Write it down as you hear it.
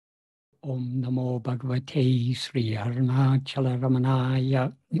Om Namo Bhagavate Sri Arunachala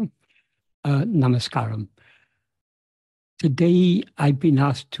Ramanaya. Namaskaram. Today,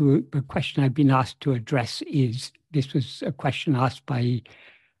 the question I've been asked to address is, this was a question asked by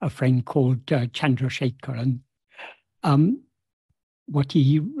a friend called Chandrasekharan. What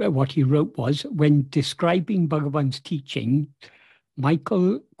he wrote was, when describing Bhagavan's teaching,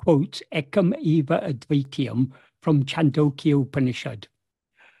 Michael quotes Ekam Eva Advaitiyam from Chandogya Upanishad.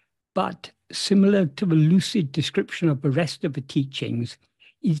 But similar to the lucid description of the rest of the teachings,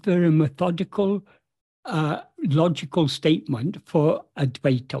 is there a methodical, logical statement for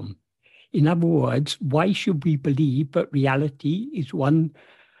Advaitam? In other words, why should we believe that reality is one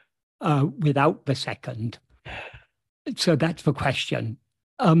without the second? So that's the question.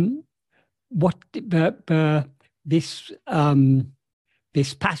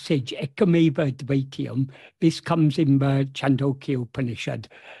 This passage, Ekameva Advaitiyam, this comes in the Chandogya Upanishad.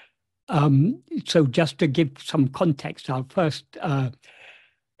 So just to give some context, I'll first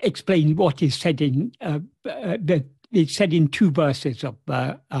explain what is said in it's said in two verses of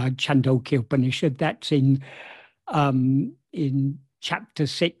Chandogya Upanishad. That's in chapter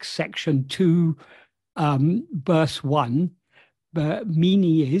 6, section 2, verse 1. The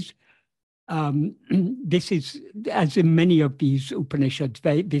meaning is, this is, as in many of these Upanishads,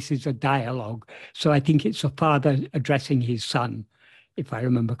 this is a dialogue. So I think it's a father addressing his son, if I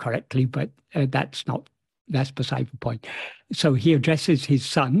remember correctly, but that's beside the point. So he addresses his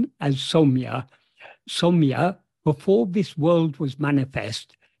son as Somya. Somya, before this world was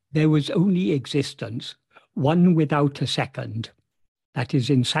manifest, there was only existence, one without a second. That is,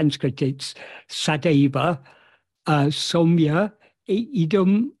 in Sanskrit, it's Sadeva, Somya,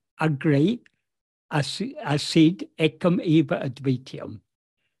 idam agre asid ekam eva advaitiyam.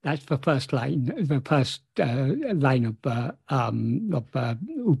 That's the first line, line of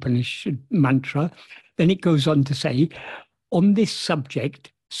Upanishad mantra. Then it goes on to say, on this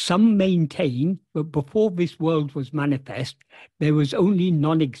subject, some maintain that before this world was manifest, there was only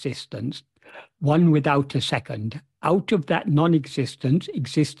non-existence, one without a second. Out of that non-existence,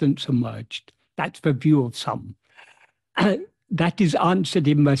 existence emerged. That's the view of some. That is answered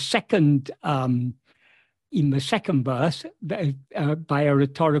in the second verse by a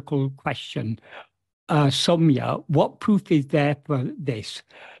rhetorical question. Somya, what proof is there for this?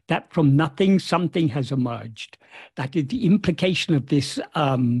 That from nothing, something has emerged. That is the implication of this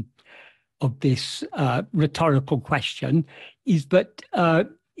rhetorical question, is that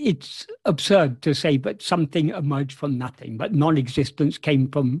it's absurd to say that something emerged from nothing, but non-existence came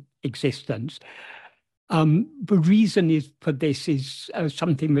from existence. The reason for this is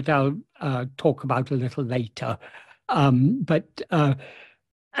something that I'll talk about a little later. Well,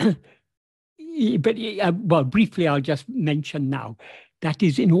 briefly, I'll just mention now. That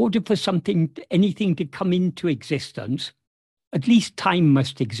is, in order for anything to come into existence, at least time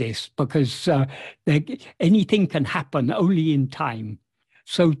must exist, because anything can happen only in time.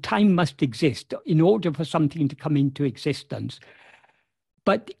 So time must exist in order for something to come into existence.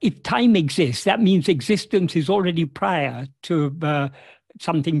 But if time exists, that means existence is already prior to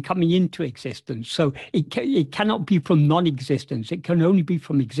something coming into existence. So it cannot be from non-existence. It can only be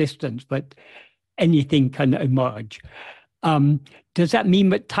from existence, but anything can emerge. Does that mean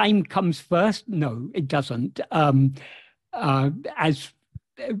that time comes first? No, it doesn't. As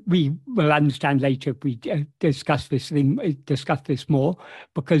we will understand later if we discuss this more,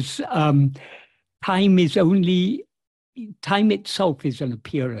 because time itself is an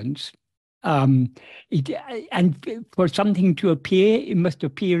appearance. And for something to appear, it must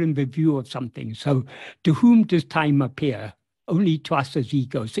appear in the view of something. So to whom does time appear? Only to us as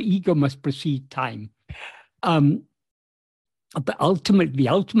ego. So ego must precede time. But ultimately, the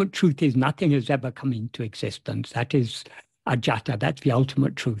ultimate truth is nothing has ever come into existence. That is ajata. That's the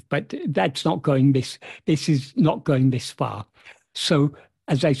ultimate truth. But that's not going this is not going this far. So,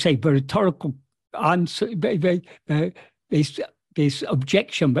 as I say, the rhetorical answer, this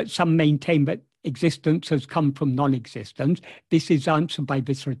objection, but some maintain that existence has come from non-existence. This is answered by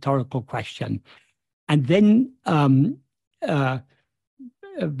this rhetorical question. And then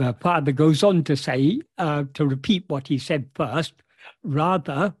the father goes on to say, to repeat what he said first,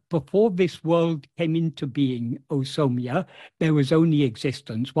 rather, before this world came into being, O Somya, there was only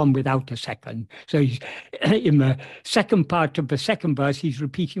existence, one without a second. So in the second part of the second verse, he's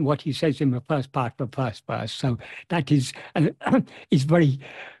repeating what he says in the first part of the first verse. So that is very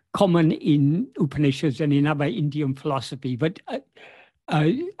common in Upanishads and in other Indian philosophy. But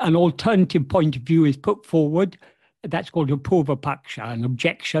an alternative point of view is put forward. That's called a purva paksha, an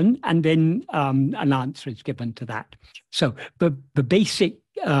objection, and then an answer is given to that. So the basic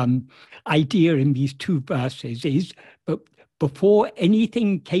idea in these two verses is, but before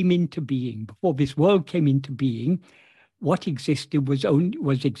anything came into being, before this world came into being, what existed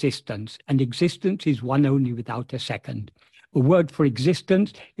was existence, and existence is one only without a second. The word for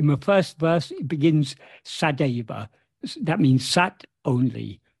existence in the first verse, it begins sadeva. That means sat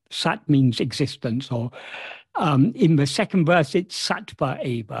only. Sat means existence, or in the second verse, it's sattva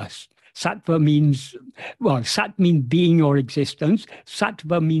eva. Sattva means, well, sat means being or existence.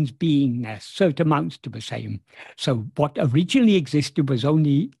 Sattva means beingness, so it amounts to the same. So what originally existed was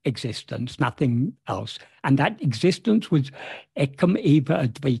only existence, nothing else. And that existence was ekam eva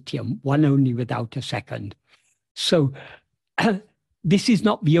advaitiyam, one only without a second. So this is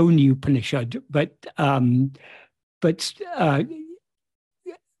not the only Upanishad, but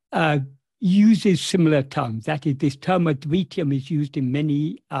uses similar terms. That is, this term advitiyam is used in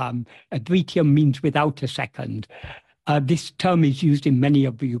many, advitiyam means without a second. This term is used in many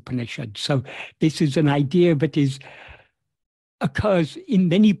of the Upanishads. So this is an idea that occurs in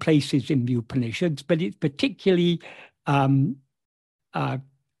many places in the Upanishads, but it's particularly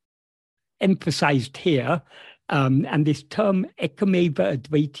emphasized here. And this term ekameva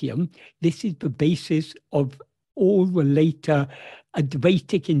advaitiyam, this is the basis of all the later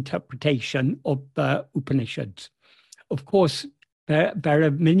Advaitic interpretation of the Upanishads. Of course, there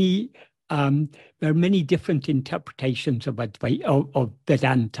are many different interpretations of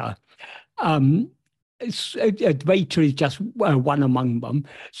Vedanta. Advaita is just one among them.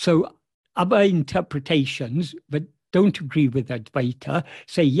 So other interpretations that don't agree with Advaita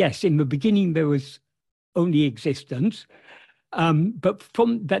say, yes, in the beginning there was only existence, but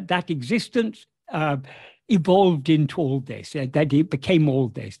from that existence evolved into all this, that it became all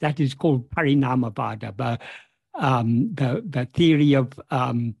this. That is called Parinamavada, the theory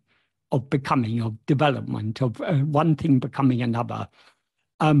of becoming, of development, of one thing becoming another.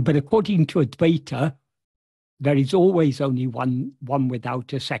 But according to Advaita, there is always only one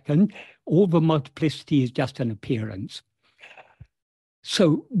without a second. All the multiplicity is just an appearance.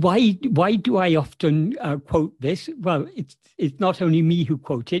 So why do I often quote this? Well, it's not only me who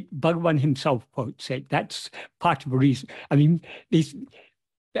quote it. Bhagavan himself quotes it. That's part of the reason. I mean,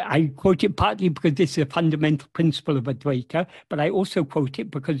 I quote it partly because this is a fundamental principle of Advaita, but I also quote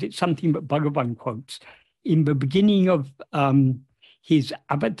it because it's something that Bhagavan quotes. In the beginning of his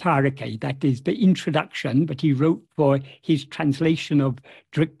Avatarika, that is the introduction that he wrote for his translation of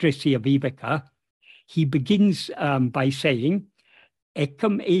Drisya Viveka, he begins by saying,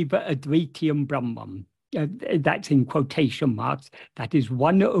 Ekam eva advaitiyam brahman. That's in quotation marks. That is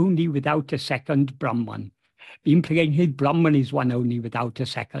one only without a second Brahman. The implication is Brahman is one only without a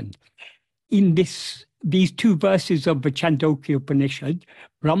second. In these two verses of the Chandogya Upanishad,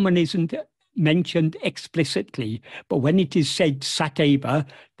 Brahman isn't mentioned explicitly, but when it is said sateva,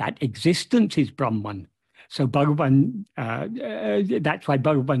 that existence is Brahman. So Bhagavan, that's why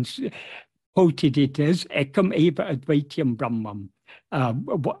Bhagavan quoted it as Ekam eva advaitiyam brahman.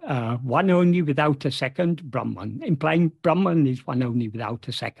 One only without a second Brahman, implying Brahman is one only without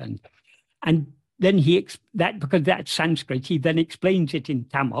a second. And then because that's Sanskrit, he then explains it in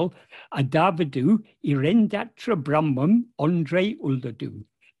Tamil, Adavadu irendatra Brahman Andre Uldadu.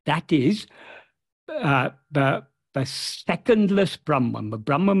 That is the secondless Brahman, the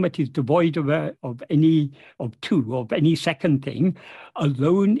Brahman that is devoid of any second thing,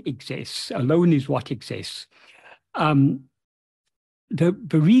 alone exists. Alone is what exists. The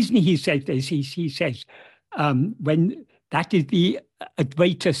reason he says this, he says, when that is the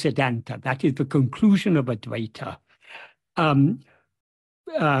Advaita Siddhanta, that is the conclusion of Advaita.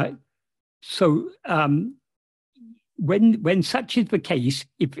 When such is the case,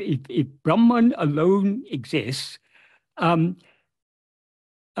 if Brahman alone exists, how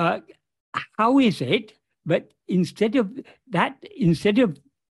is it that instead of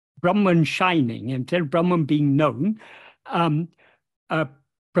Brahman shining, instead of Brahman being known,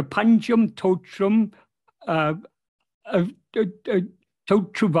 prapancham totram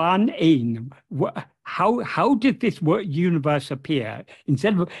totruvan ain. How did this universe appear?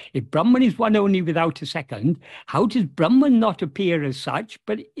 If Brahman is one only without a second, how does Brahman not appear as such,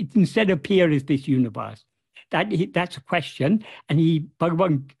 but it instead appear as this universe? That's a question, and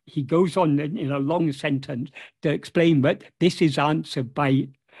Bhagavan goes on in a long sentence to explain that this is answered by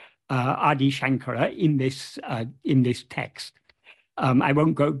Adi Shankara in this text. I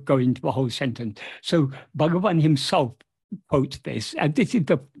won't go into the whole sentence. So Bhagavan himself quotes this, and this is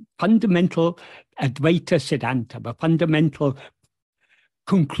the fundamental Advaita Siddhanta, the fundamental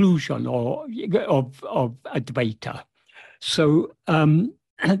conclusion of Advaita. So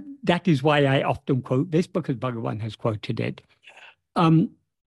that is why I often quote this, because Bhagavan has quoted it.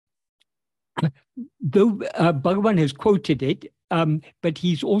 though Bhagavan has quoted it, but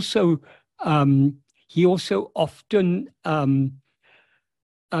he also often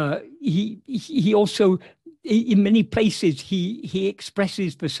he also in many places he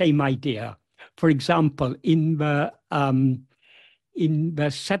expresses the same idea. For example, in the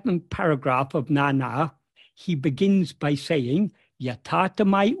seventh paragraph of Nana, he begins by saying,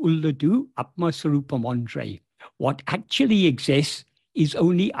 Yathatamai ulladu Atma Swarupam Andre. What actually exists is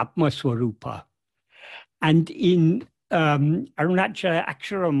only Atma Swarupa. And in Arunachala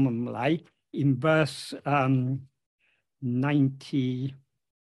Aksharamalai, in verse 90,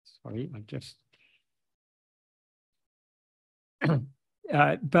 sorry, I just,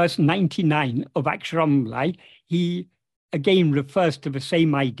 verse 99 of Aksharamalai, he again refers to the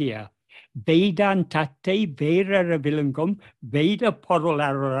same idea. Vedantate Vera Vilangam Veda Porol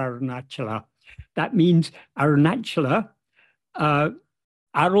Arunachala. That means Arunachala,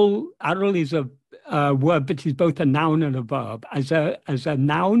 Arul is a word that is both a noun and a verb. As a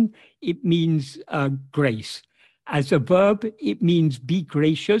noun, it means grace. As a verb, it means be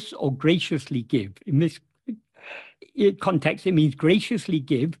gracious or graciously give. In this context, it means graciously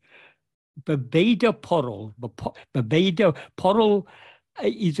give. Beveda Porol. Beveda Porol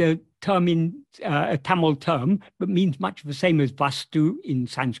is a term in a Tamil term, but means much the same as Vastu in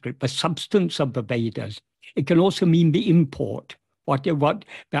Sanskrit, the substance of the Vedas. It can also mean the import, what the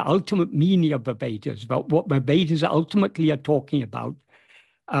ultimate meaning of the Vedas, about what the Vedas ultimately are talking about.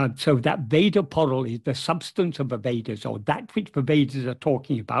 So that Veda Porol is the substance of the Vedas, or that which the Vedas are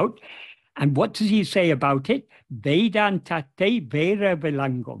talking about. And what does he say about it? Vedantate Vera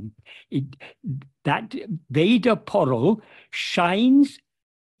Velangam. That Veda Porol shines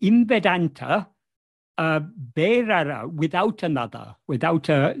in Vedanta, Berara, without another,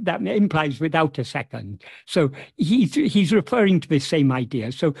 that implies without a second. So he's referring to the same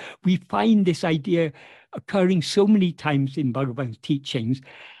idea. So we find this idea occurring so many times in Bhagavan's teachings.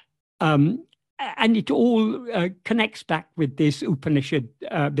 And it all connects back with this Upanishad,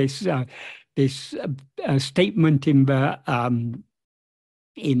 this statement in the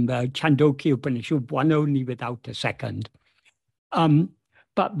Chandogya Upanishad, one only without a second.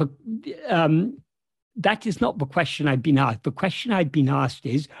 But that is not the question I've been asked. The question I've been asked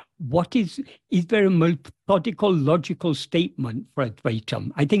is there a methodical, logical statement for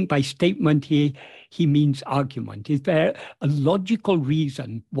Advaitam? I think by statement he means argument. Is there a logical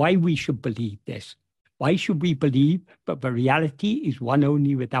reason why we should believe this? Why should we believe that the reality is one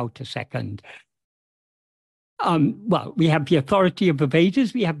only without a second? Well, we have the authority of the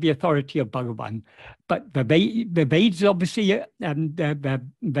Vedas, we have the authority of Bhagavan. But the Vedas, obviously, the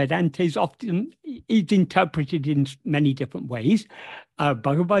Vedanta is often interpreted in many different ways.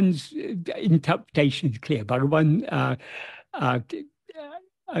 Bhagavan's interpretation is clear. Bhagavan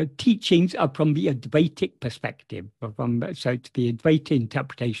teachings are from the Advaitic perspective, so it's the Advaita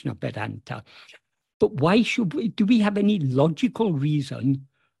interpretation of Vedanta. But why do we have any logical reason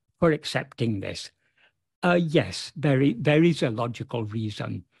for accepting this? Yes, there is a logical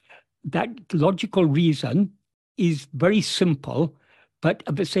reason. That logical reason is very simple, but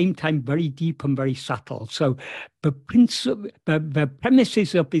at the same time very deep and very subtle. So the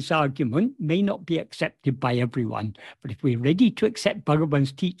premises of this argument may not be accepted by everyone, but if we're ready to accept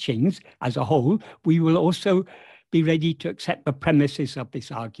Bhagavan's teachings as a whole, we will also be ready to accept the premises of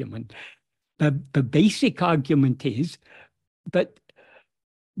this argument. The basic argument is that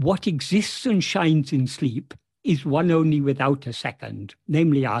what exists and shines in sleep is one only without a second,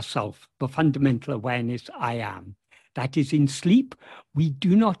 namely ourself, the fundamental awareness I am. That is, in sleep, we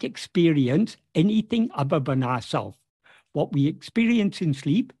do not experience anything other than ourself. What we experience in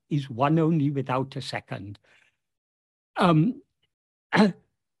sleep is one only without a second. This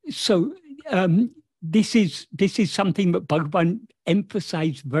is something that Bhagavan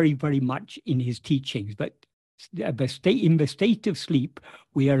emphasized very, very much in his teachings, but in the state of sleep,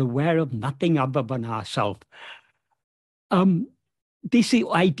 we are aware of nothing other than ourselves. This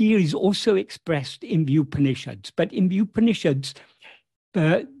idea is also expressed in the Upanishads, but in the Upanishads,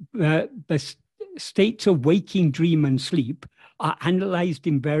 the states of waking, dream, and sleep are analyzed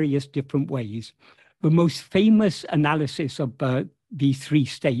in various different ways. The most famous analysis of these three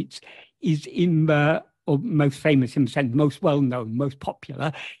states is or most famous in the sense, most well-known, most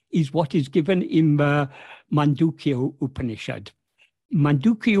popular, is what is given in the Mandukya Upanishad.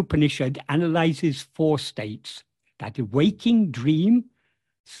 Mandukya Upanishad analyzes four states, that is waking, dream,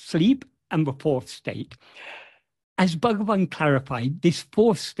 sleep, and the fourth state. As Bhagavan clarified, this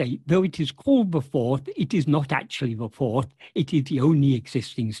fourth state, though it is called the fourth, it is not actually the fourth, it is the only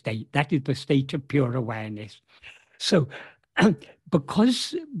existing state. That is the state of pure awareness. So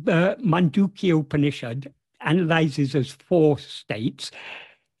because the Mandukya Upanishad analyzes as 4 states,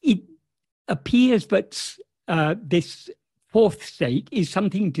 it appears that this 4th state is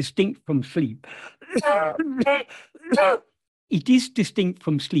something distinct from sleep. It is distinct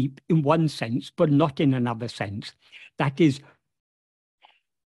from sleep in one sense, but not in another sense. That is,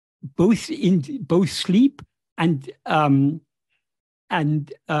 both sleep and Turiya,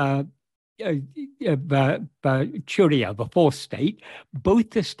 the 4th state,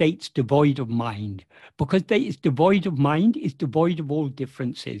 both the states devoid of mind. Because they is devoid of mind, is devoid of all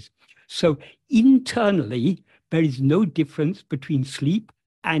differences. So internally, there is no difference between sleep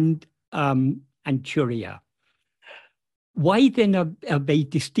and Turiya. Why then are they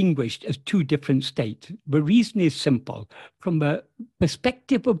distinguished as 2 different states? The reason is simple. From the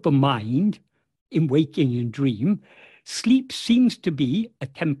perspective of the mind in waking and dream, sleep seems to be a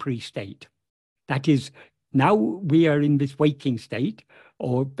temporary state. That is, now we are in this waking state,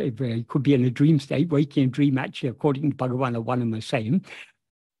 or it could be in a dream state. Waking and dream, actually, according to Bhagavan, are one and the same.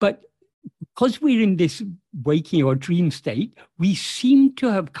 But because we're in this waking or dream state, we seem to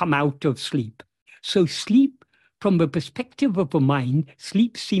have come out of sleep. So sleep, from the perspective of the mind,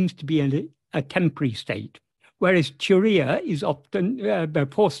 sleep seems to be a temporary state. Whereas Turiya is often, the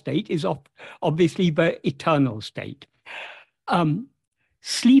 4th state is obviously the eternal state.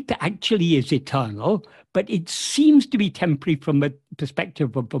 Sleep actually is eternal, but it seems to be temporary from the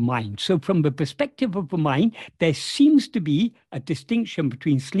perspective of the mind. So from the perspective of the mind, there seems to be a distinction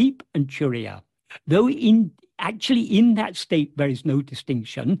between sleep and Turiya. Though actually in that state, there is no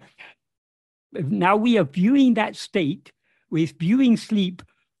distinction. Now we are viewing that state, we're viewing sleep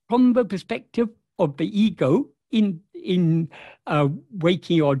from the perspective of the ego in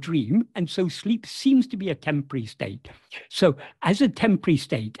waking or dream, and so sleep seems to be a temporary state. So as a temporary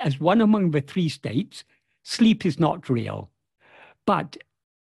state, as one among the 3 states, sleep is not real. But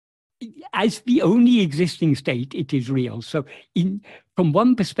as the only existing state, it is real. So from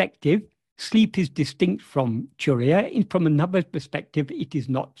one perspective, sleep is distinct from Turiya. From another perspective, it is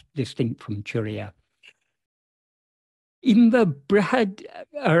not distinct from Turiya. In the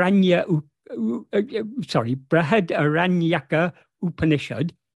Brihadaranyaka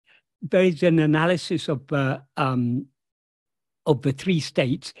Upanishad, there is an analysis of the 3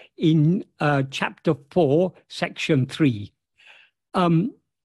 states in chapter 4, section 3. And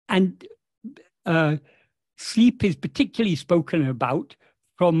sleep is particularly spoken about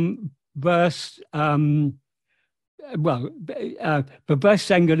from verse, the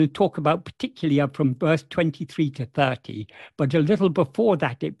verse I'm going to talk about particularly are from verse 23 to 30, but a little before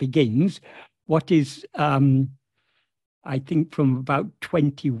that it begins, what is, I think from about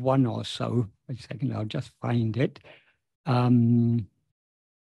 21 or so. A second, I'll just find it. And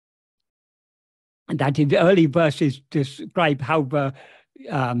that in the early verses describe how the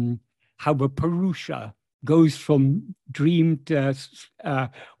Purusha goes from dream to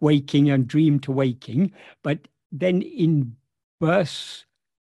waking and dream to waking. But then in verse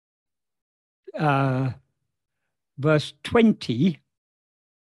 20,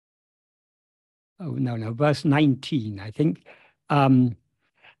 verse 19, I think,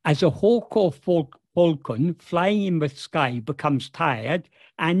 as a hawk or falcon flying in the sky becomes tired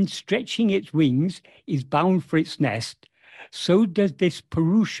and stretching its wings is bound for its nest, so does this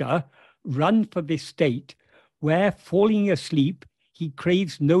Purusha run for this state where, falling asleep, he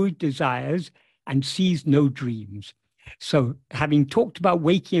craves no desires and sees no dreams. So having talked about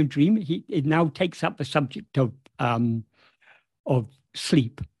waking and dream, it now takes up the subject of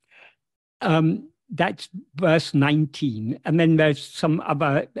sleep. That's verse 19. And then there's some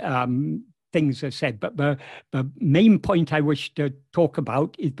other things are said. But the main point I wish to talk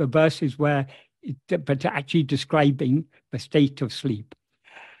about is the verses where but actually describing the state of sleep.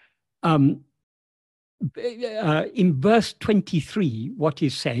 In verse 23, what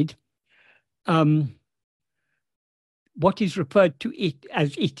is said, what is referred to it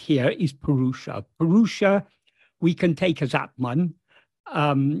as it here is Purusha. Purusha we can take as Atman.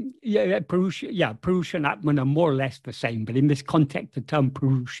 Purusha and Atman are more or less the same, but in this context, the term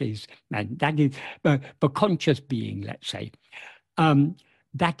Purusha is meant. That is the conscious being, let's say.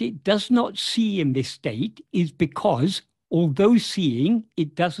 That it does not see in this state is because, although seeing,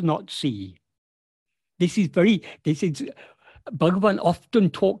 it does not see. This is Bhagavan often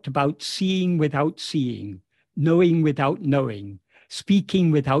talked about seeing without seeing, knowing without knowing,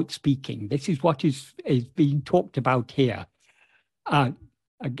 speaking without speaking. This is what is being talked about here.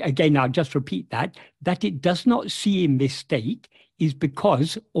 Again, I'll just repeat that it does not see in this state is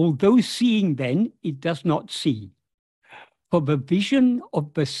because, although seeing then, it does not see. For the vision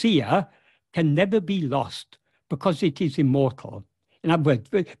of the seer can never be lost, because it is immortal. In other words,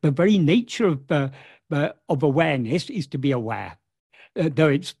 the very nature of awareness is to be aware. Though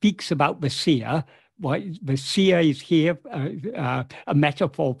it speaks about the seer, the seer is here a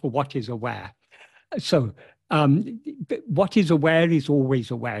metaphor for what is aware. So what is aware is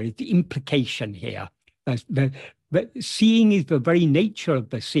always aware. It's the implication here. The seeing is the very nature of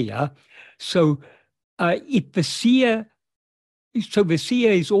the seer. So if the seer, so the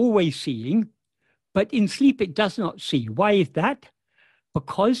seer is always seeing, but in sleep it does not see. Why is that?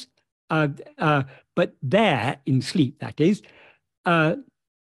 Because, but there in sleep, that is, but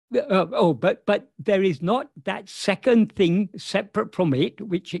there is not that second thing separate from it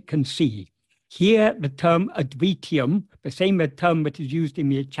which it can see. Here, the term advitium, the same term that is used in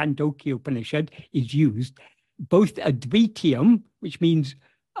the Chandogya Upanishad, is used. Both advitium, which means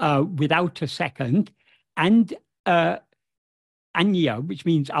without a second, and anya, which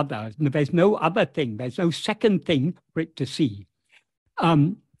means other. There's no other thing. There's no second thing for it to see.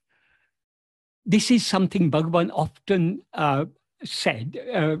 This is something Bhagavan often said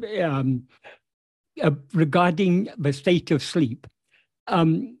regarding the state of sleep.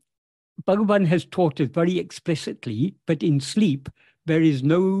 Bhagavan has taught us very explicitly that in sleep there is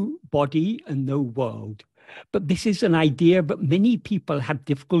no body and no world. But this is an idea that many people have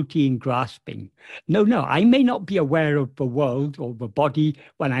difficulty in grasping. No, I may not be aware of the world or the body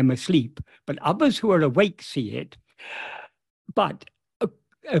when I'm asleep, but others who are awake see it. But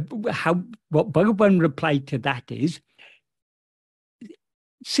what Bhagavan replied to that is,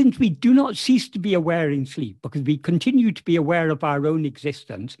 since we do not cease to be aware in sleep, because we continue to be aware of our own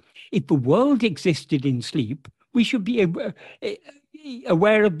existence, if the world existed in sleep, we should be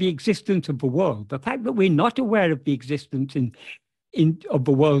aware of the existence of the world. The fact that we're not aware of the existence of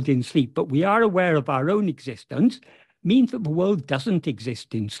the world in sleep, but we are aware of our own existence, means that the world doesn't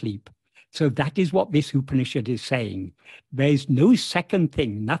exist in sleep. So that is what this Upanishad is saying. There's no second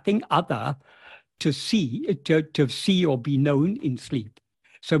thing, nothing other to see or be known in sleep.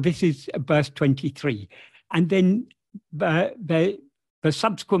 So this is verse 23. And then the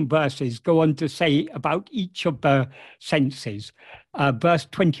subsequent verses go on to say about each of the senses. Verse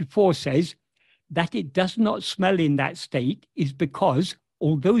 24 says that it does not smell in that state is because,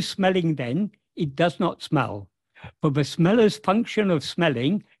 although smelling then, it does not smell. For the smeller's function of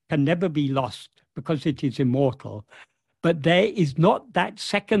smelling can never be lost because it is immortal. But there is not that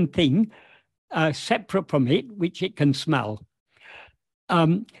second thing separate from it which it can smell.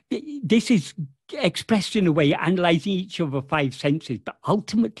 This is expressed in a way analyzing each of the five senses, but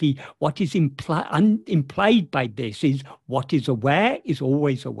ultimately what is implied by this is what is aware is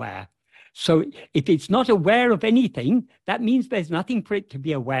always aware. So if it's not aware of anything, that means there's nothing for it to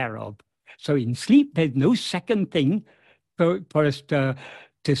be aware of. So in sleep, there's no second thing for us to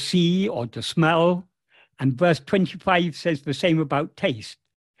see or to smell. And verse 25 says the same about taste,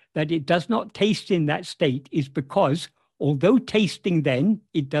 that it does not taste in that state is because, although tasting then,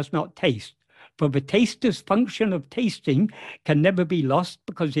 it does not taste. For the taster's function of tasting can never be lost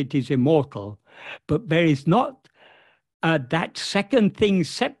because it is immortal. But there is not that second thing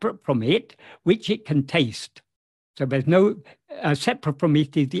separate from it, which it can taste. So there's no separate from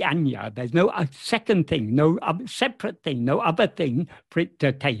it is the anya. There's no second thing, no separate thing, no other thing for it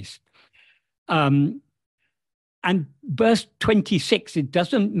to taste. And verse 26, it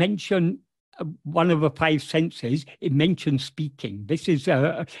doesn't mention one of the five senses, it mentions speaking. This is,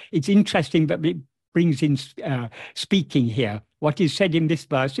 it's interesting that it brings in speaking here. What is said in this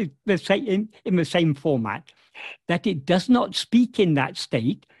verse is in the same format. That it does not speak in that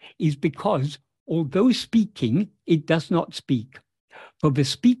state is because, although speaking, it does not speak. For the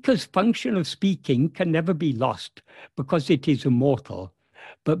speaker's function of speaking can never be lost because it is immortal.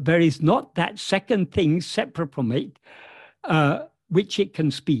 But there is not that second thing separate from it, which it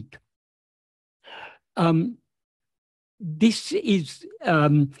can speak. This is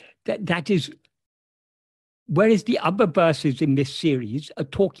that is, whereas the other verses in this series are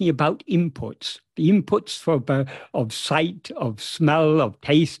talking about inputs, the inputs of sight, of smell, of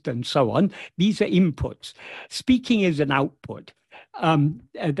taste, and so on. These are inputs. Speaking is an output.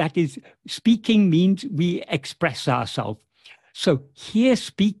 That is, speaking means we express ourselves. So here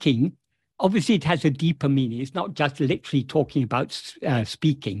speaking, obviously it has a deeper meaning. It's not just literally talking about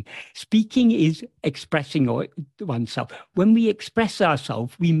speaking. Speaking is expressing oneself. When we express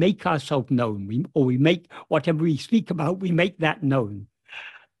ourselves, we make ourselves known, we make whatever we speak about, we make that known.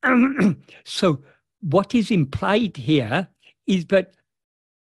 So what is implied here is that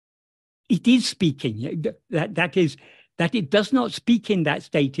it is speaking. That is, that it does not speak in that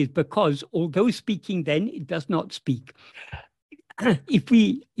state is because, although speaking then, it does not speak. If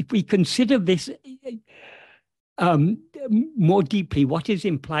we consider this more deeply, what is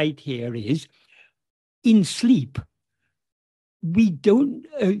implied here is in sleep, we don't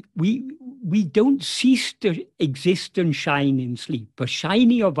cease to exist and shine in sleep. The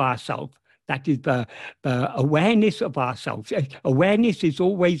shining of ourselves, that is the awareness of ourselves. Awareness is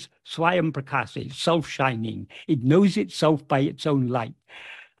always swayam prakasa, self-shining. It knows itself by its own light.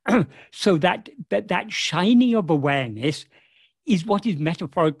 So that shining of awareness is what is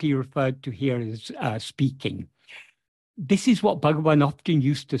metaphorically referred to here as speaking. This is what Bhagavan often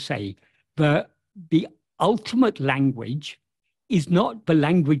used to say. The ultimate language is not the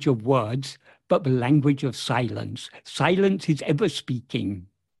language of words, but the language of silence. Silence is ever speaking,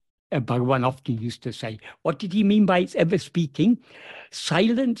 Bhagavan often used to say. What did he mean by it's ever speaking?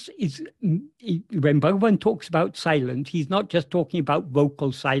 Silence is, when Bhagavan talks about silence, he's not just talking about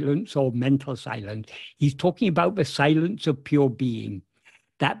vocal silence or mental silence. He's talking about the silence of pure being.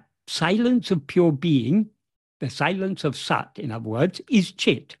 That silence of pure being, the silence of Sat, in other words, is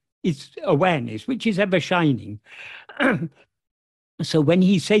Chit, is awareness, which is ever shining. So when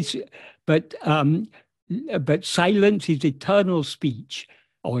he says, but silence is eternal speech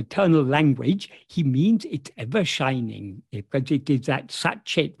or eternal language, he means it's ever shining, because it is that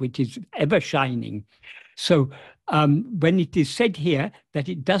Sat-Chit which is ever shining. So when it is said here that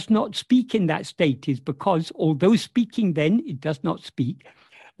it does not speak in that state is because although speaking then, it does not speak.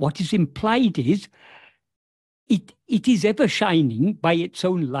 What is implied is it is ever shining by its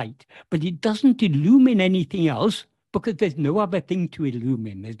own light, but it doesn't illumine anything else because there's no other thing to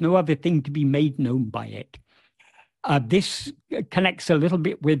illumine. There's no other thing to be made known by it. This connects a little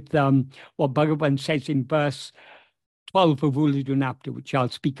bit with what Bhagavan says in verse 12 of Ulladu, which I'll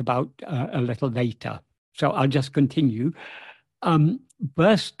speak about a little later. So I'll just continue.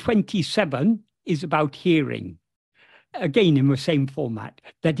 Verse 27 is about hearing. Again, in the same format,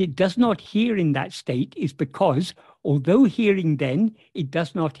 that it does not hear in that state is because, although hearing then, it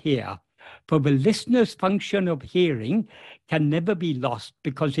does not hear. For the listener's function of hearing can never be lost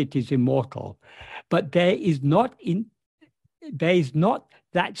because it is immortal. But there is not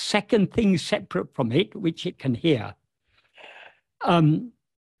that second thing separate from it which it can hear. And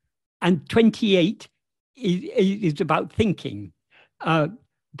 28 is about thinking.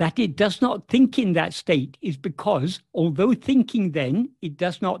 That it does not think in that state is because, although thinking then, it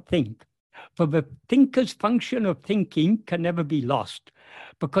does not think. For the thinker's function of thinking can never be lost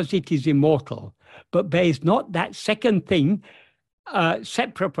because it is immortal. But there is not that second thing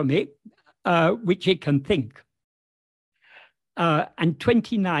separate from it which it can think. And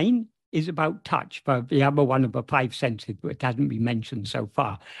 29 is about touch, for the other one of the five senses, which hasn't been mentioned so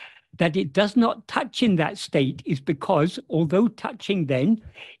far. That it does not touch in that state is because, although touching then,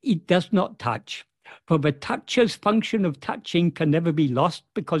 it does not touch. For the toucher's function of touching can never be lost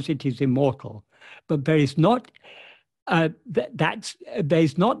because it is immortal. But there is not there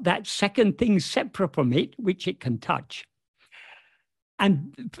is not that second thing separate from it which it can touch.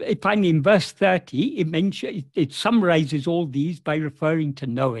 And finally, in verse 30, it summarizes all these by referring to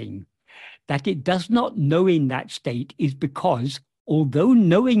knowing. That it does not know in that state is because, although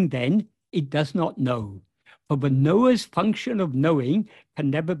knowing then, it does not know. For the knower's function of knowing can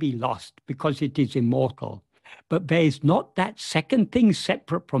never be lost because it is immortal. But there is not that second thing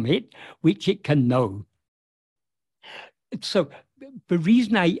separate from it which it can know. So the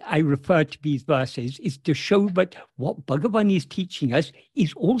reason I refer to these verses is to show that what Bhagavan is teaching us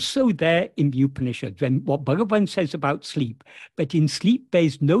is also there in the Upanishads. When what Bhagavan says about sleep, but in sleep there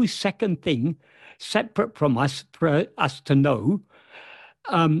is no second thing separate from us for us to know.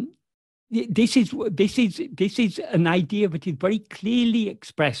 This is an idea that is very clearly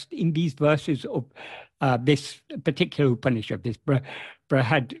expressed in these verses of this particular Upanishad, this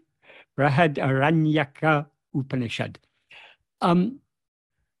Brihadaranyaka Upanishad.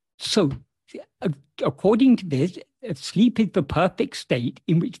 So, according to this, sleep is the perfect state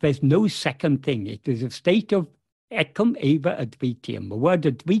in which there's no second thing. It is a state of ekam eva advitiyam. The word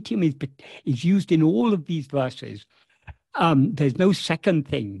advitiyam is used in all of these verses. There's no second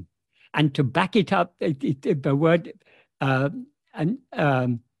thing. And to back it up, the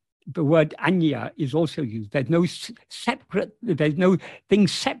word anya is also used. There's no thing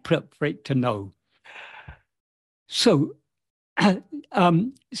separate for it to know. So, why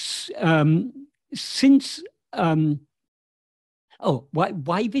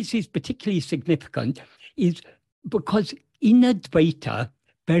this is particularly significant is because in Advaita,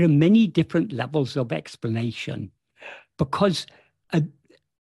 there are many different levels of explanation. Because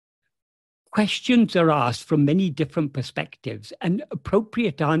questions are asked from many different perspectives and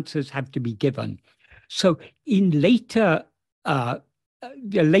appropriate answers have to be given. So in later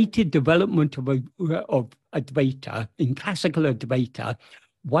the later development of Advaita, in classical Advaita,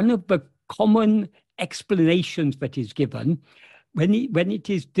 one of the common explanations that is given when it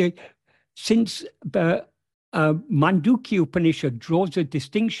is since the Mandukya Upanishad draws a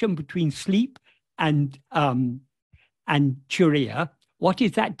distinction between sleep and Turiya. What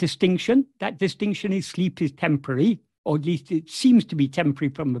is that distinction? That distinction is sleep is temporary, or at least it seems to be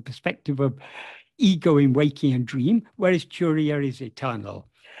temporary from the perspective of ego in waking and dream, whereas Turiya is eternal.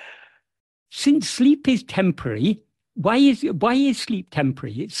 Since sleep is temporary, why is sleep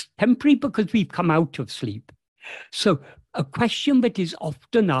temporary? It's temporary because we've come out of sleep. So a question that is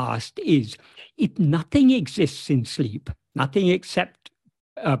often asked is, if nothing exists in sleep, nothing except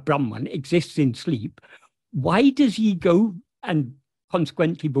Brahman exists in sleep, why does ego and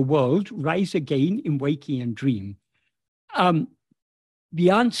consequently the world rise again in waking and dream? The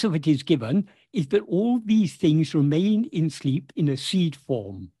answer that is given is that all these things remain in sleep in a seed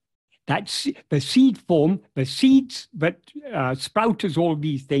form. That's the seed form, the seeds that sprout as all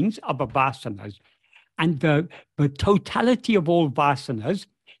these things are the vasanas. And the totality of all vasanas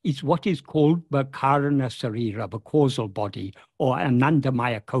is what is called the karana sarira, the causal body, or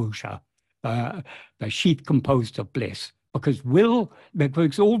anandamaya kosha, the sheath composed of bliss. Because all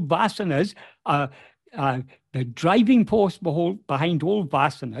vasanas are the driving force behind all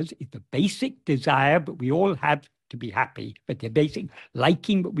vasanas is the basic desire that we all have to be happy, but the basic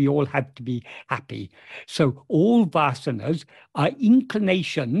liking that we all have to be happy. So all vasanas are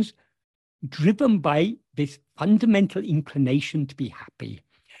inclinations driven by this fundamental inclination to be happy.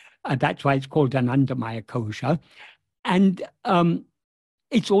 That's why it's called Anandamaya Kosha. And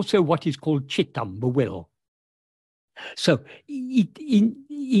it's also what is called Chittam, the will. So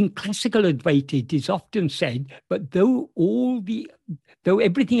in classical Advaita, it is often said, but though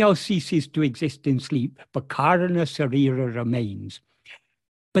everything else ceases to exist in sleep, the karana sarira remains.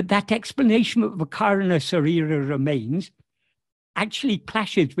 But that explanation of the karana sarira remains actually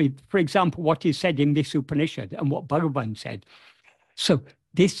clashes with, for example, what is said in this Upanishad and what Bhagavan said. So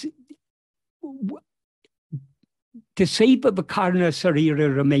to say that the karana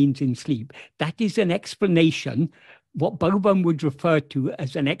sarira remains in sleep, that is an explanation, what Bhagavan would refer to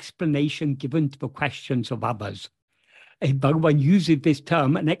as an explanation given to the questions of others. Bhagavan uses this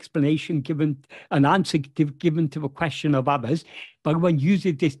term, an answer given to the question of others. Bhagavan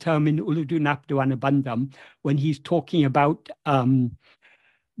uses this term in Ulladu Napdu Anubandham when he's talking about in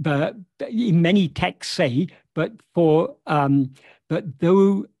many texts say, but though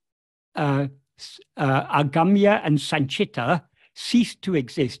Agamya and Sanchita cease to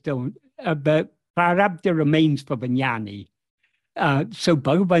exist, but Prarabdha remains for the jnani. So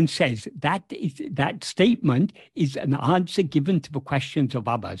Bhagavan says that statement is an answer given to the questions of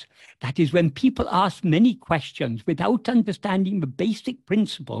others. That is, when people ask many questions without understanding the basic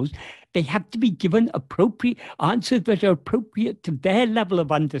principles, they have to be given appropriate answers that are appropriate to their level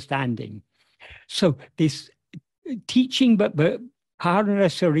of understanding. So this teaching that the karana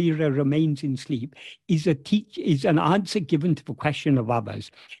sarira remains in sleep is an answer given to the question of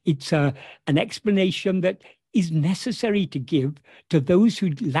others. It's an explanation that is necessary to give to those who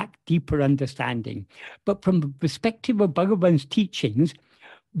lack deeper understanding. But from the perspective of Bhagavan's teachings,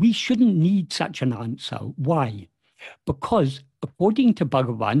 we shouldn't need such an answer. Why? Because according to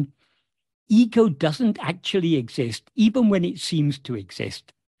Bhagavan, ego doesn't actually exist, even when it seems to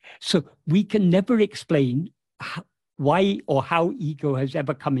exist. So we can never explain why or how ego has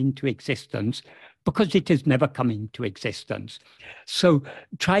ever come into existence, because it has never come into existence. So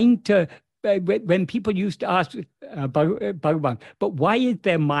trying to when people used to ask Bhagavan, but why is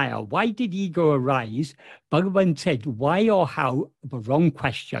there Maya? Why did ego arise? Bhagavan said, why or how? The wrong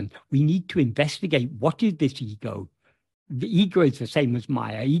question. We need to investigate what is this ego. The ego is the same as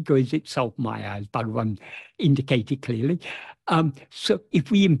Maya. Ego is itself Maya, as Bhagavan indicated clearly. So if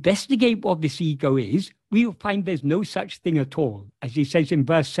we investigate what this ego is, we will find there's no such thing at all. As he says in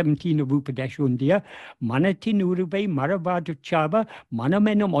verse 17 of Upadeshundiya, Manati Nurube Maravadu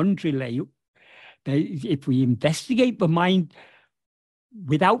Manamenam Ondrile. If we investigate the mind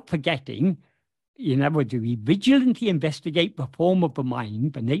without forgetting, in other words, we vigilantly investigate the form of the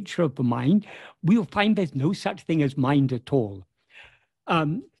mind, the nature of the mind, we will find there's no such thing as mind at all.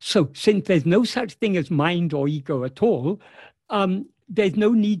 So since there's no such thing as mind or ego at all, there's no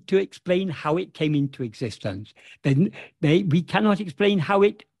need to explain how it came into existence. We cannot explain how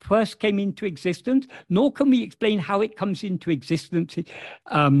it first came into existence, nor can we explain how it comes into existence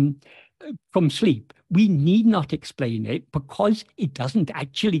from sleep. We need not explain it because it doesn't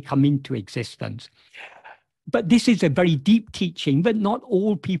actually come into existence. But this is a very deep teaching that not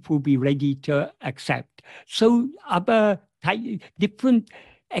all people will be ready to accept. So other different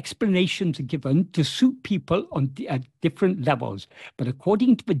explanations are given to suit people at different levels. But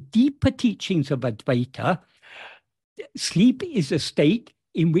according to the deeper teachings of Advaita, sleep is a state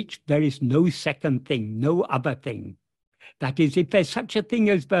in which there is no second thing, no other thing. That is, if there's such a thing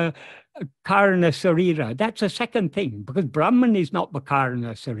as the Karana Sarira, that's a second thing, because Brahman is not the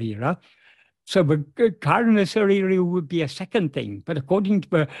Karana Sarira. So the Karana Sarira would be a second thing. But according to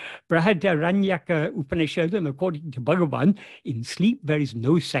the Brihadaranyaka Upanishad and according to Bhagavan, in sleep there is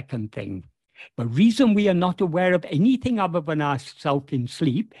no second thing. The reason we are not aware of anything other than ourself in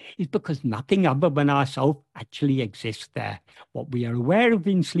sleep is because nothing other than ourself actually exists there. What we are aware of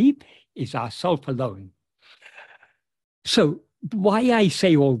in sleep is ourself alone. So why I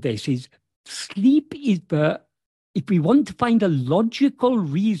say all this is sleep is if we want to find a logical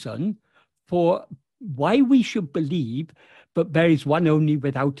reason for why we should believe that there is one only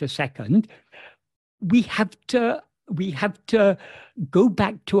without a second, we have to go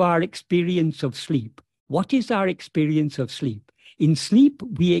back to our experience of sleep. What is our experience of sleep? In sleep,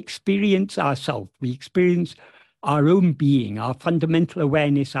 we experience ourselves. We experience our own being, our fundamental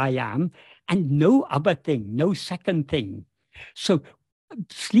awareness, I am, and no other thing, no second thing. So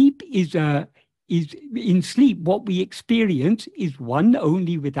sleep is in sleep, what we experience is one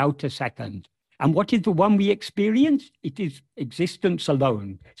only without a second. And what is the one we experience? It is existence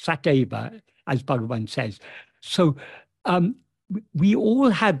alone, Sateva, as Bhagavan says. So we all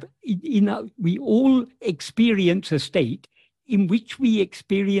have, we all experience a state in which we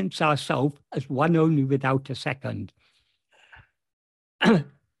experience ourselves as one only without a second.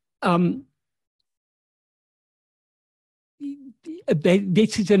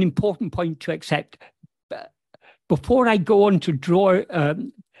 This is an important point to accept. Before I go on to draw a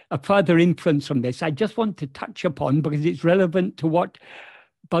further inference from this, I just want to touch upon, because it's relevant to what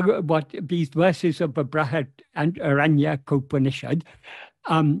these verses of the Brihadaranyaka Upanishad,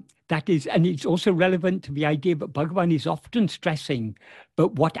 that is, and it's also relevant to the idea that Bhagavan is often stressing,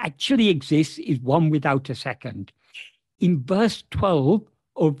 but what actually exists is one without a second. In verse 12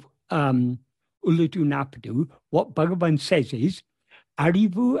 of Ulladu Napadu, what Bhagavan says is,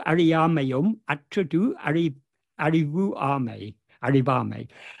 Arivu Ariyamayum Atradu Arivu Arivame.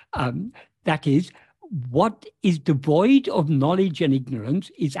 That is, what is devoid of knowledge and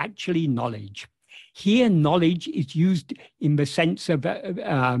ignorance is actually knowledge. Here, knowledge is used in the sense of,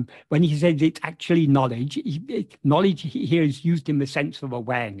 when he says it's actually knowledge, knowledge here is used in the sense of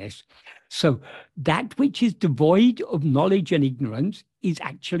awareness. So that which is devoid of knowledge and ignorance is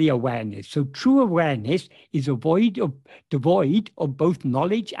actually awareness. So true awareness is devoid of both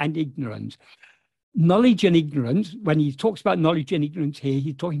knowledge and ignorance. Knowledge and ignorance, when he talks about knowledge and ignorance here,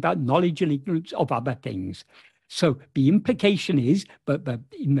 he's talking about knowledge and ignorance of other things. So the implication is, but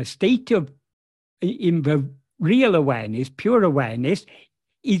in the state of, in the real awareness, pure awareness,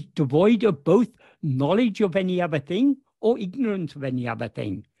 is devoid of both knowledge of any other thing or ignorance of any other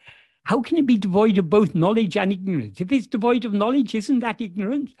thing. How can it be devoid of both knowledge and ignorance? If it's devoid of knowledge, isn't that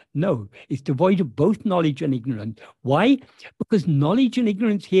ignorance? No, it's devoid of both knowledge and ignorance. Why? Because knowledge and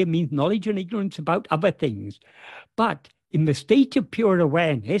ignorance here means knowledge and ignorance about other things. But in the state of pure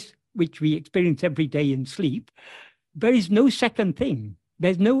awareness, which we experience every day in sleep, there is no second thing.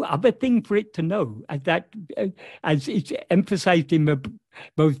 There's no other thing for it to know, as it's emphasized in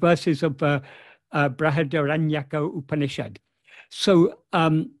both verses of Brihadaranyaka Upanishad. So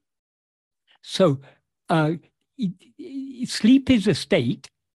sleep is a state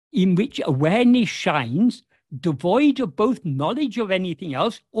in which awareness shines, devoid of both knowledge of anything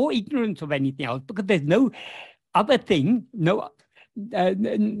else or ignorance of anything else, because there's no other thing,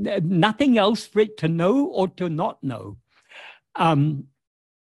 nothing else for it to know or to not know.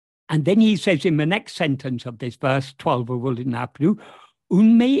 And then he says in the next sentence of this verse 12 of Ulladu Napadu,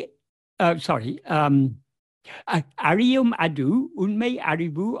 Ariyum adu, unme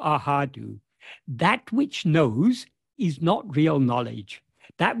arivu ahadu. That which knows is not real knowledge.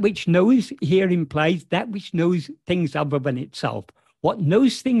 That which knows here implies that which knows things other than itself. What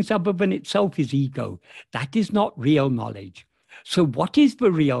knows things other than itself is ego. That is not real knowledge. So what is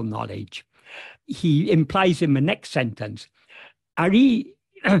the real knowledge? He implies in the next sentence, Aridaku,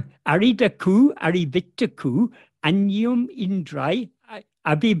 Arivittaku, Anyum Indrai,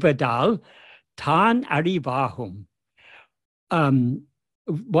 Abhibadal, Tan Arivahum.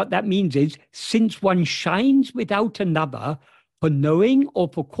 What that means is, since one shines without another for knowing or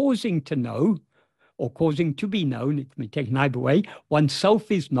for causing to know, or causing to be known, it may take either way,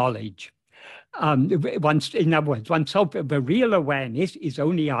 oneself is knowledge. In other words, oneself, the real awareness is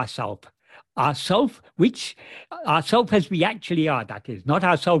only ourself. Ourself, which ourself as we actually are, that is, not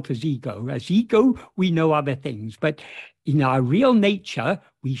ourself as ego. As ego, we know other things, but in our real nature,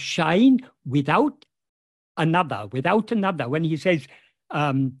 we shine without another, When he says,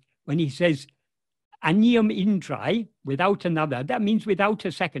 Anyam Indrai, without another, that means without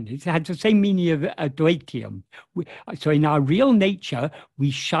a second. It has the same meaning of Advaitium. So in our real nature, we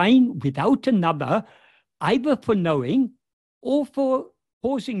shine without another, either for knowing or for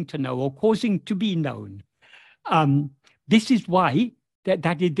causing to know or causing to be known. This is why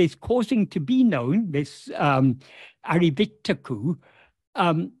that it is causing to be known, this Arivittaku.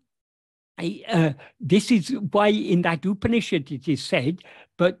 This is why in that Upanishad it is said,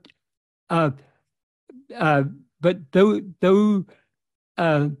 but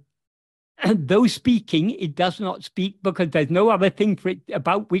though speaking, it does not speak because there's no other thing for it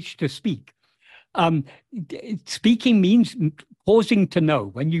about which to speak. Speaking means causing to know.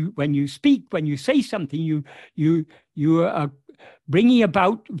 When you speak, when you say something, you are bringing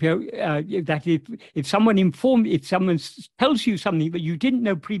about that if someone tells you something that you didn't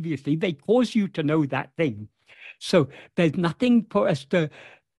know previously, they cause you to know that thing. So there's nothing for us to.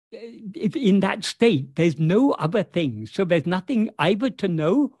 In that state, there's no other thing. So there's nothing either to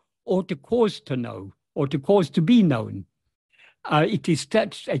know or to cause to know or to cause to be known. So in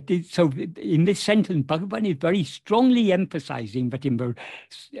this sentence, Bhagavan is very strongly emphasizing that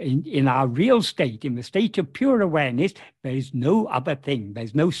in our real state, in the state of pure awareness, there is no other thing.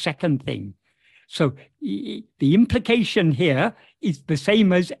 There's no second thing. So the implication here is the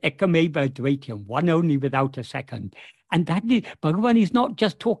same as Ekameva Dvaityam, one only without a second. And that is, Bhagavan is not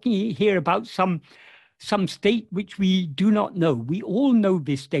just talking here about some state which we do not know. We all know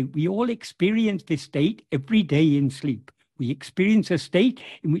this state. We all experience this state every day in sleep. We experience a state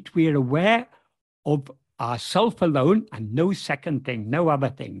in which we are aware of ourself alone and no second thing, no other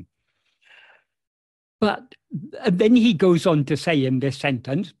thing. But then he goes on to say in this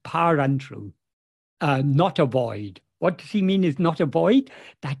sentence, parantru, not a void. What does he mean is not a void?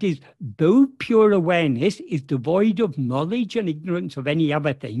 That is, though pure awareness is devoid of knowledge and ignorance of any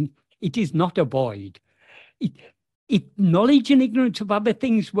other thing, it is not a void. If knowledge and ignorance of other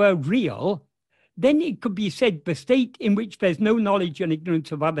things were real, then it could be said the state in which there's no knowledge and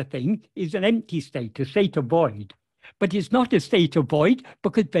ignorance of other things is an empty state, a state of void. But it's not a state of void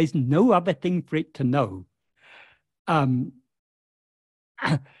because there's no other thing for it to know. And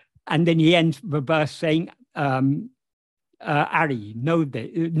then he ends the verse saying, Ari, know this,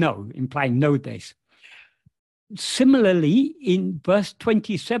 implying know this. Similarly, in verse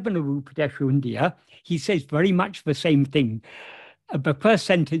 27 of Upadesha, he says very much the same thing. The first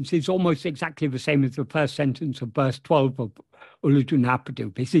sentence is almost exactly the same as the first sentence of verse 12 of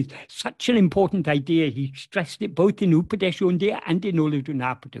Ulladu-Narpadu. This is such an important idea. He stressed it both in Upadesha and in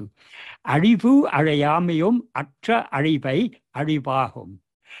Ulladu-Narpadu. Arivu arayamiyum atra arivai arivahum.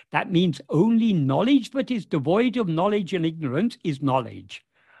 That means only knowledge that is devoid of knowledge and ignorance is knowledge.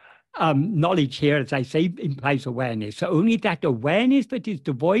 Knowledge here, as I say, implies awareness. So only that awareness that is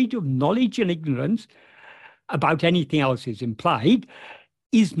devoid of knowledge and ignorance about anything else is implied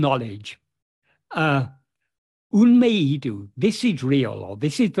is knowledge. Unmeidu, this is real, or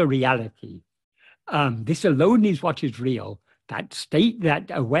this is the reality. This alone is what is real. That state,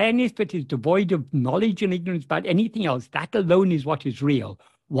 that awareness that is devoid of knowledge and ignorance about anything else, that alone is what is real.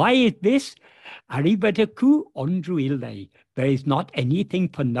 Why is this? Aribataku ondru illai. There is not anything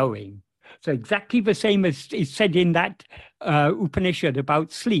for knowing. So exactly the same as is said in that Upanishad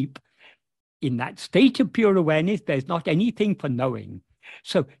about sleep. In that state of pure awareness, there's not anything for knowing.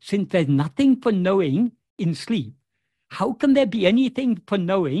 So since there's nothing for knowing in sleep, how can there be anything for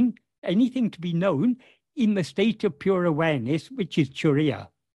knowing, anything to be known in the state of pure awareness, which is Turiya?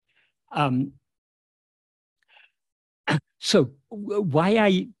 So why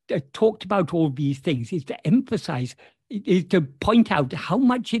I talked about all these things is to emphasize, is to point out how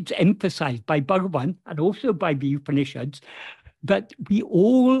much it's emphasized by Bhagavan and also by the Upanishads that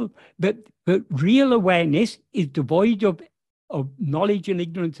that real awareness is devoid of knowledge and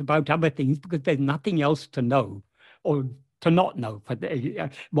ignorance about other things because there's nothing else to know or to not know.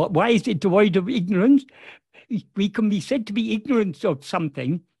 Why is it devoid of ignorance? We can be said to be ignorant of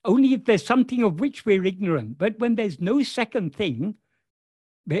something only if there's something of which we're ignorant. But when there's no second thing,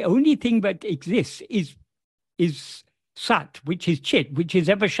 the only thing that exists is Sat, which is Chit, which is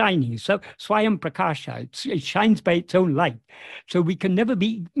ever shining. So Swayam Prakasha, it shines by its own light. So we can never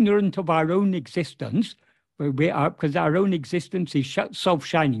be ignorant of our own existence, because our own existence is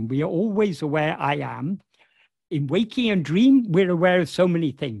self-shining. We are always aware I am. In waking and dream, we're aware of so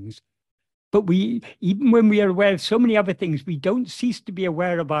many things. But even when we are aware of so many other things, we don't cease to be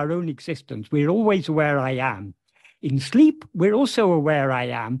aware of our own existence. We're always aware I am. In sleep, we're also aware I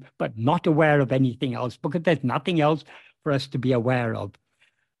am, but not aware of anything else because there's nothing else for us to be aware of.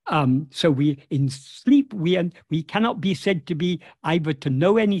 So in sleep, we cannot be said to be either to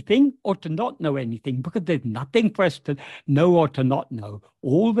know anything or to not know anything because there's nothing for us to know or to not know.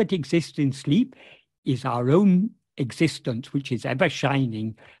 All that exists in sleep is our own existence, which is ever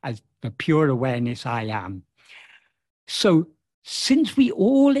shining as the pure awareness I am. So since we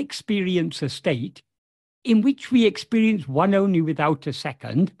all experience a state in which we experience one only without a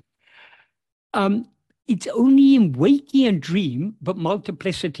second, it's only in waking and dream that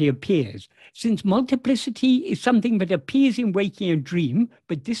multiplicity appears. Since multiplicity is something that appears in waking and dream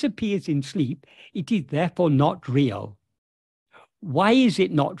but disappears in sleep, it is therefore not real. Why is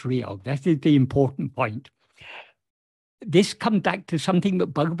it not real? That is the important point. This comes back to something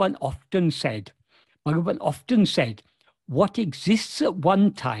that Bhagavan often said. Bhagavan often said, what exists at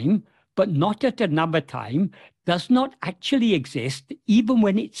one time but not at another time does not actually exist even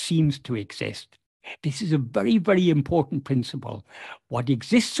when it seems to exist. This is a very, very important principle. What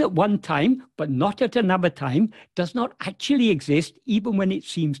exists at one time but not at another time does not actually exist even when it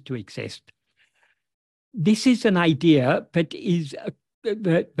seems to exist. This is an idea that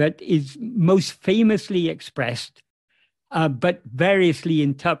is most famously expressed but variously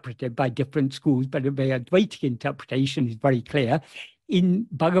interpreted by different schools, but the Advaitic interpretation is very clear in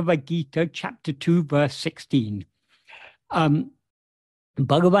Bhagavad Gita, chapter 2, verse 16.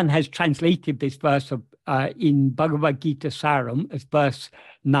 Bhagavan has translated this verse in Bhagavad Gita Saram as verse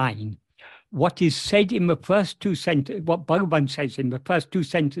 9. What is said in the first two sentences, what Bhagavan says in the first two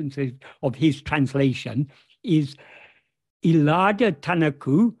sentences of his translation is, Ilada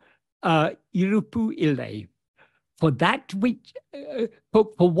Tanaku Irupu Ile. For that which, for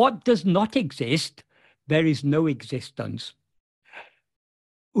what does not exist, there is no existence.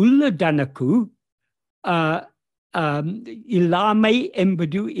 Ulladanaku ilame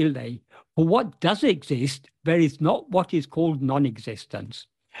embadu ile. For what does exist, there is not what is called non-existence.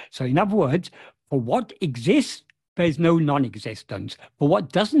 So in other words, for what exists, there is no non-existence. For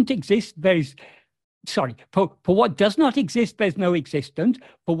what doesn't exist, there is, for what does not exist, there's no existence.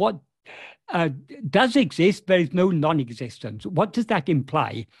 For what does exist, there is no non-existence. What does that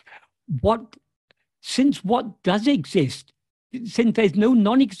imply? Since what does exist, since there's no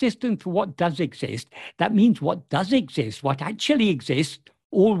non-existence for what does exist, that means what does exist, what actually exists,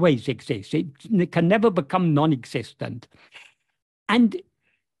 always exists. It can never become non-existent. And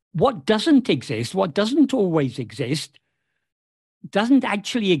what doesn't exist, what doesn't always exist, doesn't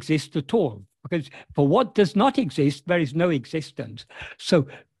actually exist at all. Because for what does not exist, there is no existence. So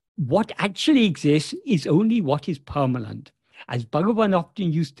what actually exists is only what is permanent. As Bhagavan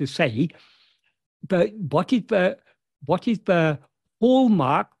often used to say, but what is the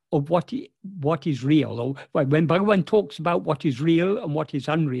hallmark of what is real? Or when Bhagavan talks about what is real and what is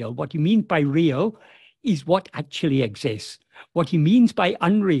unreal, what he means by real is what actually exists. What he means by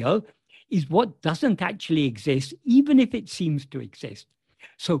unreal is what doesn't actually exist, even if it seems to exist.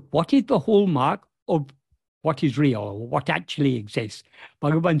 So what is the hallmark of what is real, or what actually exists?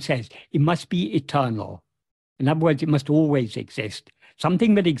 Bhagavan says it must be eternal. In other words, it must always exist.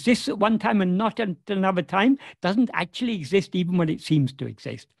 Something that exists at one time and not at another time doesn't actually exist even when it seems to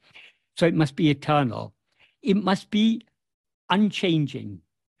exist. So it must be eternal. It must be unchanging.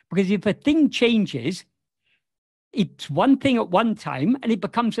 Because if a thing changes, it's one thing at one time and it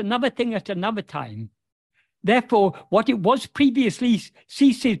becomes another thing at another time. Therefore, what it was previously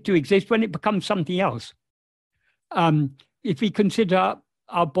ceases to exist when it becomes something else. If we consider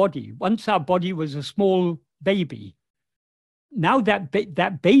our body, once our body was a small baby, now that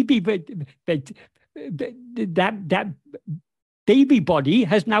baby body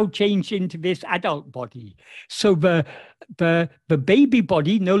has now changed into this adult body. So the baby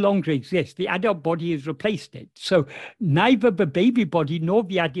body no longer exists. The adult body has replaced it. So neither the baby body nor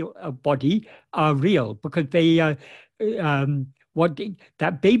the adult body are real, because they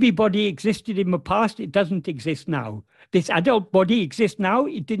that baby body existed in the past, it doesn't exist now. This adult body exists now,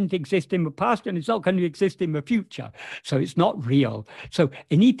 it didn't exist in the past, and it's not going to exist in the future. So it's not real. So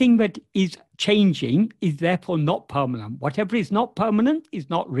anything that is changing is therefore not permanent. Whatever is not permanent is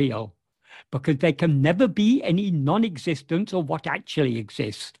not real, because there can never be any non-existence of what actually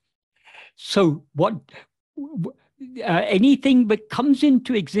exists. So anything that comes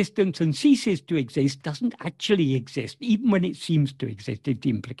into existence and ceases to exist doesn't actually exist, even when it seems to exist, is the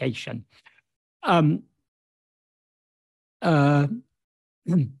implication.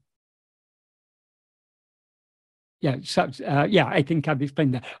 Yeah, yeah, I think I've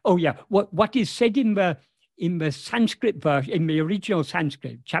explained that. Oh, yeah, what is said in the Sanskrit verse, in the original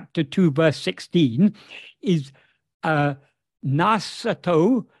Sanskrit, chapter 2, verse 16, is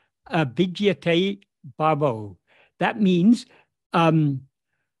nasato vidyate bhavo. That means uh,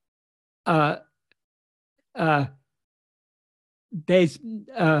 uh, there's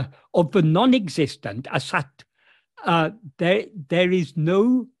of the non-existent asat, there is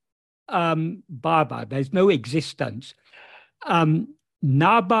no bhava, there's no existence.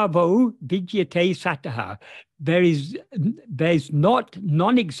 Nabhavo vidyate sataha. There's not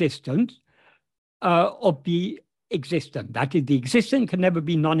non-existence of the existent. That is, the existent can never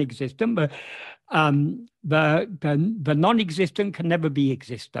be non-existent, but the non-existent can never be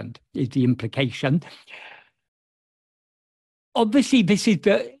existent, is the implication. Obviously, this is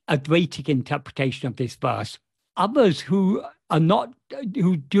the Advaitic interpretation of this verse. Others who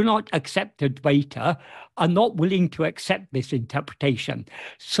do not accept Advaita are not willing to accept this interpretation.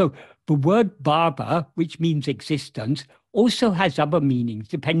 So the word bhava, which means existence, also has other meanings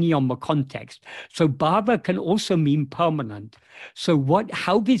depending on the context. So bhava can also mean permanent. So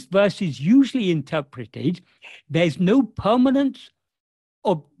how this verse is usually interpreted, there's no permanence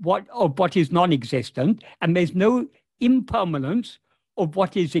of what is non-existent, and there's no impermanence of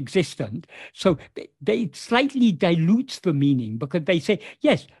what is existent. So they slightly dilutes the meaning, because they say,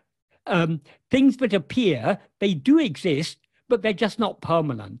 yes, things that appear, they do exist, but they're just not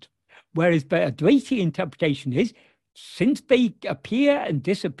permanent. Whereas the Advaita interpretation is, since they appear and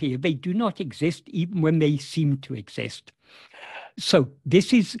disappear, they do not exist even when they seem to exist. So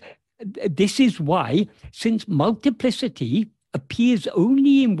this is why, since multiplicity appears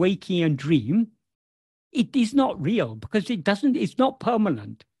only in waking and dream, it is not real, because it's not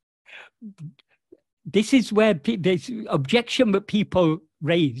permanent. This is where this objection that people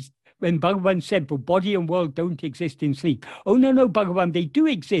raised when Bhagavan said, "But body and world don't exist in sleep." Oh, no, Bhagavan, they do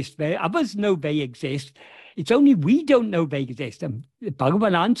exist. Others know they exist. It's only we don't know they exist. And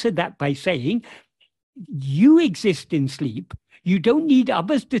Bhagavan answered that by saying, you exist in sleep. You don't need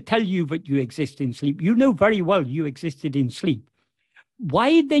others to tell you that you exist in sleep. You know very well you existed in sleep.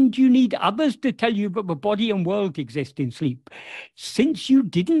 Why then do you need others to tell you that the body and world exist in sleep? Since you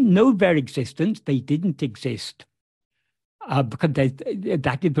didn't know their existence, they didn't exist. Because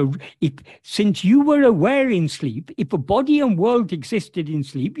since you were aware in sleep, if a body and world existed in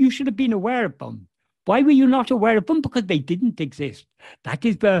sleep, you should have been aware of them. Why were you not aware of them? Because they didn't exist. That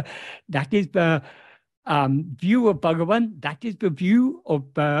is the view of Bhagavan. That is the view of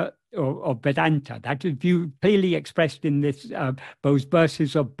Vedanta. That is view clearly expressed in those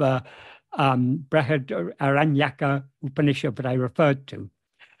verses of Brihad Aranyaka Upanishad that I referred to.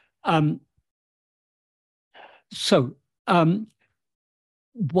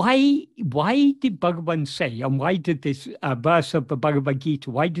 Why did Bhagavan say, and why did this verse of the Bhagavad Gita,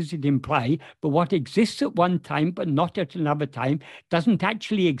 why does it imply that what exists at one time but not at another time doesn't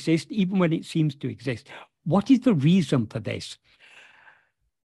actually exist even when it seems to exist? What is the reason for this?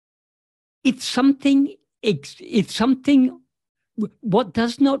 It's something, what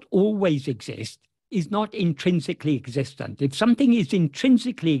does not always exist is not intrinsically existent. If something is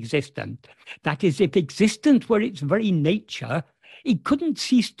intrinsically existent, that is, if existence were its very nature, it couldn't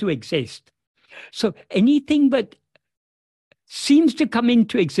cease to exist. So anything that seems to come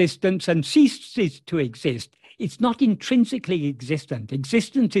into existence and ceases to exist, it's not intrinsically existent.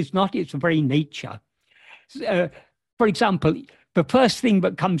 Existence is not its very nature. For example, the first thing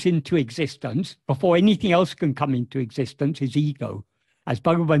that comes into existence, before anything else can come into existence, is ego. As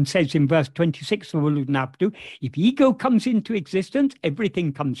Bhagavan says in verse 26 of Ulunaptu, if ego comes into existence,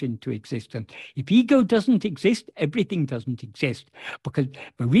 everything comes into existence. If ego doesn't exist, everything doesn't exist. Because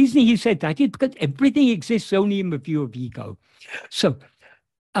the reason he said that is because everything exists only in the view of ego. So,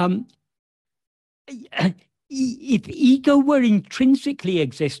 if ego were intrinsically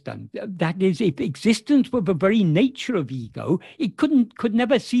existent, that is, if existence were the very nature of ego, it could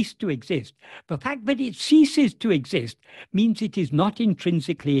never cease to exist. The fact that it ceases to exist means it is not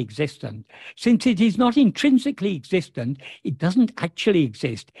intrinsically existent. Since it is not intrinsically existent, it doesn't actually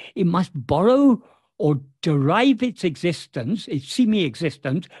exist. It must borrow or derive its existence, its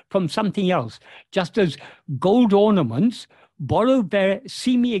semi-existence, from something else, just as gold ornaments borrow their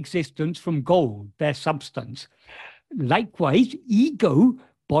semi-existence from gold, their substance. Likewise, ego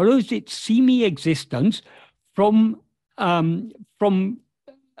borrows its semi-existence from our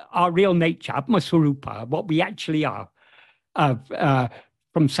real nature, Atmaswarupa, what we actually are, from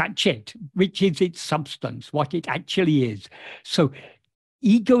Satchit, which is its substance, what it actually is. So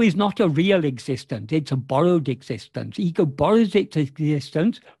ego is not a real existence, it's a borrowed existence. Ego borrows its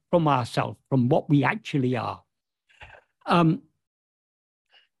existence from ourselves, from what we actually are.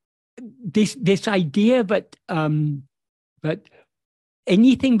 This idea that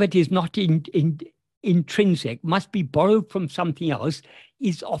anything that is not intrinsic must be borrowed from something else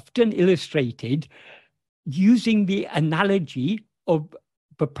is often illustrated using the analogy of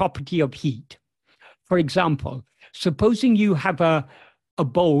the property of heat. For example, supposing you have a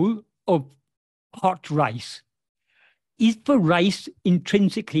bowl of hot rice. Is the rice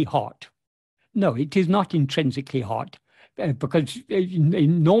intrinsically hot? No, it is not intrinsically hot because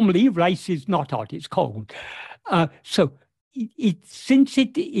normally rice is not hot, it's cold. So since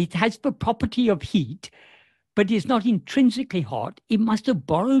it has the property of heat, but it's not intrinsically hot, it must have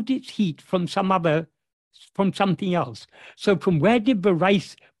borrowed its heat from something else. So from where did the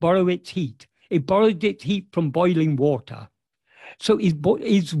rice borrow its heat? It borrowed its heat from boiling water. So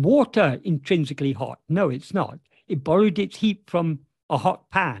is water intrinsically hot? No, it's not. It borrowed its heat from a hot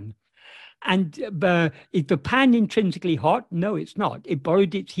pan. And is the pan intrinsically hot? No, it's not. It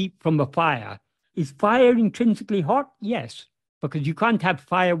borrowed its heat from a fire. Is fire intrinsically hot? Yes, because you can't have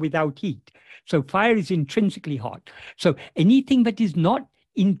fire without heat. So fire is intrinsically hot. So anything that is not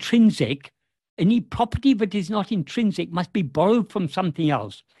intrinsic, any property that is not intrinsic must be borrowed from something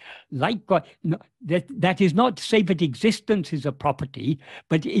else. Like God, that is not to say that existence is a property,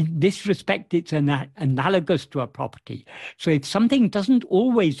 but in this respect, it's analogous to a property. So if something doesn't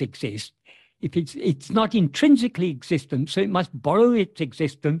always exist, if it's not intrinsically existent, so it must borrow its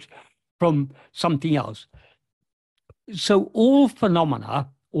existence from something else. So all phenomena,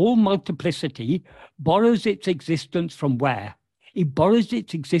 all multiplicity, borrows its existence from where? It borrows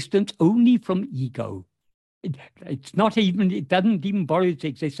its existence only from ego. It doesn't even borrow its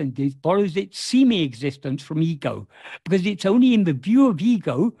existence, it borrows its semi-existence from ego, because it's only in the view of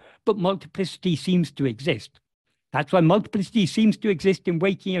ego, but multiplicity seems to exist. That's why multiplicity seems to exist in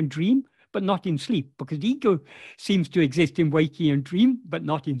waking and dream, but not in sleep, because ego seems to exist in waking and dream, but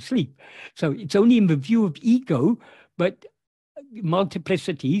not in sleep. So it's only in the view of ego, but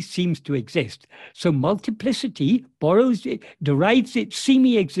multiplicity seems to exist. So multiplicity derives its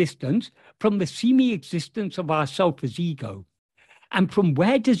semi-existence from the semi-existence of ourself as ego. And from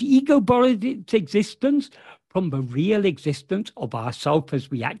where does ego borrow its existence? From the real existence of ourself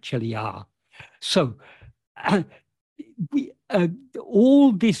as we actually are. So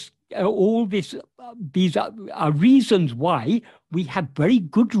these are reasons why we have very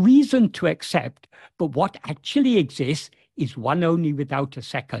good reason to accept, but what actually exists is one only without a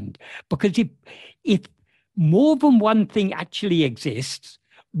second. Because if more than one thing actually exists,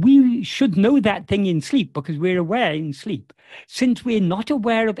 we should know that thing in sleep because we're aware in sleep. Since we're not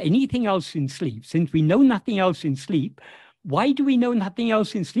aware of anything else in sleep, since we know nothing else in sleep, why do we know nothing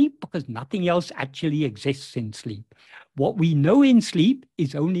else in sleep? Because nothing else actually exists in sleep. What we know in sleep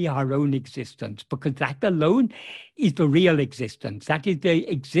is only our own existence, because that alone is the real existence. That is the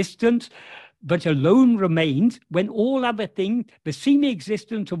existence but alone remains when all other things, the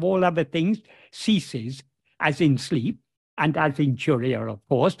semi-existence of all other things ceases, as in sleep, and as in Turiya, of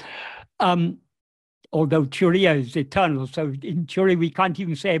course. Although Turiya is eternal, so in Turiya we can't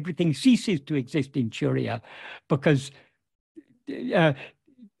even say everything ceases to exist in Turiya, because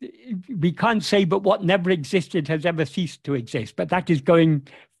we can't say but what never existed has ever ceased to exist, but that is going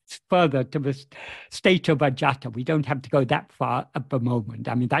further to the state of Ajata. We don't have to go that far at the moment.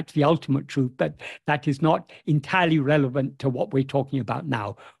 I mean, that's the ultimate truth, but that is not entirely relevant to what we're talking about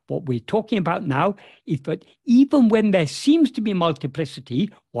now. What we're talking about now is that even when there seems to be multiplicity,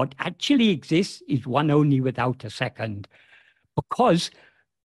 what actually exists is one only without a second. Because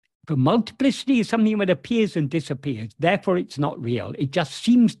the multiplicity is something that appears and disappears. Therefore, it's not real. It just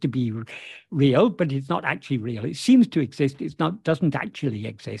seems to be real, but it's not actually real. It seems to exist. It doesn't actually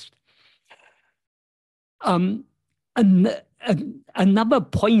exist. Another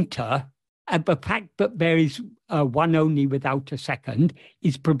pointer at the fact that there is one only without a second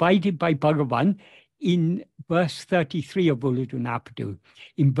is provided by Bhagavan in verse 33 of Uludunapadu.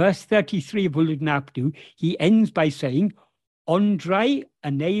 In verse 33 of Uludunapadu, he ends by saying, Ondrai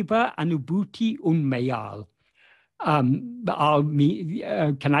aneva anubhuti unmayal.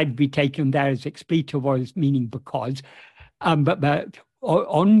 Can I be taken there as expletive or as meaning because? But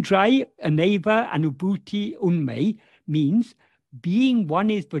Ondrai aneva anubhuti unmay means being one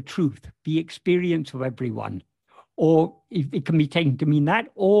is the truth, the experience of everyone. Or it can be taken to mean that,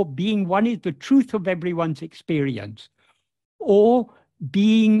 or being one is the truth of everyone's experience. Or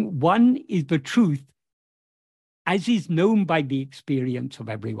being one is the truth as is known by the experience of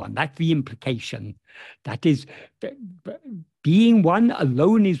everyone. That's the implication. That is, being one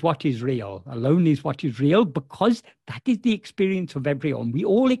alone is what is real. Alone is what is real because that is the experience of everyone. We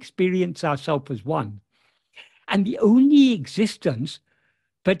all experience ourselves as one. And the only existence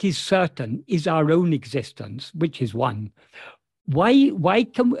that is certain is our own existence, which is one. Why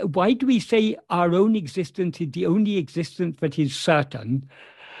do we say our own existence is the only existence that is certain?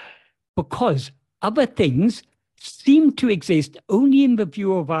 Because other things seem to exist only in the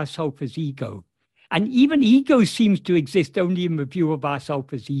view of ourself as ego. And even ego seems to exist only in the view of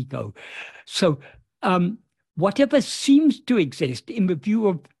ourself as ego. So whatever seems to exist in the view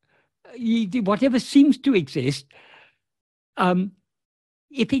of, whatever seems to exist,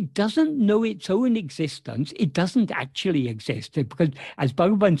 if it doesn't know its own existence, it doesn't actually exist. Because as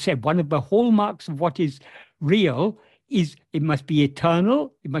Bhagavan said, one of the hallmarks of what is real is it must be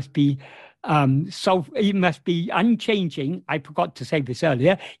eternal, it must be it must be unchanging. I forgot to say this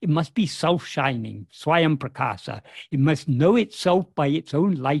earlier. It must be self-shining, Swayam Prakasa. It must know itself by its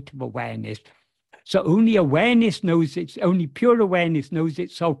own light of awareness. So only only pure awareness knows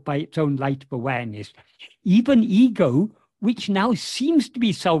itself by its own light of awareness. Even ego, which now seems to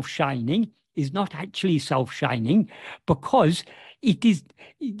be self-shining, is not actually self-shining, because the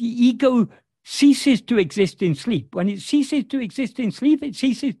ego ceases to exist in sleep. When it ceases to exist in sleep, it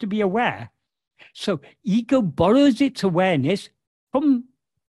ceases to be aware. So ego borrows its awareness from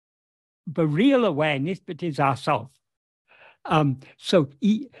the real awareness that is ourself. So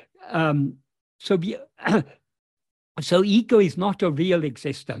ego is not a real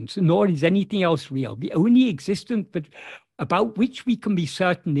existence, nor is anything else real. The only existence about which we can be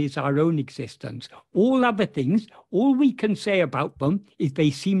certain is our own existence. All other things, all we can say about them is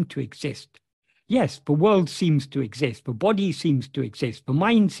they seem to exist. Yes, the world seems to exist, the body seems to exist, the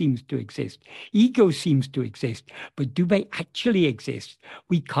mind seems to exist, ego seems to exist, but do they actually exist?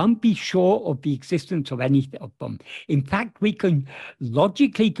 We can't be sure of the existence of any of them. In fact, we can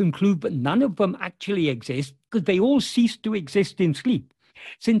logically conclude that none of them actually exist because they all cease to exist in sleep.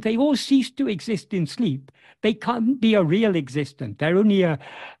 Since they all cease to exist in sleep, they can't be a real existence. They're only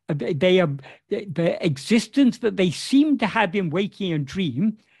the existence that they seem to have in waking and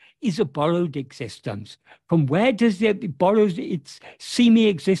dream is a borrowed existence. From where does it borrow its seeming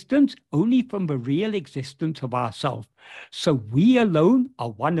existence? Only from the real existence of ourself. So we alone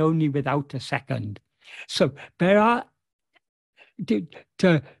are one only without a second. So there are,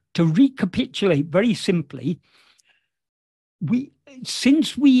 to recapitulate very simply,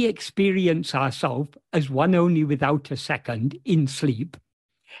 since we experience ourselves as one only without a second in sleep,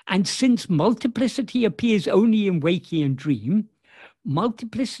 and since multiplicity appears only in waking and dream,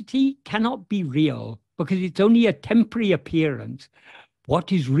 multiplicity cannot be real because it's only a temporary appearance.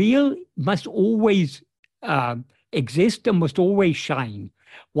 What is real must always exist and must always shine.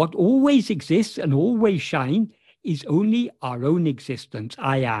 What always exists and always shine is only our own existence,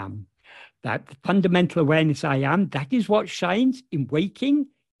 I am. That fundamental awareness I am, that is what shines in waking,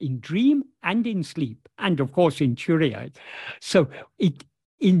 in dream, and in sleep, and of course in Turiya. So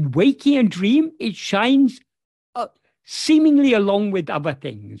in waking and dream, it shines seemingly along with other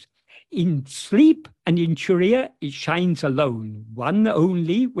things. In sleep and in Turiya, it shines alone, one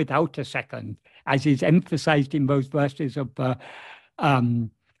only without a second, as is emphasized in those verses of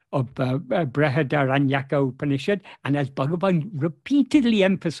Brihadaranyaka Upanishad, and as Bhagavan repeatedly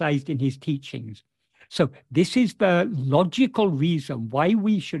emphasized in his teachings. So this is the logical reason why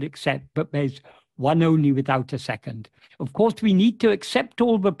we should accept that there's one only without a second. Of course, we need to accept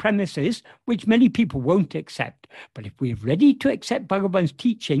all the premises, which many people won't accept. But if we're ready to accept Bhagavan's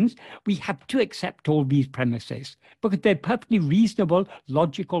teachings, we have to accept all these premises because they're perfectly reasonable,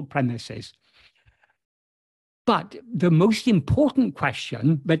 logical premises. But the most important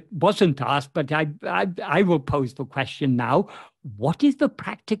question that wasn't asked, but I will pose the question now, what is the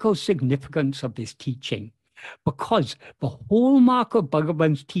practical significance of this teaching? Because the hallmark of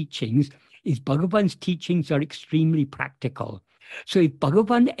Bhagavan's teachings is Bhagavan's teachings are extremely practical. So if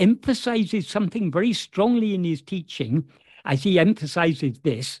Bhagavan emphasizes something very strongly in his teaching, as he emphasizes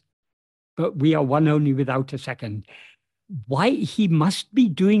this, but we are one only without a second, why he must be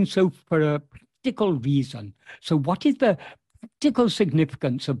doing so for a practical reason. So what is the practical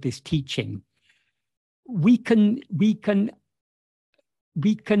significance of this teaching? We can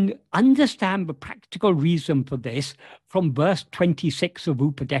understand the practical reason for this from verse 26 of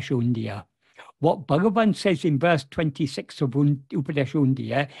Upadesha Undiyar. What Bhagavan says in verse 26 of Upadesha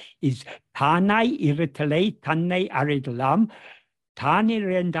Undiyar is Thanai iritale tannai aridalam Thani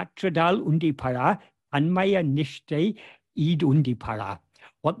rendatradal undipara anmaya nishte id undipara.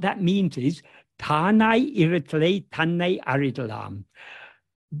 What that means is Thanai iritale tannai aridalam.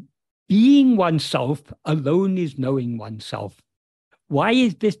 Being oneself alone is knowing oneself. Why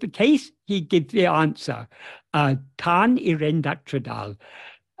is this the case? He gives the answer. Tan irendatradal.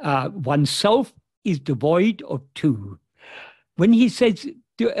 Oneself is devoid of two. When he says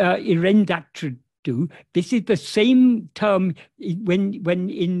irendatra do, this is the same term when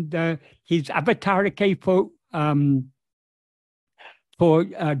in his Avatarike for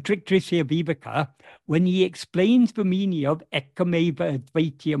Dritrisya Viveka, when he explains the meaning of Ekameva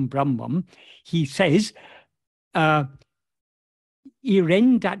Advaityam Brahmam, he says,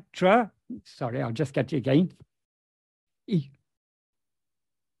 irendatra, sorry, I'll just get it again.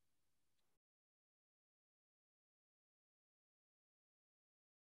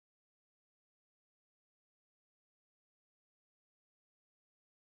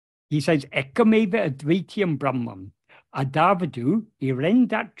 He says, Ekameva Advaityam Brahmam. Adavadu,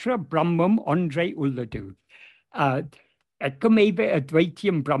 irendatra Brahmam Andre Ulladu. Ekameva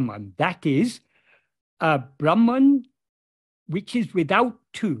Advaityam Brahman. That is, Brahman, which is without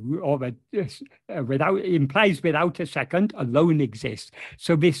two, or implies without a second, alone exists.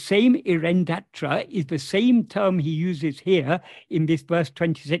 So this same irendatra is the same term he uses here in this verse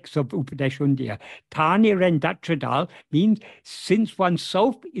 26 of Upadeshundya. Tan irendatra dal means since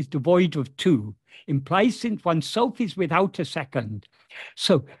oneself is devoid of two, implies since oneself is without a second.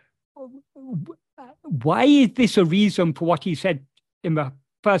 So why is this a reason for what he said in the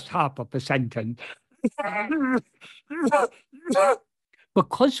first half of the sentence?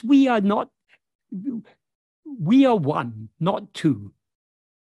 Because we are one, not two.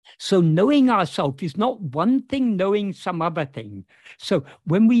 So knowing ourselves is not one thing knowing some other thing. So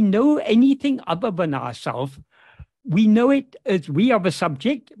when we know anything other than ourselves, we know it as we are the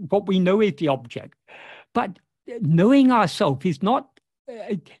subject, what we know is the object. But knowing ourselves is not,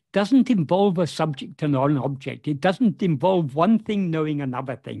 it doesn't involve a subject and an object. It doesn't involve one thing knowing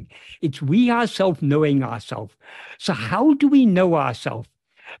another thing. It's we ourselves knowing ourselves. So how do we know ourselves?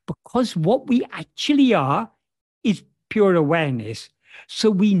 Because what we actually are is pure awareness.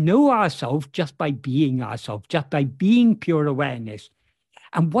 So we know ourselves just by being ourselves, just by being pure awareness.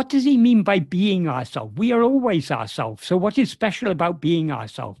 And what does he mean by being ourselves? We are always ourselves. So what is special about being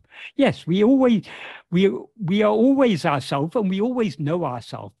ourselves? Yes, we are always ourselves, and we always know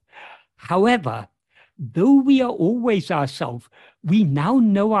ourselves. However, though we are always ourselves, we now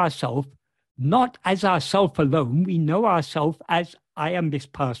know ourselves not as ourself alone. We know ourselves as I am this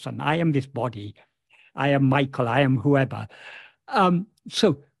person, I am this body, I am Michael, I am whoever.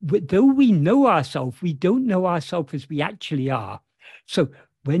 So though we know ourselves, we don't know ourselves as we actually are. So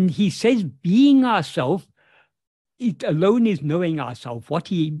when he says being ourselves, it alone is knowing ourselves. What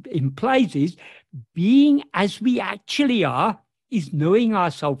he implies is being as we actually are is knowing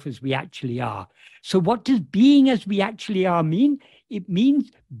ourselves as we actually are. So what does being as we actually are mean? It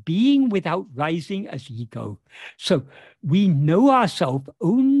means being without rising as ego. So we know ourselves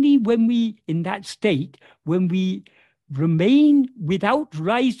only when we, in that state, when we remain without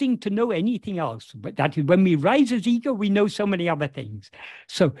rising to know anything else. But that is when we rise as ego, we know so many other things.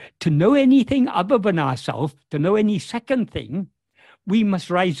 So to know anything other than ourselves, to know any second thing, we must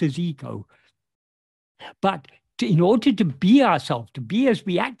rise as ego. But in order to be ourselves, to be as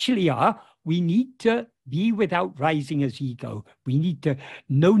we actually are, we need to be without rising as ego. We need to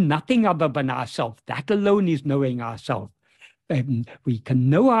know nothing other than ourselves. That alone is knowing ourselves. We can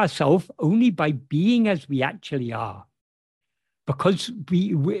know ourselves only by being as we actually are. Because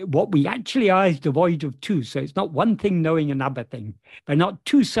what we actually are is devoid of two. So it's not one thing knowing another thing. They're not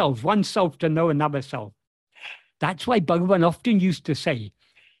two selves, one self to know another self. That's why Bhagavan often used to say,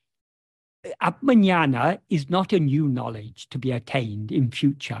 Atmajnana is not a new knowledge to be attained in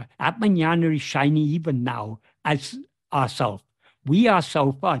future. Atmajnana is shining even now as ourself. We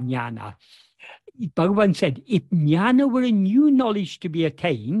ourselves are jnana. Bhagavan said, if jnana were a new knowledge to be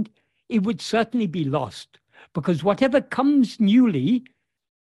attained, it would certainly be lost. Because whatever comes newly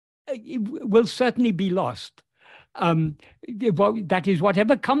it will certainly be lost. That is,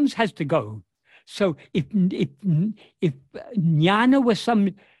 whatever comes has to go. So if jnana was some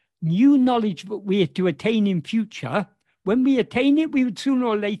new knowledge that we are to attain in future, when we attain it, we would sooner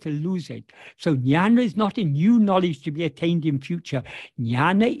or later lose it. So jnana is not a new knowledge to be attained in future.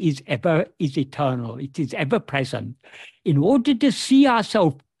 Jnana is eternal. It is ever present. In order to see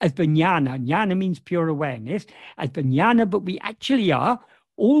ourselves as the jnana means pure awareness, as the jnana but we actually are,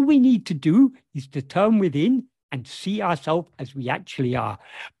 all we need to do is to turn within and see ourselves as we actually are.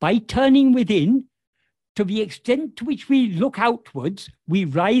 By turning within, to the extent to which we look outwards, we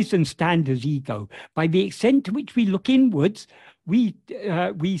rise and stand as ego. By the extent to which we look inwards, we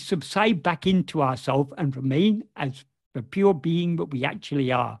subside back into ourselves and remain as the pure being that we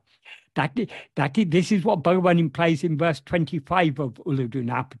actually are. This is what Bhagavan implies in verse 25 of Ulladu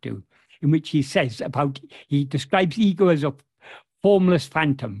Narpadu, in which he describes ego as a formless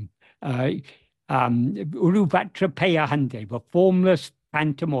phantom. Uruvatra Peyahande, the formless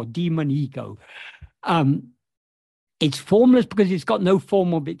phantom or demon ego. It's formless because it's got no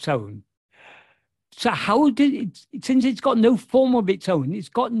form of its own. So how did it, since it's got no form of its own, it's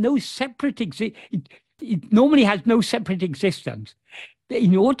got no separate it normally has no separate existence.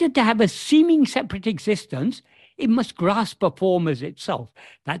 In order to have a seeming separate existence, it must grasp a form as itself.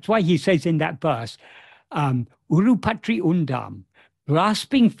 That's why he says in that verse, Urupatri Undam,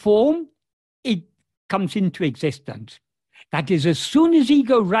 grasping form, it comes into existence. That is, as soon as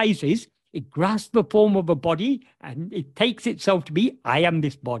ego rises, it grasps the form of a body and it takes itself to be, I am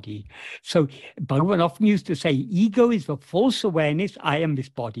this body. So Bhagavan often used to say, ego is the false awareness, I am this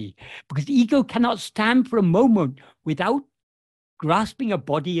body. Because ego cannot stand for a moment without grasping a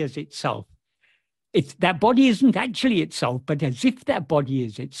body as itself. That body isn't actually itself, but as if that body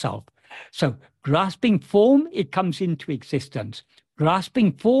is itself. So grasping form, it comes into existence.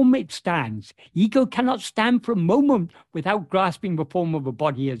 Grasping form, it stands. Ego cannot stand for a moment without grasping the form of a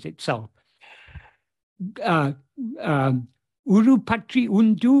body as itself. Urupatri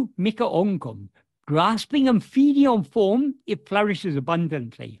undu mika ongam. Grasping and feeding on form, it flourishes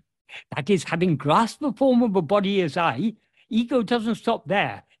abundantly. That is, having grasped the form of a body as I, ego doesn't stop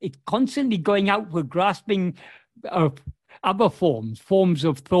there. It's constantly going outward, grasping other forms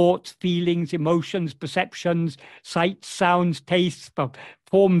of thoughts, feelings, emotions, perceptions, sights, sounds, tastes,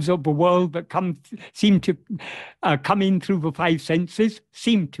 forms of the world that seem to come in through the five senses.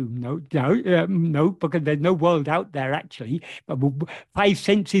 No, because there's no world out there actually. But the five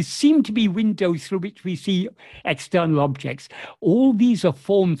senses seem to be windows through which we see external objects. All these are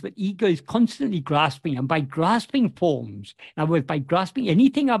forms that ego is constantly grasping, and by grasping forms, in other words, by grasping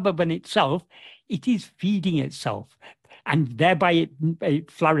anything other than itself, it is feeding itself. And thereby it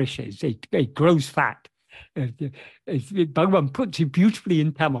flourishes, it grows fat. Bhagavan puts it beautifully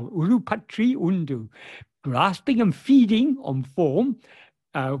in Tamil. Urupatri undu, grasping and feeding on form,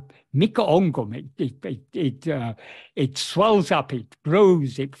 mika ongam, it swells up, it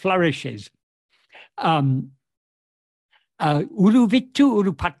grows, it flourishes. Uruvittu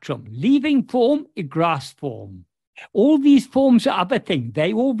urupatram, leaving form, it grasps form. All these forms are other things.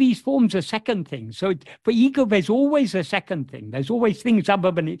 All these forms are second things. So for ego, there's always a second thing. There's always things other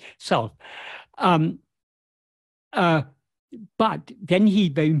than itself. But then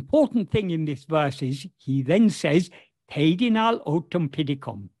the important thing in this verse is, he then says, Teidinal otam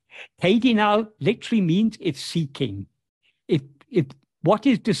pidikom. Teidinal literally means if seeking. If what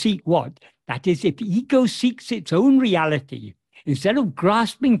is to seek what? That is, if ego seeks its own reality, instead of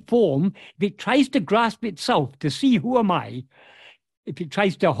grasping form, if it tries to grasp itself to see who am I, if it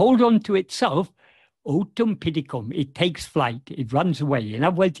tries to hold on to itself, otum pidikum, it takes flight, it runs away. In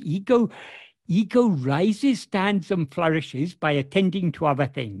other words, ego rises, stands, and flourishes by attending to other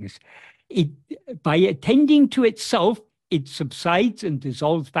things. By attending to itself, it subsides and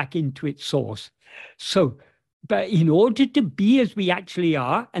dissolves back into its source. So, but in order to be as we actually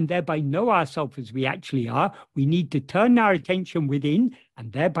are, and thereby know ourselves as we actually are, we need to turn our attention within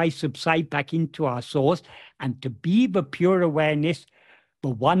and thereby subside back into our source, and to be the pure awareness, the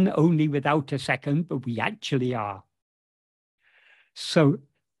one only without a second, but we actually are. So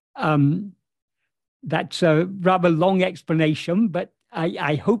that's a rather long explanation, but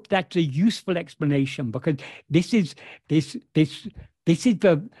I hope that's a useful explanation, because this is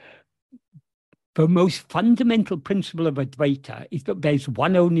the most fundamental principle of Advaita, is that there's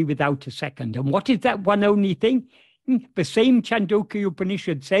one only without a second. And what is that one only thing? The same Chandogya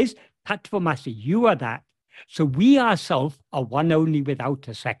Upanishad says, Tattvamasi, you are that. So we ourselves are one only without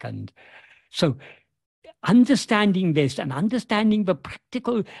a second. So understanding this and understanding the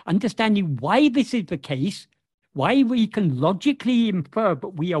practical, understanding why this is the case, why we can logically infer that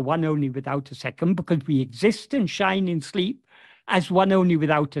we are one only without a second, because we exist and shine in sleep as one only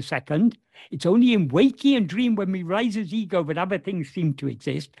without a second. It's only in waking and dream when we rise as ego that other things seem to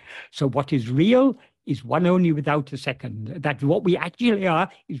exist. So what is real is one only without a second. That what we actually are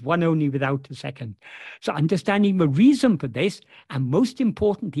is one only without a second. So understanding the reason for this, and most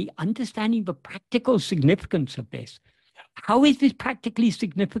importantly, understanding the practical significance of this. How is this practically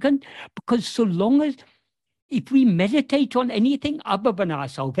significant? Because so long as, if we meditate on anything other than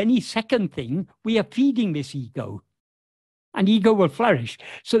ourselves, any second thing, we are feeding this ego. And ego will flourish.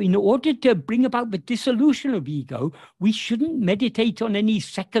 So in order to bring about the dissolution of ego, we shouldn't meditate on any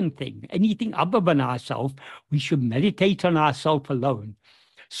second thing, anything other than ourselves. We should meditate on ourself alone.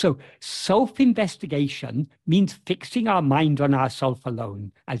 So self-investigation means fixing our mind on ourself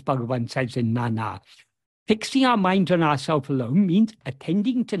alone, as Bhagavan says in Nana. Fixing our mind on ourself alone means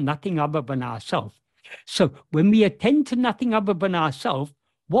attending to nothing other than ourself. So when we attend to nothing other than ourself,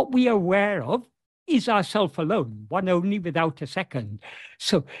 what we are aware of is ourself alone, one only without a second.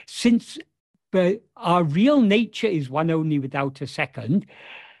 So since our real nature is one only without a second,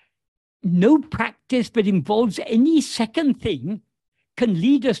 no practice that involves any second thing can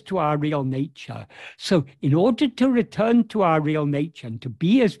lead us to our real nature. So in order to return to our real nature and to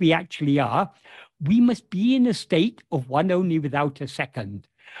be as we actually are, we must be in a state of one only without a second.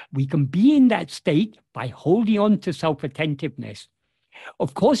 We can be in that state by holding on to self-attentiveness.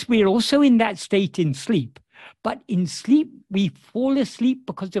 Of course, we're also in that state in sleep. But in sleep, we fall asleep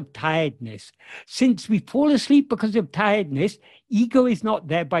because of tiredness. Since we fall asleep because of tiredness, ego is not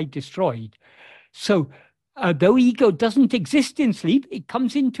thereby destroyed. So though ego doesn't exist in sleep, it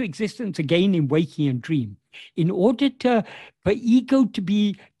comes into existence again in waking and dream. In order for ego to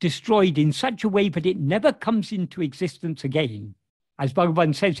be destroyed in such a way that it never comes into existence again, as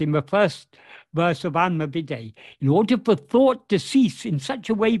Bhagavan says in the first verse of Anma Viday, in order for thought to cease in such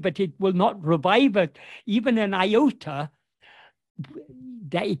a way that it will not revive it, even an iota,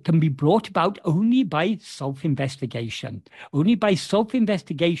 that it can be brought about only by self-investigation. Only by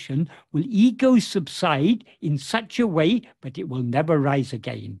self-investigation will ego subside in such a way that it will never rise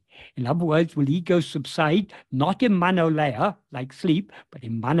again. In other words, will ego subside not in manolaya, like sleep, but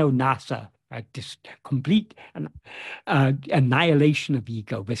in manonasa, this complete annihilation of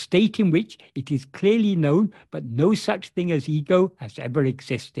ego, the state in which it is clearly known, but no such thing as ego has ever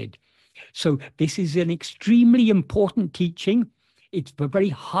existed. So this is an extremely important teaching. It's the very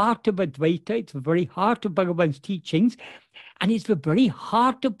heart of Advaita. It's the very heart of Bhagavan's teachings. And it's the very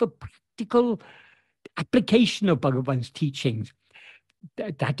heart of the practical application of Bhagavan's teachings.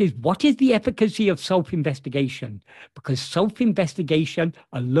 That is, what is the efficacy of self-investigation? Because self-investigation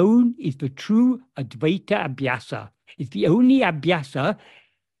alone is the true Advaita Abhyasa. It's the only Abhyasa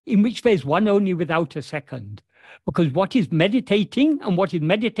in which there's one only without a second. Because what is meditating and what is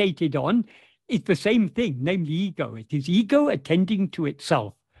meditated on is the same thing, namely ego. It is ego attending to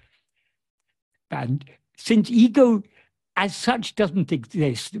itself. And since ego as such doesn't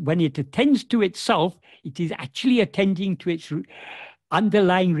exist, when it attends to itself, it is actually attending to its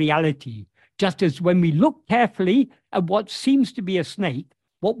underlying reality. Just as when we look carefully at what seems to be a snake,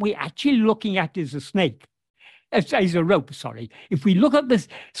 what we're actually looking at is a snake. As a rope, sorry. If we look at the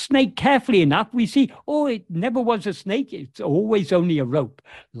snake carefully enough, we see, oh, it never was a snake. It's always only a rope.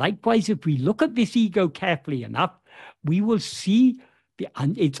 Likewise, if we look at this ego carefully enough, we will see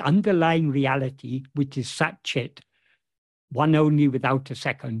its underlying reality, which is Sat-Chit, one only without a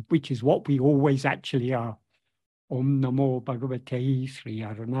second, which is what we always actually are. Om Namo Bhagavate Sri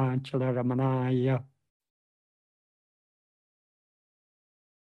Arunachala Ramanaya.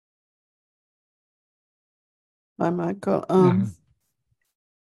 Hi, Michael.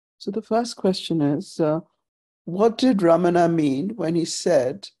 So the first question is, what did Ramana mean when he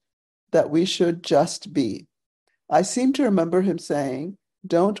said that we should just be? I seem to remember him saying,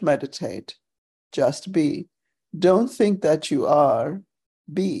 don't meditate, just be. Don't think that you are,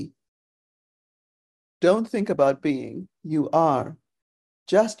 be. Don't think about being, you are.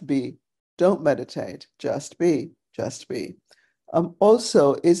 Just be. Don't meditate, just be, just be.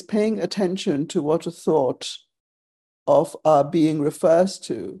 Also, is paying attention to what a thought of our being refers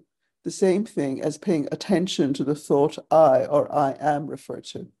to the same thing as paying attention to the thought I or I am referred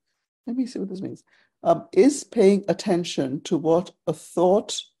to? Let me see what this means. Is paying attention to what a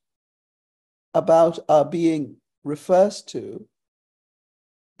thought about our being refers to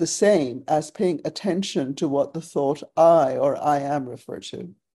the same as paying attention to what the thought I or I am referred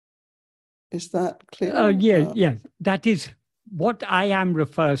to? Is that clear? Yeah. That is what I am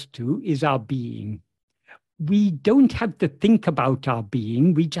refers to is our being. We don't have to think about our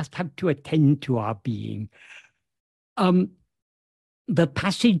being. We just have to attend to our being. The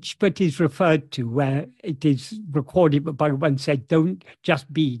passage that is referred to, where it is recorded, but Bhagavan said, don't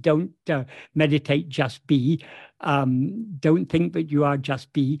just be, don't meditate, just be, don't think that you are,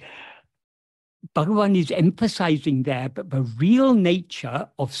 just be. Bhagavan is emphasizing there, but the real nature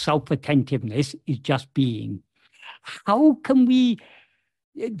of self-attentiveness is just being. How can we,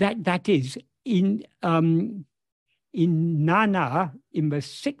 that is, in Nana, in the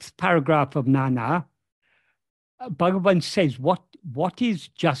 6th paragraph of Nana, Bhagavan says, what is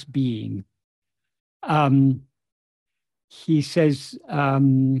just being? He says,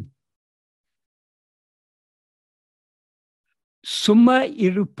 Summa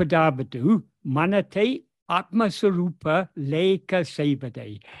irupadavadu manate atmasarupa leka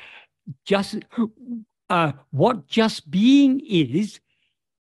sevade. Just what just being is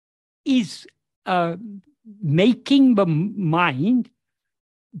making the mind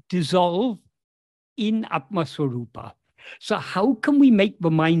dissolve in Atmaswarupa. So how can we make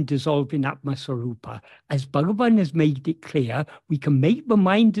the mind dissolve in Atmaswarupa? As Bhagavan has made it clear, we can make the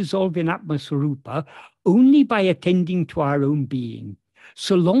mind dissolve in Atmaswarupa only by attending to our own being.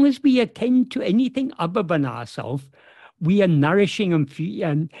 So long as we attend to anything other than ourselves, we are nourishing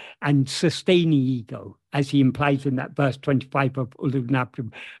and sustaining ego, as he implies in that verse 25 of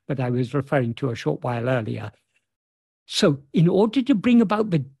Ullugnapram that I was referring to a short while earlier. So in order to bring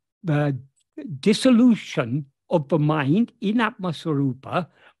about the dissolution of the mind in Atmaswarupa,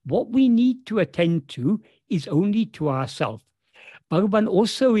 what we need to attend to is only to ourselves. Bhagavan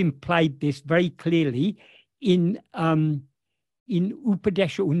also implied this very clearly in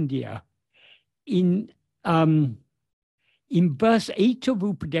Upadesha Undiyar. In verse 8 of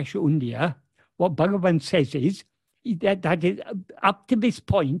Upadesha Undiyar, what Bhagavan says is that is, up to this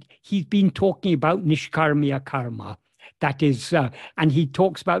point, he's been talking about Nishkarmiya karma. That is, and he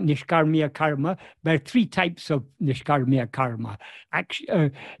talks about Nishkarmiya karma. There are three types of Nishkarmiya karma.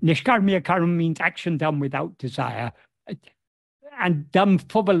 Nishkarmiya karma means action done without desire, and done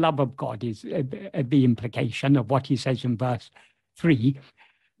for the love of God is the implication of what he says in verse 3.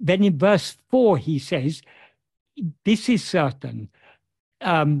 Then in verse 4, he says, this is certain.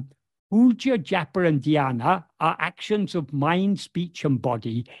 Puja, japa, and dhyana are actions of mind, speech, and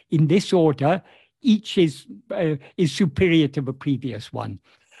body. In this order, each is superior to the previous one.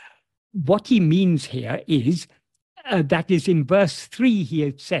 What he means here is, that is in verse 3 he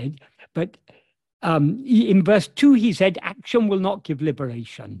had said, but in verse 2 he said, action will not give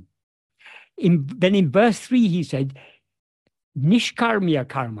liberation. Then in verse 3 he said, Nishkarmiya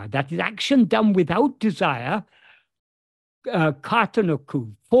karma, that is action done without desire,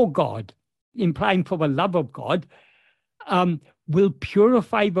 kartanaku, for God, implying for the love of God, will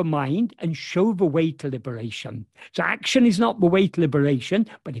purify the mind and show the way to liberation. So action is not the way to liberation,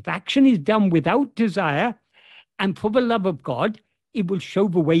 but if action is done without desire and for the love of God, it will show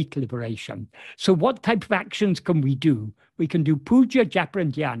the way to liberation. So what type of actions can we do? We can do puja, japa,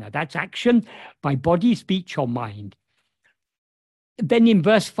 and dhyana. That's action by body, speech, or mind. Then in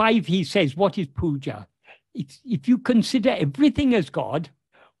verse 5, he says, what is puja? If you consider everything as God,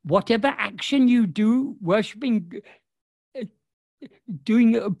 whatever action you do, worshipping,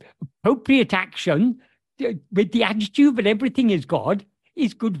 doing appropriate action with the attitude that everything is God,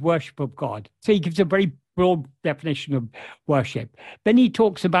 is good worship of God. So he gives a very broad definition of worship. Then he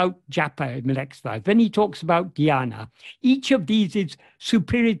talks about japa in the next verse. Then he talks about dhyana. Each of these is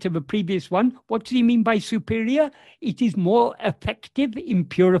superior to the previous one. What does he mean by superior? It is more effective in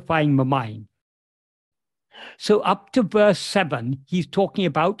purifying the mind. So up to verse 7, he's talking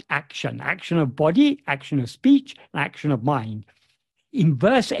about action of body, action of speech, and action of mind. In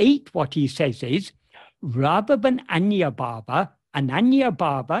verse 8, what he says is, rather than Anya Bhava, Ananya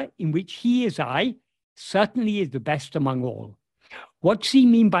Bhava, in which he is I, certainly is the best among all. What does he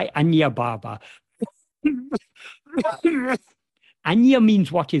mean by Anya Bhava? Anya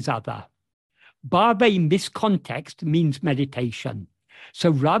means what is other. Bhava in this context means meditation.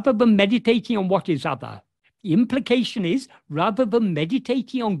 So rather than meditating on what is other, the implication is rather than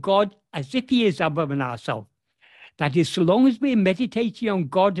meditating on God as if he is other than ourselves. That is, so long as we're meditating on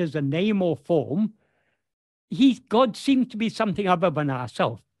God as a name or form, God seems to be something other than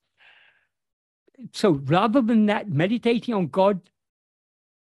ourselves. So rather than that, meditating on God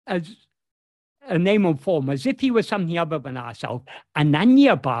as a name or form, as if he was something other than ourselves,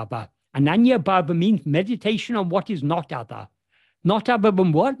 Ananya Bhava. Ananya Bhava means meditation on what is not other. Not other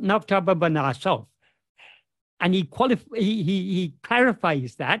than what? Not other than ourselves. And he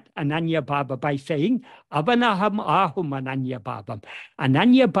clarifies that, Ananya Bhava, by saying, Avanaham ahum Ananya Bhava.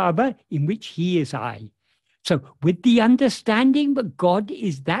 Ananya Bhava in which he is I. So with the understanding that God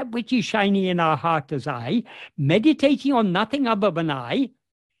is that which is shining in our heart as I, meditating on nothing other than I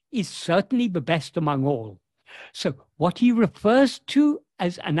is certainly the best among all. So what he refers to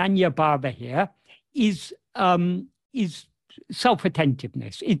as Ananya Bhava here is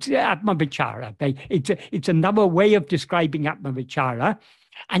self-attentiveness. It's Atma-vichara. It's another way of describing Atma-vichara.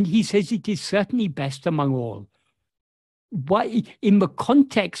 And he says it is certainly best among all. Why, in the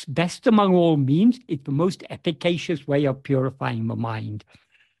context, best among all means it's the most efficacious way of purifying the mind.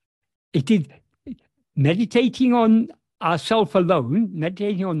 It is meditating on ourself alone,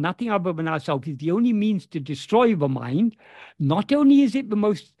 meditating on nothing other than ourselves is the only means to destroy the mind. Not only is it the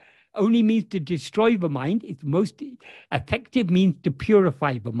most only means to destroy the mind, it's the most effective means to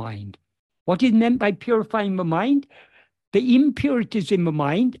purify the mind. What is meant by purifying the mind? The impurities in the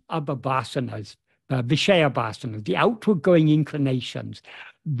mind are the vasanas, the Vishaya vasanas, the outward going inclinations.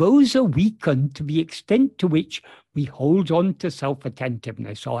 Those are weakened to the extent to which we hold on to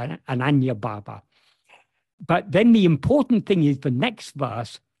self-attentiveness or Ananya Bhava. But then the important thing is the next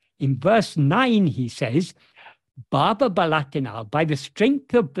verse. In verse 9, he says, Baba Balatinal, by the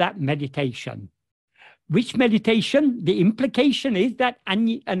strength of that meditation. Which meditation? The implication is that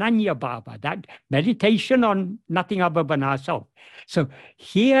Ananya Baba, that meditation on nothing other than ourselves. So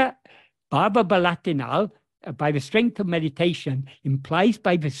here, Baba Balatinal, by the strength of meditation, implies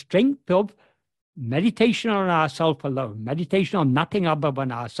by the strength of meditation on ourself alone, meditation on nothing other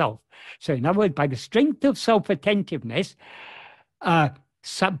than ourself. So in other words, by the strength of self-attentiveness,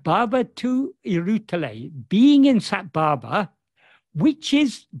 Satbhava tu irutale, being in Satbhava, which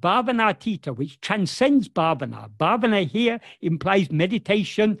is Bhavana Tita, which transcends Bhavana. Bhavana here implies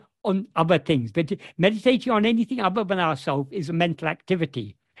meditation on other things. But meditating on anything other than ourself is a mental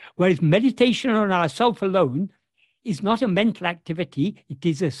activity. Whereas meditation on ourself alone is not a mental activity, it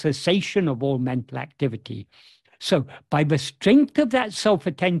is a cessation of all mental activity. So by the strength of that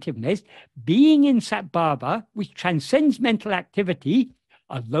self-attentiveness, being in Satbhava, which transcends mental activity,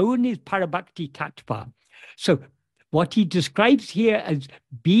 alone is Parabhakti Tattva. So what he describes here as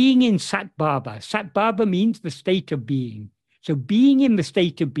being in Satbhava. Satbhava means the state of being. So being in the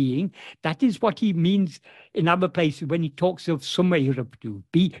state of being, that is what he means in other places when he talks of Sumairabdu,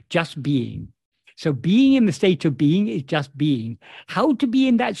 be just being. So being in the state of being is just being. How to be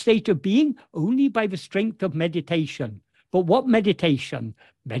in that state of being? Only by the strength of meditation. But what meditation?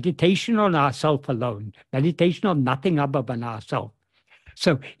 Meditation on ourself alone. Meditation on nothing other than ourself.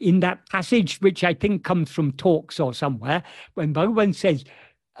 So in that passage, which I think comes from talks or somewhere, when Bhagavan says,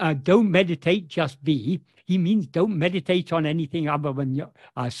 don't meditate, just be, he means don't meditate on anything other than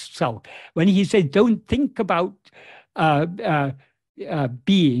yourself. When he says don't think about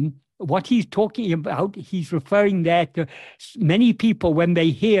being, what he's talking about, he's referring there to many people when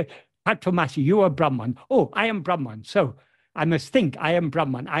they hear, Tattvamasi, you are Brahman. Oh, I am Brahman. So I must think, I am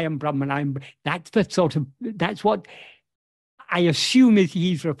Brahman, I am Brahman, that's the sort of, that's what I assume is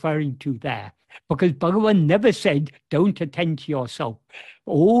he's referring to there, because Bhagavan never said, don't attend to yourself.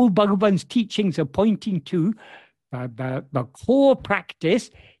 All Bhagavan's teachings are pointing to the core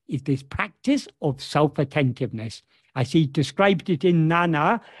practice is this practice of self-attentiveness. As he described it in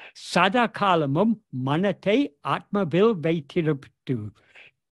Nana, Sada Kalamam Manate Atmavil Vaitiraptu.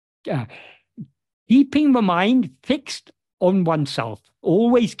 Keeping the mind fixed on oneself,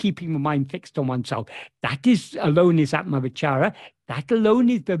 always keeping the mind fixed on oneself. That is alone is Atmavichara. That alone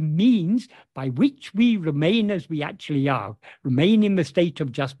is the means by which we remain as we actually are, remain in the state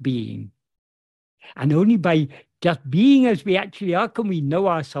of just being. And only by just being as we actually are can we know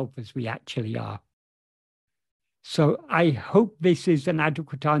ourselves as we actually are. So I hope this is an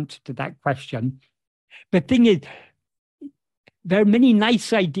adequate answer to that question. The thing is, there are many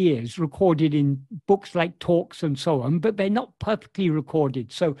nice ideas recorded in books like talks and so on, but they're not perfectly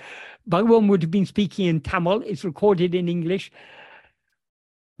recorded. So Bhagavan would have been speaking in Tamil, it's recorded in English.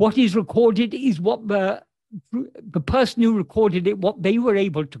 What is recorded is what the person who recorded it, what they were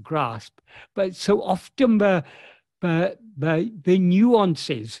able to grasp. But so often the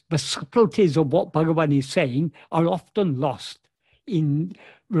nuances, the subtleties of what Bhagavan is saying are often lost in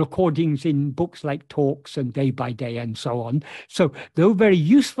recordings in books like talks and day by day and so on. So though very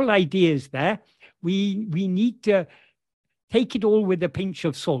useful ideas there, we need to take it all with a pinch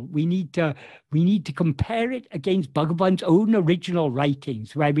of salt. We need to compare it against Bhagavan's own original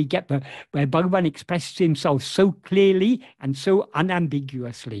writings, where Bhagavan expresses himself so clearly and so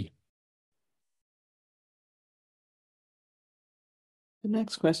unambiguously. The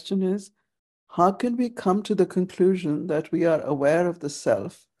next question is, how can we come to the conclusion that we are aware of the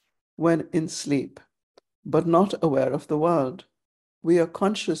self when in sleep, but not aware of the world? We are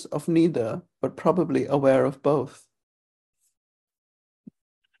conscious of neither, but probably aware of both.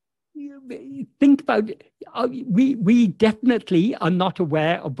 Think about it. We definitely are not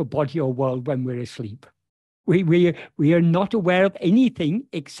aware of the body or world when we're asleep. We are not aware of anything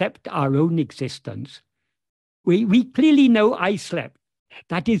except our own existence. We clearly know I slept.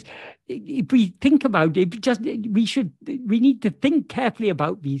 That is, if we think about it, we need to think carefully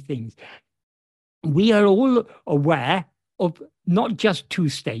about these things. We are all aware of not just two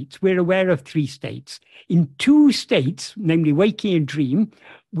states, we're aware of three states. In two states, namely waking and dream,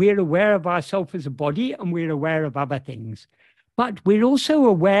 we're aware of ourselves as a body and we're aware of other things. But we're also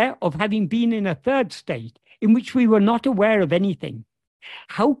aware of having been in a third state in which we were not aware of anything.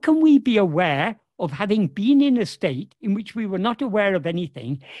 How can we be aware of having been in a state in which we were not aware of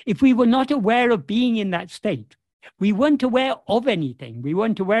anything if we were not aware of being in that state? We weren't aware of anything. We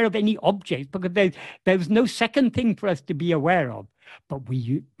weren't aware of any object because there was no second thing for us to be aware of. But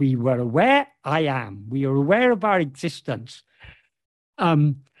we were aware, I am. We are aware of our existence.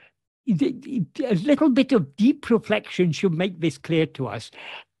 a little bit of deep reflection should make this clear to us.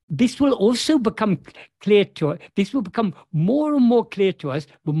 This will also become clear to us. This will become more and more clear to us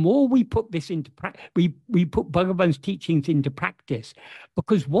the more we put this into we put Bhagavan's teachings into practice.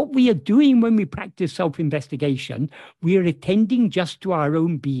 Because what we are doing when we practice self-investigation, we are attending just to our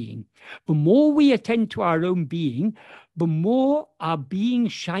own being. The more we attend to our own being, the more our being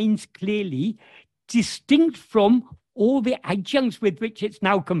shines clearly, distinct from all the adjuncts with which it's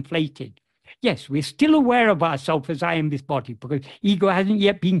now conflated. Yes, we're still aware of ourselves as I am this body, because ego hasn't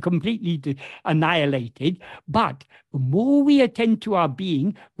yet been completely annihilated. But the more we attend to our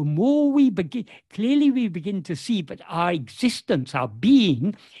being, the more we begin to see that our existence, our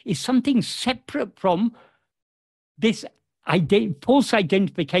being, is something separate from this false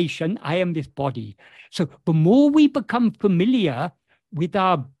identification, I am this body. So the more we become familiar with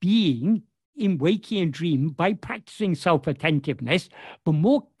our being in waking and dream by practicing self-attentiveness, the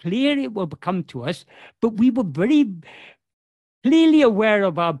more clear it will become to us. But we were very clearly aware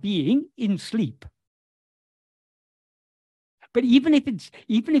of our being in sleep. But even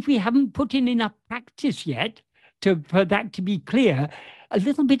if we haven't put in enough practice yet for that to be clear, a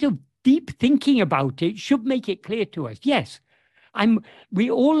little bit of deep thinking about it should make it clear to us. Yes,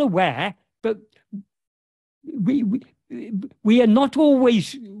 we're all aware, but we are not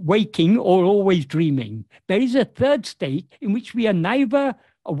always waking or always dreaming. There is a third state in which we are neither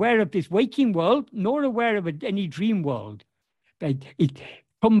aware of this waking world nor aware of any dream world.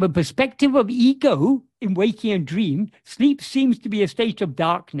 From the perspective of ego in waking and dream, sleep seems to be a state of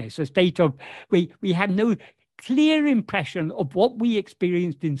darkness, a state of we have no clear impression of what we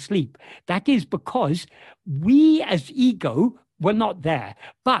experienced in sleep. That is because we as ego were not there,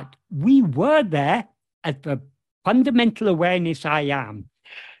 but we were there as the fundamental awareness I am.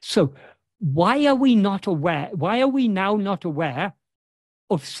 So why are we not aware? Why are we now not aware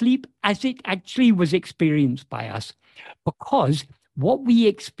of sleep as it actually was experienced by us? Because what we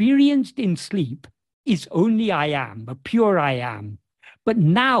experienced in sleep is only I am, a pure I am. But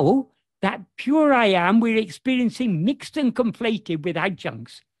now that pure I am, we're experiencing mixed and conflated with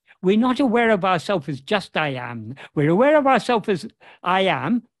adjuncts. We're not aware of ourselves as just I am. We're aware of ourselves as I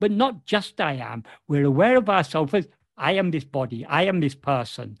am, but not just I am. We're aware of ourselves as I am this body, I am this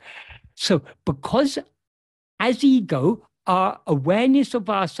person. So because as ego, our awareness of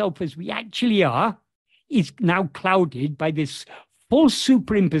ourselves as we actually are is now clouded by this false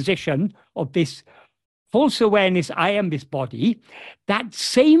superimposition of this false awareness, I am this body. That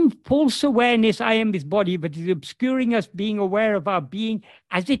same false awareness, I am this body, but is obscuring us being aware of our being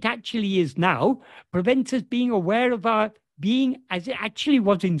as it actually is now, prevents us being aware of our being as it actually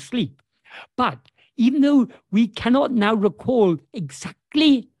was in sleep. But even though we cannot now recall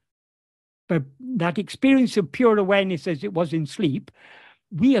exactly that experience of pure awareness as it was in sleep,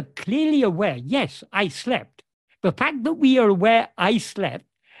 we are clearly aware, yes, I slept. The fact that we are aware I slept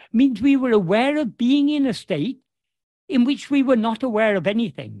means we were aware of being in a state in which we were not aware of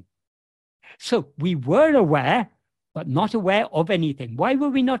anything. So we were aware, but not aware of anything. Why were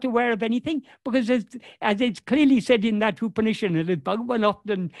we not aware of anything? Because as it's clearly said in that Upanishad, and as Bhagavan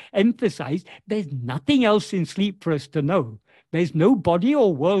often emphasized, there's nothing else in sleep for us to know. There's no body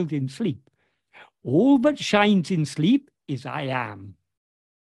or world in sleep. All that shines in sleep is I am.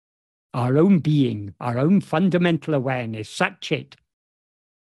 Our own being, our own fundamental awareness, Satchit.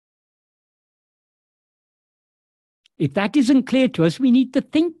 If that isn't clear to us, we need to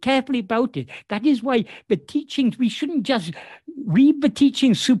think carefully about it. That is why the teachings, we shouldn't just read the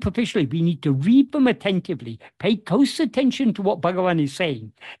teachings superficially. We need to read them attentively. Pay close attention to what Bhagavan is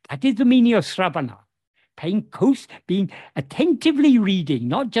saying. That is the meaning of Sravana. Paying close, being attentively reading,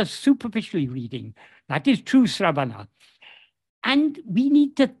 not just superficially reading. That is true Sravana. And we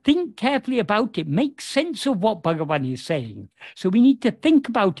need to think carefully about it, make sense of what Bhagavan is saying. So we need to think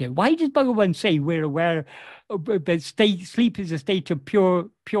about it. Why does Bhagavan say we're aware that sleep is a state of pure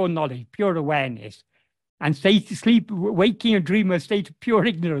knowledge, pure awareness? And sleep, waking and dream, a state of pure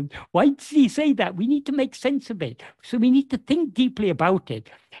ignorance. Why does he say that? We need to make sense of it. So we need to think deeply about it.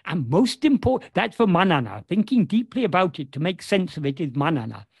 And most important, that's for manana. Thinking deeply about it to make sense of it is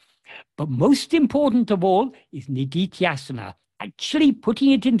manana. But most important of all is nididhyasana. Actually putting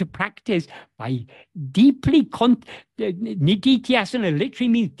it into practice by deeply, nididhyasana literally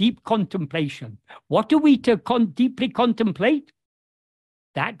means deep contemplation. What are we to deeply contemplate?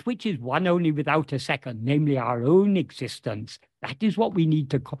 That which is one only without a second, namely our own existence. That is what we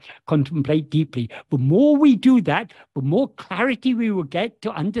need to contemplate deeply. The more we do that, the more clarity we will get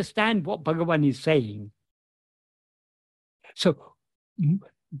to understand what Bhagavan is saying. So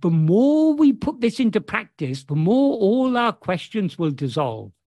the more we put this into practice, the more all our questions will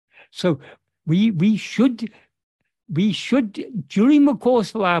dissolve. So we should, during the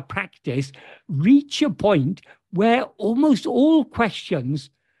course of our practice, reach a point where almost all questions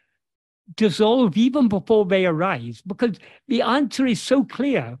dissolve even before they arise, because the answer is so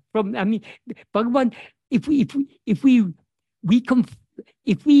clear from, I mean, Bhagavan, if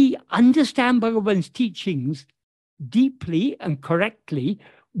we understand Bhagavan's teachings deeply and correctly,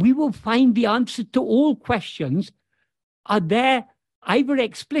 we will find the answer to all questions are there either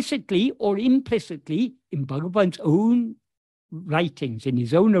explicitly or implicitly in Bhagavan's own writings, in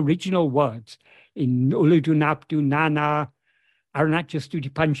his own original words, in Ulladu Napdu Nana, Arunachyastuti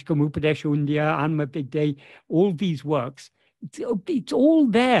Panchakam Upadesha Undya, Anma Bigday, all these works. It's all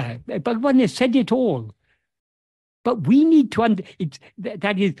there. Bhagavan has said it all. But we need to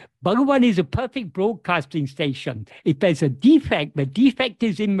that is, Bhagavan is a perfect broadcasting station. If there's a defect, the defect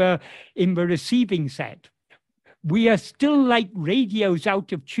is in the receiving set. We are still like radios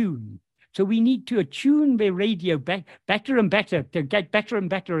out of tune. So we need to attune the radio better and better to get better and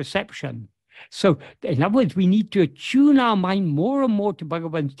better reception. So in other words, we need to attune our mind more and more to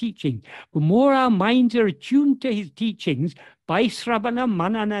Bhagavan's teaching. The more our minds are attuned to his teachings by Sravana,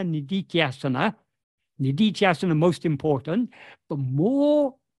 Manana, Nididhyasana, Nididhyasana most important, the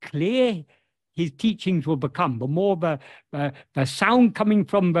more clear his teachings will become. The more the sound coming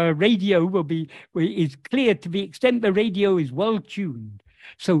from the radio is clear to the extent the radio is well tuned.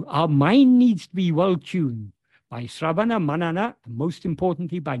 So our mind needs to be well tuned by Sravana, Manana, and most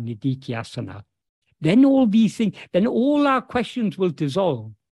importantly by Nididhyasana. Then all these things, then all our questions will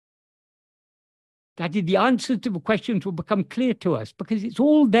dissolve. That is, the answers to the questions will become clear to us, because it's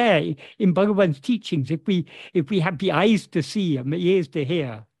all there in Bhagavan's teachings if we have the eyes to see and the ears to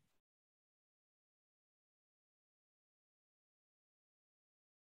hear.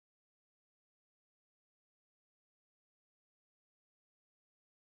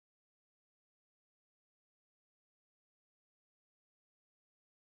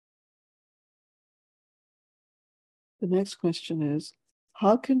 The next question is,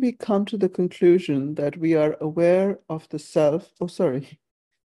 how can we come to the conclusion that we are aware of the self? Oh, sorry.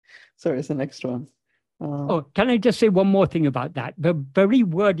 Sorry, it's the next one. Can I just say one more thing about that? The very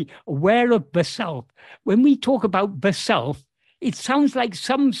word, aware of the self. When we talk about the self, it sounds like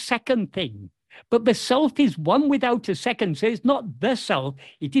some second thing. But the self is one without a second. So it's not the self,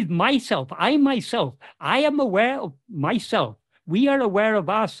 it is myself. I myself. I am aware of myself. We are aware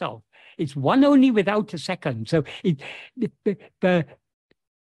of ourselves. It's one only without a second. So the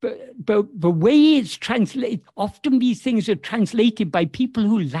way it's translated, often these things are translated by people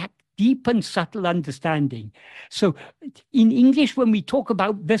who lack deep and subtle understanding. So in English, when we talk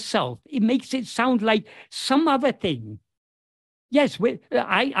about the self, it makes it sound like some other thing. Yes,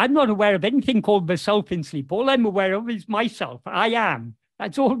 I'm not aware of anything called the self in sleep. All I'm aware of is myself. I am.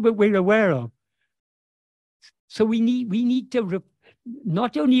 That's all that we're aware of. So we need to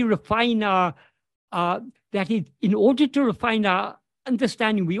not only refine our, that is, in order to refine our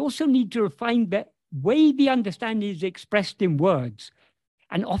understanding, we also need to refine the way the understanding is expressed in words.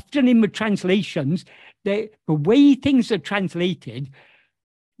 And often in the translations, the way things are translated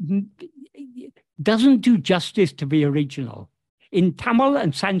doesn't do justice to the original. In Tamil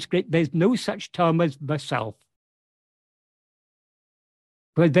and Sanskrit, there's no such term as the self.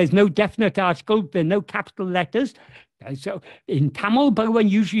 But there's no definite article, there are no capital letters. So in Tamil, Bhagavan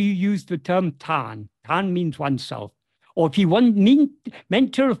usually used the term tan. Tan means oneself. Or if he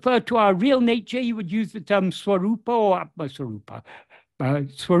meant to refer to our real nature, he would use the term Swarupa or Atma Swarupa.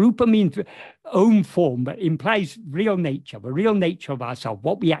 Swarupa means own form, but implies real nature, the real nature of ourselves,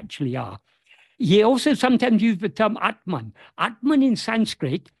 what we actually are. He also sometimes used the term Atman. Atman in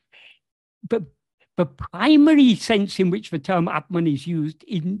Sanskrit, but the primary sense in which the term Atman is used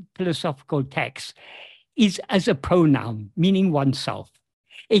in philosophical texts is as a pronoun, meaning oneself.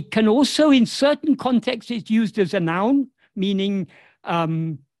 It can also, in certain contexts, it's used as a noun, meaning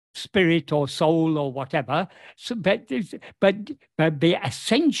spirit or soul or whatever. So, but the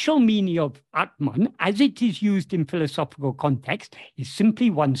essential meaning of Atman, as it is used in philosophical context, is simply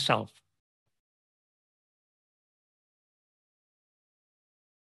oneself.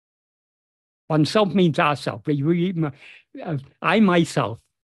 Oneself means ourself. I myself,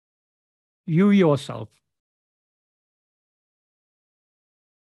 you yourself.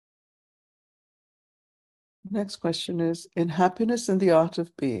 Next question is, in Happiness and the Art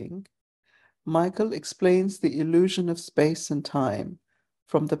of Being, Michael explains the illusion of space and time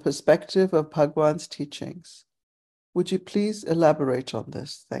from the perspective of Bhagwan's teachings. Would you please elaborate on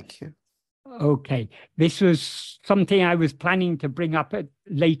this? Thank you. Okay, this was something I was planning to bring up at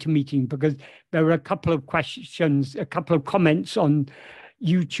later meeting, because there were a couple of questions, a couple of comments on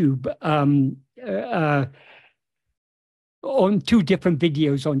YouTube, on 2 different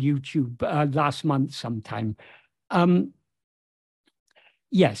videos on YouTube last month sometime.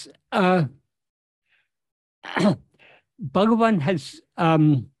 Yes, Bhagavan has,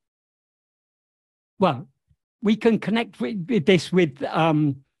 well, we can connect with this with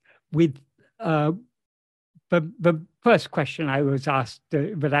the first question I was asked,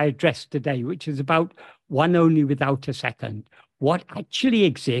 that I addressed today, which is about one only without a second. What actually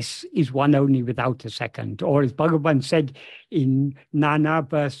exists is one only without a second. Or as Bhagavan said in Nana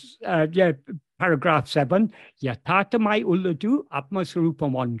verse, paragraph 7, Yathatamai ulladu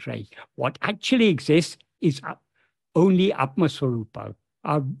Atmaswarupam Andre. What actually exists is only Atmaswarupa.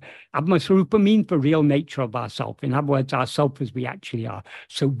 Atmaswarupa means the real nature of ourself. In other words, ourself as we actually are.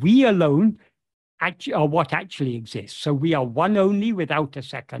 So we alone are what actually exists. So we are one only without a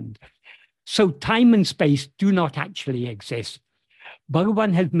second. So time and space do not actually exist.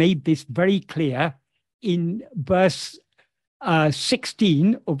 Bhagavan has made this very clear in verse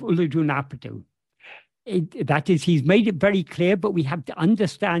 16 of Ulladu Narpadu. That is, he's made it very clear, but we have to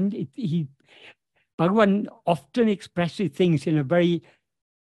understand it. Bhagavan often expresses things in a very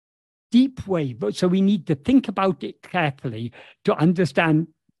deep way, but so we need to think about it carefully to understand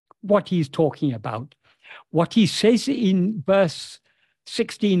what he's talking about. What he says in verse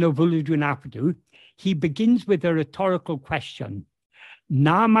 16 of Ulladu Narpadu, he begins with a rhetorical question.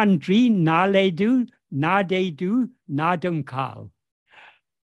 Na mandri, na ledu, na dedu, na dunkal.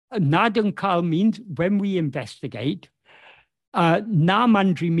 Na dunkal means when we investigate. Na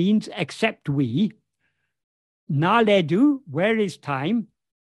mandri means except we. Na ledu, where is time?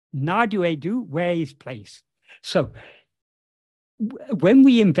 Na duedu, where is place? So when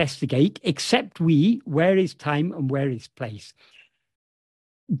we investigate, except we, where is time and where is place?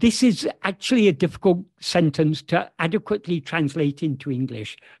 This is actually a difficult sentence to adequately translate into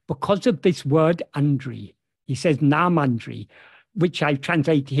English because of this word andri. He says namandri, which I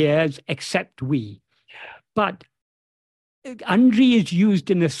translate here as except we. But andri is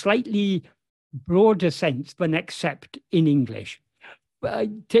used in a slightly broader sense than except in English. To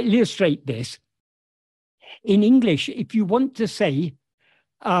illustrate this, in English, if you want to say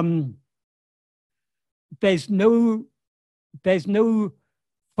there's no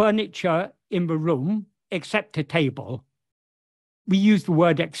furniture in the room except a table, we use the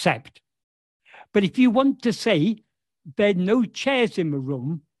word except. But if you want to say there are no chairs in the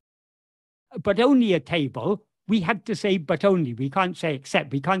room, but only a table, we have to say but only. We can't say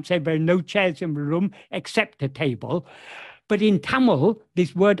except. We can't say there are no chairs in the room except a table. But in Tamil,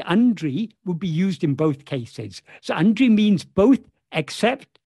 this word andri would be used in both cases. So andri means both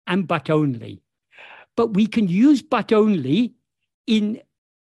except and but only. But we can use but only in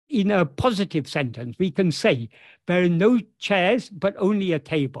a positive sentence. We can say there are no chairs, but only a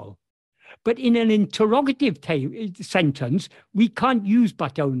table. But in an interrogative sentence, we can't use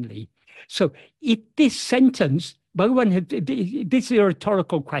but only. So if this sentence, this is a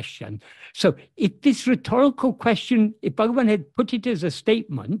rhetorical question. So if this rhetorical question, if Bhagavan had put it as a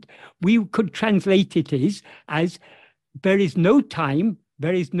statement, we could translate it as there is no time,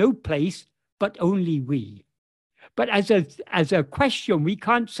 there is no place, but only we. But as a question, we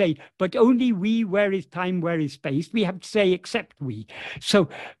can't say, but only we, where is time, where is space? We have to say, except we. So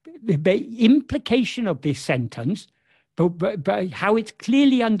the implication of this sentence, but how it's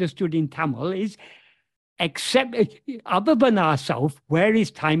clearly understood in Tamil is, except other than ourselves, where is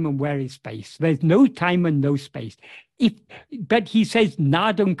time and where is space? There's no time and no space. But he says,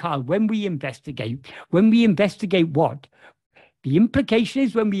 nadunkal, when we investigate what? The implication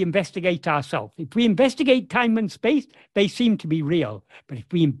is when we investigate ourselves. If we investigate time and space, they seem to be real. But if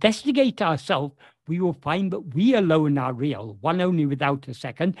we investigate ourselves, we will find that we alone are real, one only without a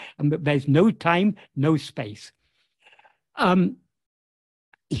second, and that there's no time, no space.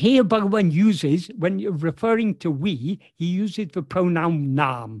 Here Bhagavan uses, when you're referring to we, he uses the pronoun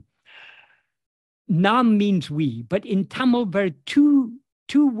nam. Nam means we, but in Tamil there are two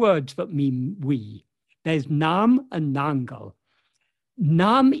words that mean we. There's nam and nangal.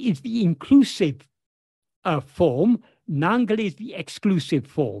 Nam is the inclusive form. Nangal is the exclusive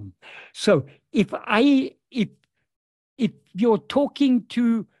form. So if you're talking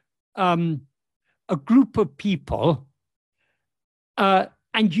to a group of people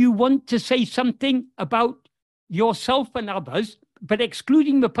and you want to say something about yourself and others, but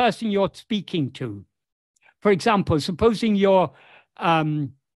excluding the person you're speaking to. For example, supposing you're a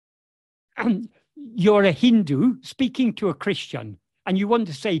Hindu speaking to a Christian, and you want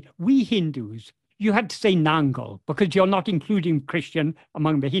to say, we Hindus, you have to say Nangal, because you're not including Christian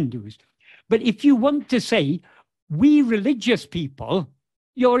among the Hindus. But if you want to say, we religious people,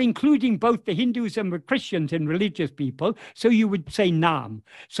 you're including both the Hindus and the Christians and religious people, so you would say Nam.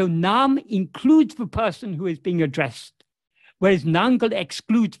 So Nam includes the person who is being addressed, whereas Nangal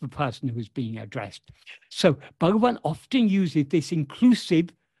excludes the person who is being addressed. So Bhagavan often uses this inclusive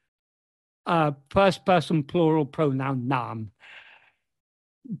first person plural pronoun Nam.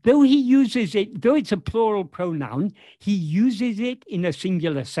 Though he uses it, though it's a plural pronoun, he uses it in a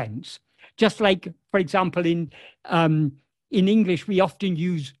singular sense. Just like, for example, in English, we often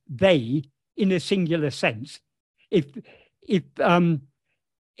use they in a singular sense. If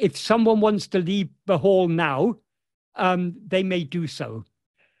someone wants to leave the hall now, they may do so.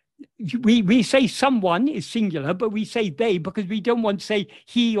 We say someone is singular, but we say they because we don't want to say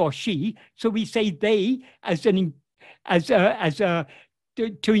he or she. So we say they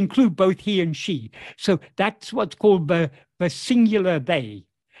to include both he and she. So that's what's called the singular they.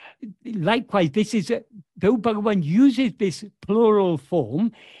 Likewise, though Bhagavan uses this plural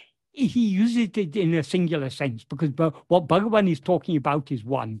form, he uses it in a singular sense because what Bhagavan is talking about is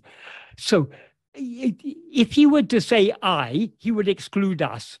one. So if he were to say I, he would exclude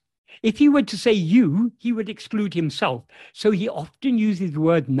us. If he were to say you, he would exclude himself. So he often uses the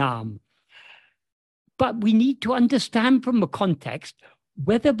word Nam. But we need to understand from the context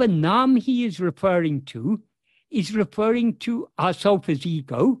whether the Nam he is referring to ourself as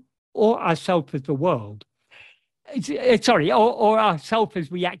ego or ourself as the world. Or ourself as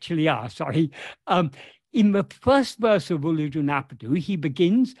we actually are, in the first verse of Uludu Napadu, he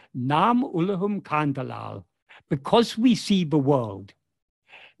begins, Nam Ulahum Kandalal, because we see the world.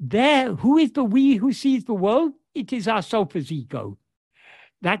 There, who is the we who sees the world? It is ourself as ego.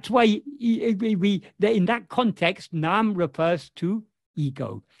 That's why in that context, Nam refers to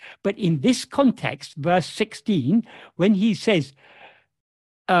ego. But in this context, verse 16, when he says,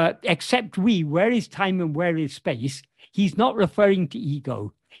 except we, where is time and where is space? He's not referring to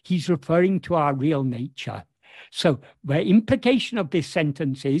ego. He's referring to our real nature. So the implication of this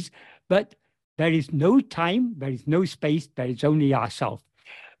sentence is, but there is no time, there is no space, there is only ourself.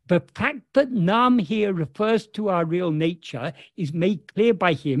 The fact that Nam here refers to our real nature is made clear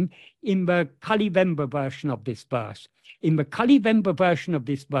by him in the Kalivemba version of this verse. In the Kalivemba version of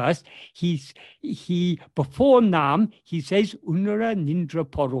this verse, before Nam, he says, Unara Nindra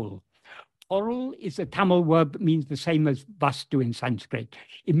Porul. Porul is a Tamil word that means the same as vastu in Sanskrit.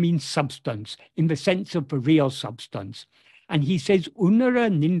 It means substance, in the sense of the real substance. And he says, Unara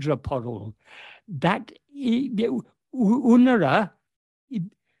Nindra Porul. That Unara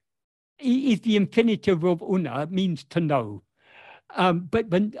is the infinitive of una, means to know. But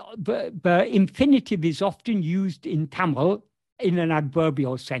the infinitive is often used in Tamil in an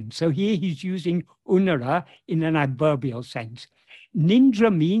adverbial sense. So here he's using unara in an adverbial sense.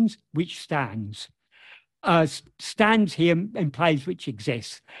 Nindra means which stands. Stands here implies which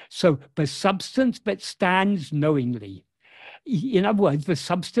exists. So the substance that stands knowingly. In other words, the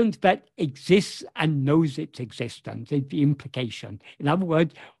substance that exists and knows its existence is the implication. In other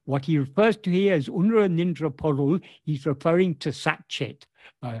words, what he refers to here as Unra Nindra Porul, he's referring to Satchit,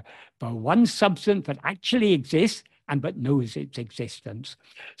 the one substance that actually exists and but knows its existence.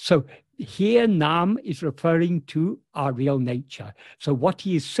 So here Nam is referring to our real nature. So what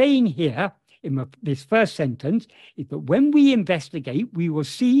he is saying here in this first sentence is that when we investigate, we will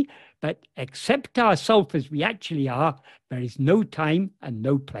see that except ourselves as we actually are, there is no time and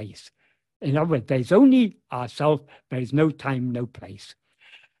no place. In other words, there's only ourselves, there is no time, no place.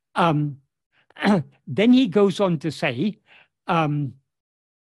 Then he goes on to say, Nam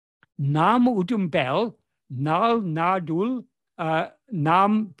Udumbel, Nal Nadul,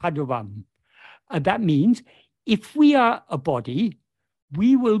 Nam Paduvam. That means if we are a body,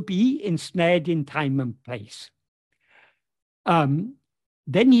 we will be ensnared in time and place. Then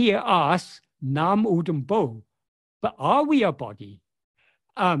he asks, Nam Udumbo, but are we a body?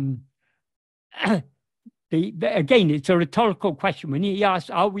 Again, it's a rhetorical question. When he asks,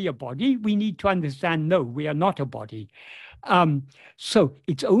 are we a body? We need to understand, no, we are not a body. So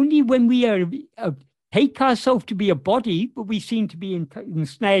it's only when we take ourselves to be a body that we seem to be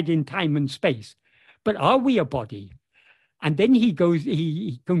ensnared in time and space. But are we a body? And then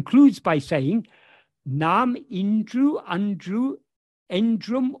he concludes by saying, Nam Indru Andru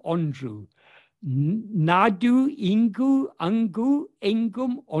Endrum Ondru. Nadu Ingu Angu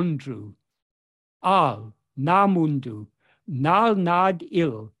Engum Ondru. Al Namundu. Nal Nad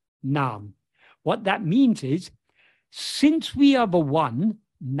Il Nam. What that means is, since we are the one,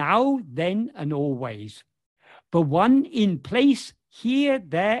 now, then, and always, the one in place here,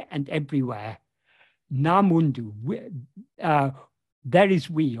 there, and everywhere. Namundu, there is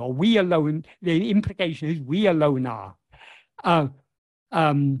we, or we alone. The implication is we alone are.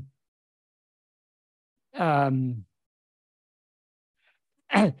 um, um,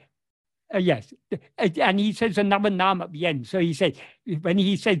 yes, and he says another nam at the end. So he says, when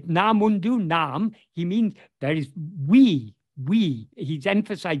he says namundu nam, he means there is we. He's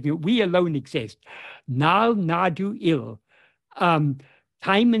emphasizing we alone exist. Nal nadu il.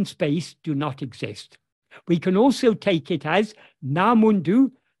 Time and space do not exist. We can also take it as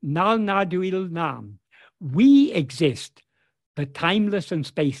namundu nal nadu il nam. We exist, the timeless and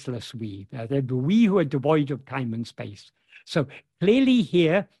spaceless we. The we who are devoid of time and space. So clearly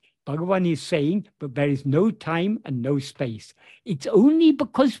here, Bhagavan is saying, but there is no time and no space. It's only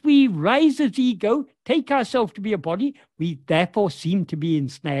because we rise as ego, take ourselves to be a body, we therefore seem to be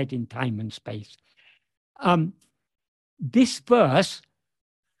ensnared in time and space. This verse,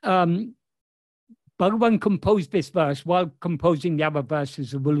 Bhagavan composed this verse while composing the other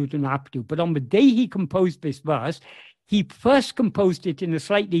verses of Uludunapadu. But on the day he composed this verse, he first composed it in a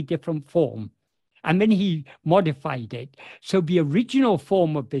slightly different form. And then he modified it. So the original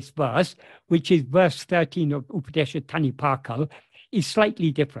form of this verse, which is verse 13 of Upadesha Tanipakal, is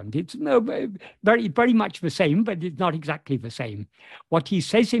slightly different. It's very much the same, but it's not exactly the same. What he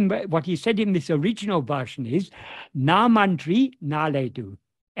said in this original version is, Na mandri na ledu,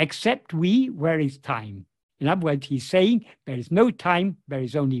 except we, where is time? In other words, he's saying there is no time, there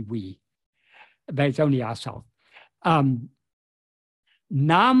is only we. There is only ourselves.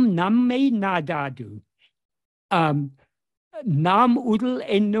 Nam namme nadadu. Nam udal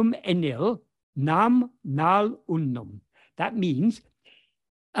ennum enil. Nam nal unnum. That means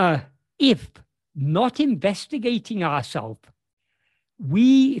if not investigating ourselves,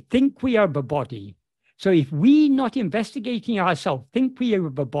 we think we are the body. So if we not investigating ourselves think we are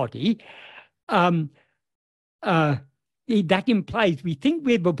the body, that implies we think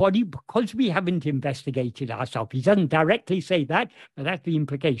we're the body because we haven't investigated ourselves. He doesn't directly say that, but that's the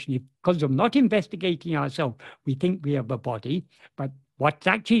implication. If, because of not investigating ourselves, we think we are the body. But what's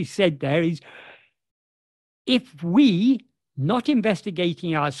actually said there is, if we, not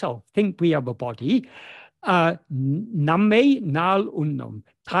investigating ourselves, think we are the body, namme nal unnum,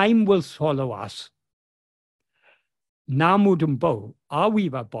 time will swallow us. Namudumbo, are we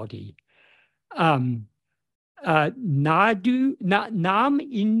the body? Nam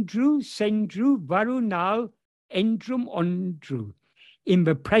indru sendru varunal endrum ondru. In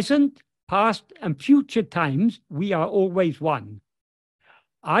the present, past, and future times, we are always one.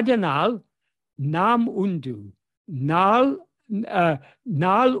 Adanal nam undu, nal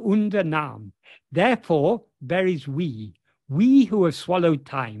unda nam. Therefore, there is we who have swallowed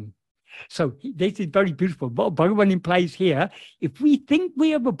time. So this is very beautiful. What Bhagavan implies here, if we think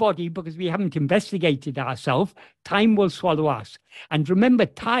we have a body because we haven't investigated ourselves, time will swallow us. And remember,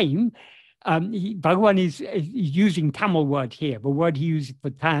 time, Bhagavan is using Tamil word here. The word he uses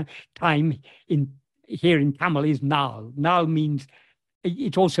for time here in Tamil is nal. Nal means,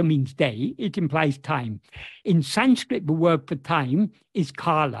 it also means day. It implies time. In Sanskrit, the word for time is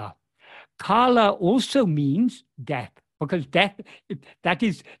kala. Kala also means death. Because death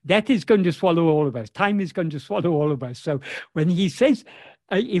is going to swallow all of us. Time is going to swallow all of us. So when he says,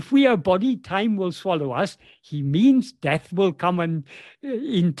 if we are body, time will swallow us, he means death will come and,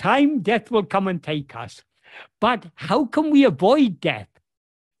 in time, death will come and take us. But how can we avoid death?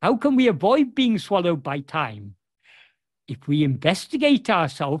 How can we avoid being swallowed by time? If we investigate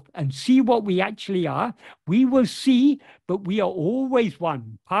ourselves and see what we actually are, we will see that we are always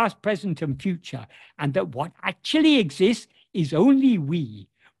one, past, present, and future, and that what actually exists is only we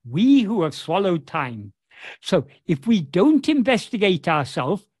who have swallowed time. So if we don't investigate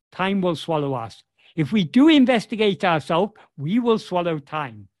ourselves, time will swallow us. If we do investigate ourselves, we will swallow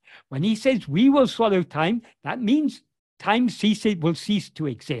time. When he says we will swallow time, that means time will cease to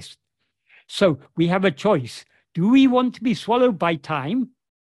exist. So we have a choice. Do we want to be swallowed by time,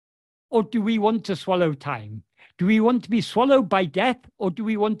 or do we want to swallow time? Do we want to be swallowed by death, or do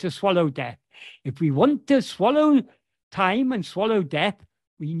we want to swallow death? If we want to swallow time and swallow death,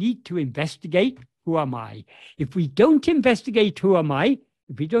 we need to investigate, who am I? If we don't investigate who am I,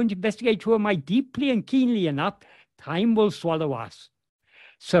 if we don't investigate who am I deeply and keenly enough, time will swallow us.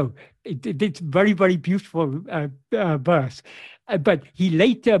 So it's very, very beautiful verse. But he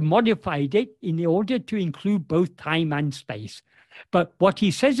later modified it in order to include both time and space. But what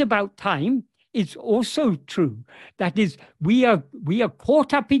he says about time is also true. That is, we are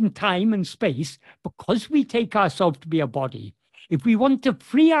caught up in time and space because we take ourselves to be a body. If we want to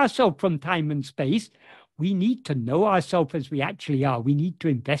free ourselves from time and space, we need to know ourselves as we actually are. We need to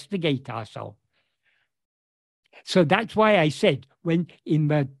investigate ourselves. So that's why I said, when in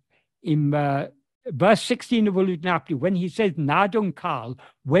the verse 16 of Uludunapadu, when he says Nadung Kal,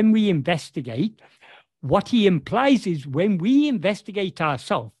 when we investigate, what he implies is when we investigate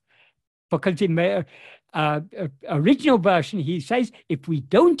ourselves, because in the original version, he says, if we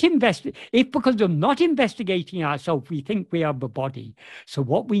don't investigate, if because of not investigating ourselves, we think we are the body. So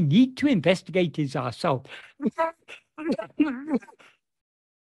what we need to investigate is ourselves.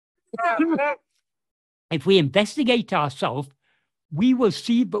 If we investigate ourselves, we will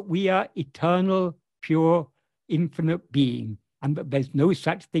see that we are eternal, pure, infinite being, and that there's no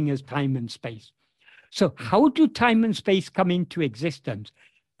such thing as time and space. So how do time and space come into existence?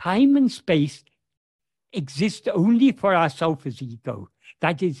 Time and space exist only for ourselves as ego.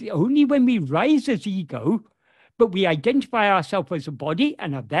 That is only when we rise as ego, but we identify ourselves as a body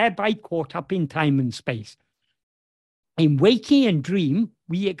and are thereby caught up in time and space. In waking and dream,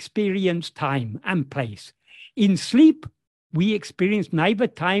 we experience time and place. In sleep, we experience neither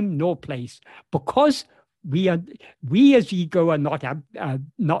time nor place, because we as ego are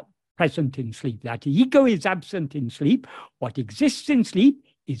not present in sleep. That ego is absent in sleep. What exists in sleep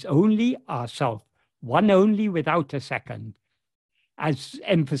is only ourself, one only without a second, as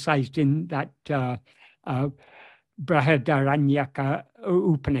emphasized in that Brihadaranyaka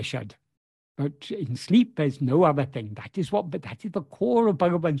Upanishad. But in sleep, there's no other thing. That is the core of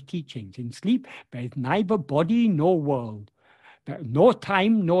Bhagavan's teachings. In sleep, there is neither body nor world, nor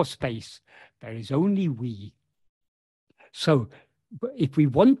time nor space. There is only we. So, if we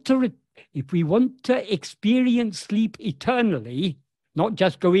want to experience sleep eternally, not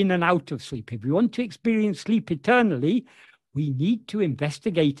just go in and out of sleep. If we want to experience sleep eternally, we need to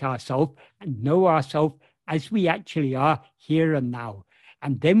investigate ourselves and know ourselves as we actually are here and now.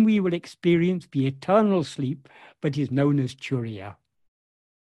 And then we will experience the eternal sleep that is known as Turiya.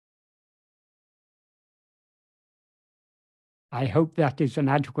 I hope that is an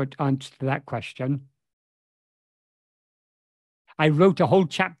adequate answer to that question. I wrote a whole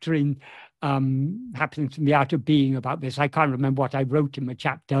chapter in Happiness in the Art of Being about this. I can't remember what I wrote in the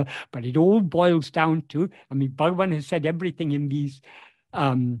chapter, but it all boils down to, Bhagavan has said everything in these,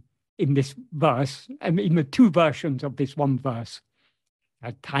 in this verse, in the two versions of this one verse.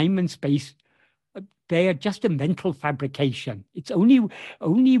 Time and space, they are just a mental fabrication. It's only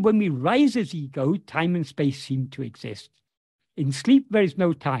when we rise as ego, time and space seem to exist. In sleep, there is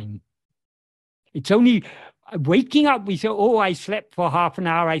no time. It's only waking up, we say, oh, I slept for half an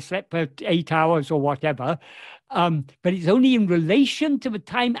hour, I slept for 8 hours or whatever. But it's only in relation to the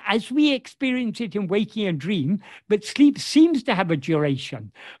time as we experience it in waking and dream, but sleep seems to have a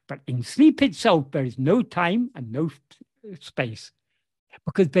duration. But in sleep itself, there is no time and no space,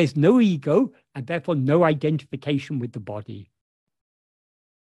 because there's no ego and therefore no identification with the body.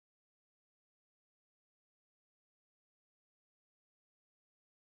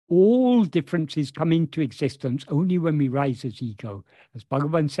 All differences come into existence only when we rise as ego. As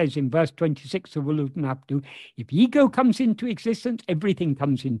Bhagavan says in verse 26 of Uludunapadu, if ego comes into existence, everything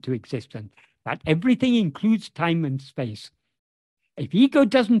comes into existence. That everything includes time and space. If ego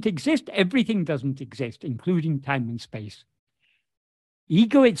doesn't exist, everything doesn't exist, including time and space.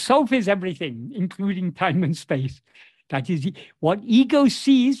 Ego itself is everything, including time and space. That is, what ego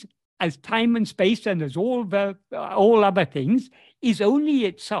sees as time and space and as all other things is only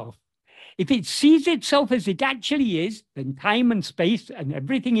itself. If it sees itself as it actually is, then time and space and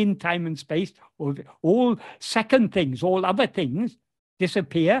everything in time and space, or all second things, all other things,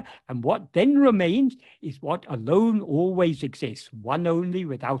 disappear. And what then remains is what alone always exists, one only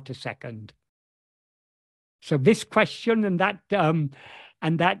without a second. So this question and that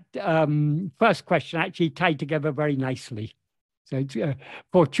first question actually tied together very nicely. So it's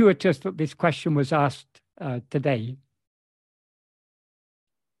fortuitous that this question was asked today.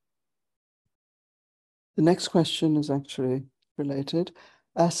 The next question is actually related.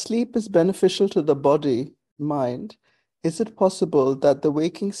 As sleep is beneficial to the body, mind, is it possible that the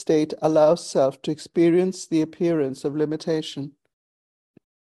waking state allows self to experience the appearance of limitation?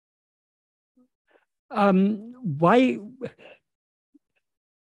 Why?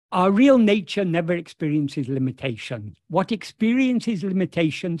 Our real nature never experiences limitations. What experiences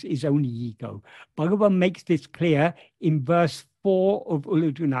limitations is only ego. Bhagavan makes this clear in verse 4 of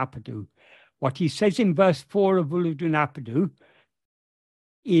Uludunapadu. What he says in verse 4 of Uludunapadu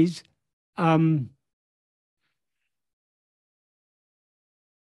is Uruvum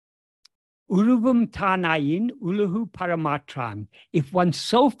Tanayin Uluhu Paramatran. If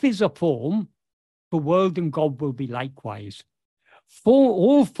oneself is a form, the world and God will be likewise.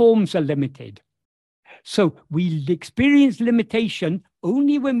 All forms are limited. So we experience limitation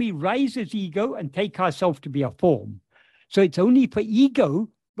only when we rise as ego and take ourselves to be a form. So it's only for ego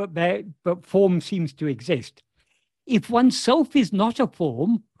but form seems to exist. If oneself is not a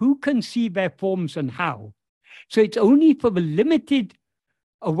form, who can see their forms and how? So it's only for the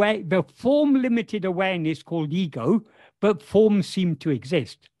the form-limited awareness called ego, but forms seem to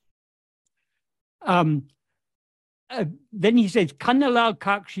exist. Then he says, Kanalal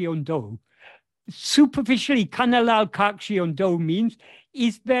Kakshiyondo. Superficially, Kanalal Kakshiyondo means,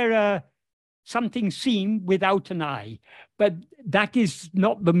 is there something seen without an eye? But that is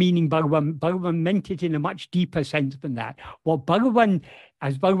not the meaning Bhagavan. Bhagavan meant it in a much deeper sense than that. What Bhagavan,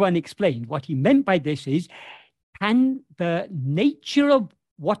 as Bhagavan explained, what he meant by this is, can the nature of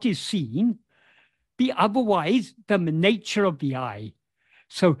what is seen be otherwise than the nature of the eye?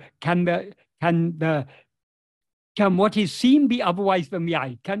 So can what is seen be otherwise than the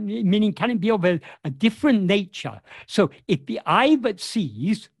eye? Meaning, can it be of a different nature? So if the eye that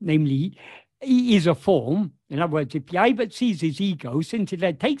sees, namely, is a form, in other words, if the eye that sees is ego, since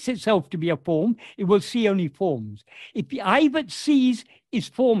it takes itself to be a form, it will see only forms. If the eye that sees is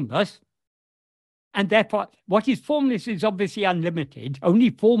formless, and therefore what is formless is obviously unlimited, only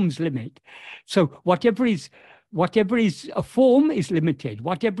forms limit. So whatever is a form is limited.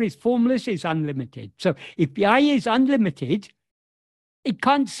 Whatever is formless is unlimited. So if the eye is unlimited, it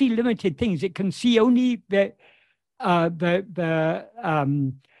can't see limited things. It can see only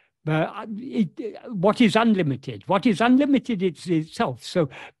what is unlimited. What is unlimited is itself. So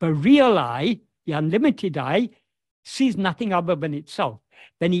the real eye, the unlimited eye, sees nothing other than itself.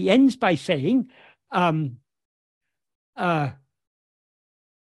 Then he ends by saying, kan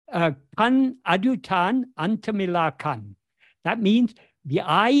adutan antamilakan. That means the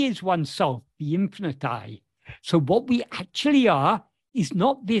eye is oneself, the infinite eye. So what we actually are is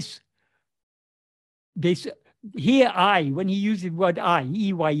not this here I, when he uses the word I,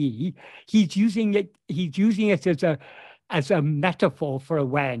 E-Y-E, he's using it as a metaphor for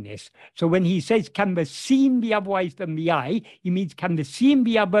awareness. So when he says, can the seen be otherwise than the eye, he means, can the seen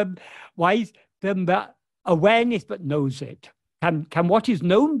be otherwise than the awareness that knows it? Can what is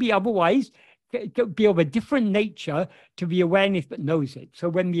known be otherwise, be of a different nature to the awareness that knows it? So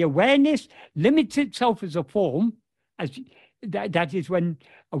when the awareness limits itself as a form, that is when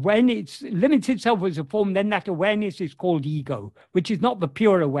awareness limits itself as a form, then that awareness is called ego, which is not the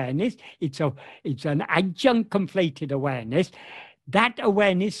pure awareness. It's an adjunct conflated awareness. That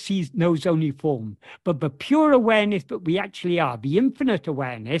awareness knows only form. But the pure awareness that we actually are, the infinite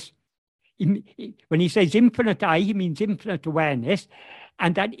awareness, when he says infinite I, he means infinite awareness.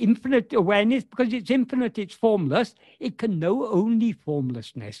 And that infinite awareness, because it's infinite, it's formless, it can know only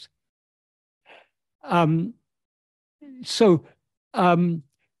formlessness. So the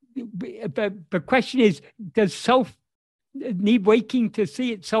question is, does self need waking to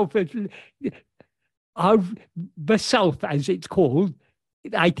see itself as the self, as it's called,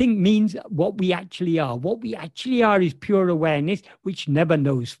 I think means what we actually are. What we actually are is pure awareness, which never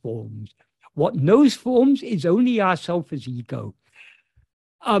knows forms. What knows forms is only ourself as ego.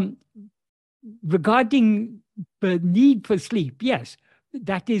 Regarding the need for sleep, yes,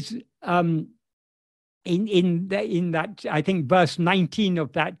 that is in that, I think, verse 19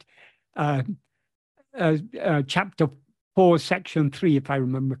 of that chapter 4, section 3, if I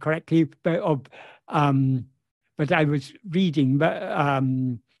remember correctly, but I was reading, but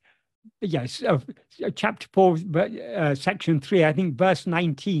yes, chapter 4, section 3, I think verse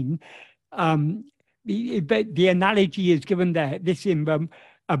 19, the analogy is given there, this in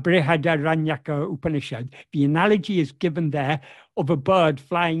Brihadaranyaka Upanishad, the analogy is given there of a bird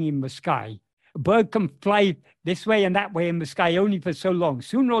flying in the sky. A bird can fly this way and that way in the sky only for so long.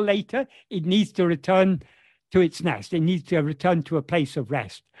 Sooner or later, it needs to return to its nest. It needs to return to a place of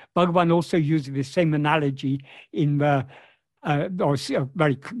rest. Bhagavan also uses the same analogy in the, or a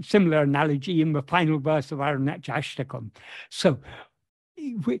very similar analogy in the final verse of Aranyaksashtakam. So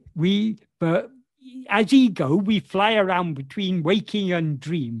as ego, we fly around between waking and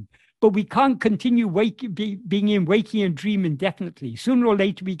dream. But we can't continue being in waking and dream indefinitely. Sooner or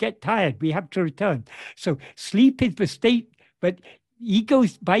later, we get tired. We have to return. So sleep is the state, but ego,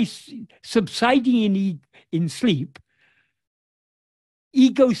 by subsiding in sleep,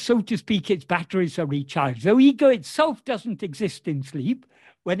 ego, so to speak, its batteries are recharged. Though ego itself doesn't exist in sleep,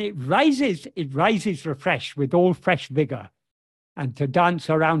 when it rises refreshed with all fresh vigor. And to dance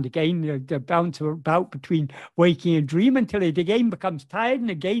around again, to bounce about between waking and dream until it again becomes tired and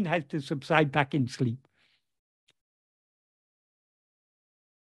again has to subside back in sleep.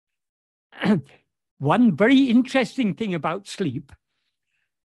 One very interesting thing about sleep,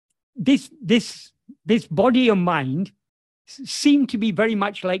 this body and mind seem to be very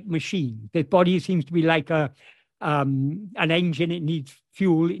much like machines. This body seems to be like a an engine, it needs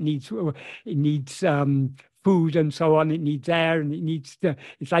fuel, it needs food and so on, it needs air, and it's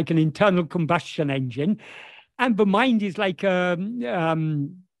like an internal combustion engine. And the mind is like a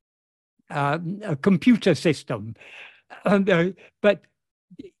computer system. But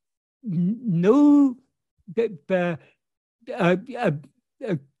no,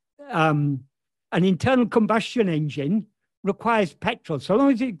 an internal combustion engine requires petrol. So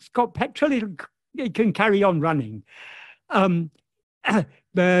long as it's got petrol, it can carry on running.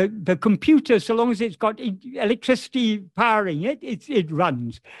 The computer, so long as it's got electricity powering it, it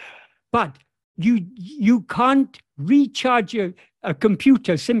runs. But you can't recharge a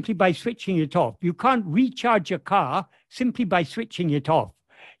computer simply by switching it off. You can't recharge a car simply by switching it off.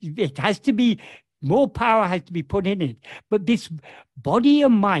 It has to be, more power has to be put in it. But this body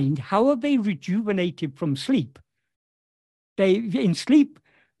and mind, how are they rejuvenated from sleep? In sleep,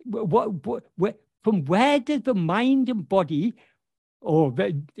 from where does the mind and body, or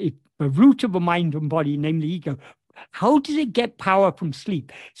the root of the mind and body, namely ego, how does it get power from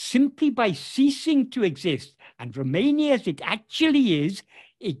sleep? Simply by ceasing to exist and remaining as it actually is,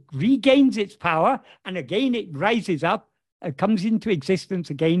 it regains its power, and again it rises up, comes into existence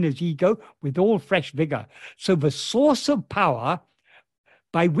again as ego with all fresh vigor. So the source of power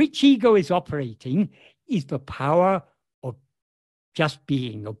by which ego is operating is the power of just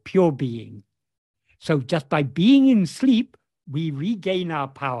being, of pure being. So just by being in sleep, we regain our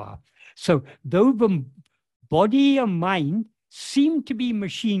power. So though the body and mind seem to be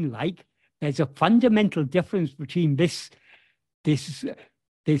machine-like, there's a fundamental difference between this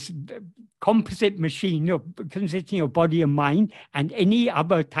composite machine consisting of body and mind and any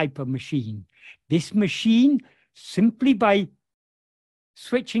other type of machine. This machine, simply by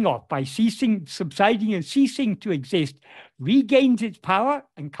switching off, by subsiding and ceasing to exist, regains its power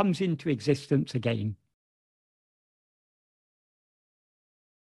and comes into existence again.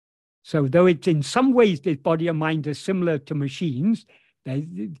 So though it's in some ways this body and mind are similar to machines,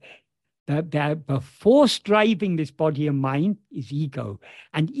 the force driving this body and mind is ego.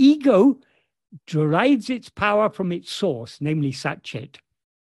 And ego derives its power from its source, namely Sat-Chit.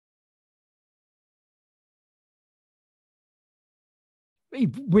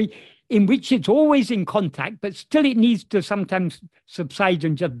 In which it's always in contact, but still it needs to sometimes subside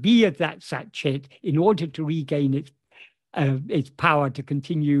and just be at that Sat-Chit in order to regain its power to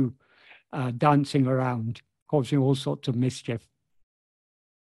continue dancing around, causing all sorts of mischief.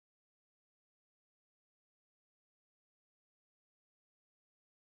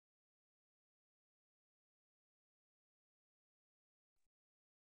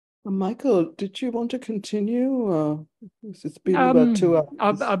 Michael, did you want to continue? It's been about 2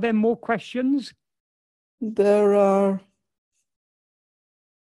 hours. Are there more questions? There are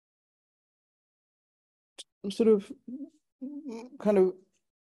sort of kind of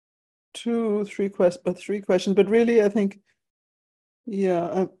three questions, but really I think,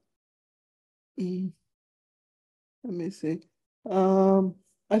 yeah, let me see.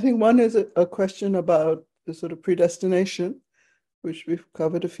 I think one is a question about the sort of predestination, which we've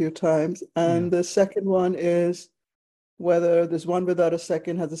covered a few times. And the second one is whether this one without a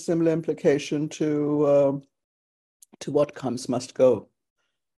second has a similar implication to what comes must go.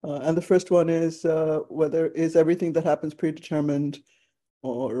 And the first one is whether is everything that happens predetermined,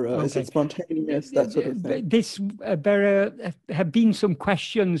 or is it spontaneous, that sort of thing. There have been some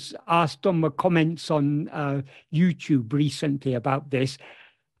questions asked on the comments on YouTube recently about this.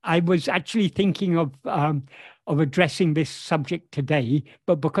 I was actually thinking of addressing this subject today,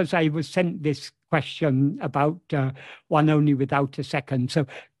 but because I was sent this question about one only without a second. So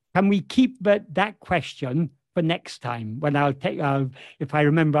can we keep that question for next time? When if I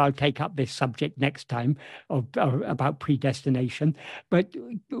remember, I'll take up this subject next time about predestination. But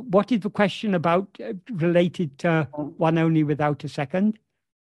what is the question about related to one only without a second?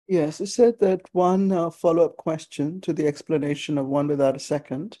 Yes, it said that one follow-up question to the explanation of one without a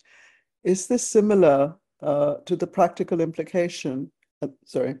second. Is this similar to the practical implication?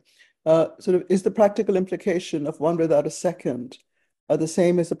 Is the practical implication of one without a second the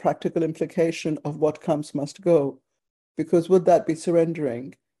same as the practical implication of what comes must go? Because would that be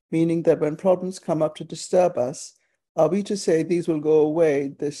surrendering, meaning that when problems come up to disturb us, are we to say these will go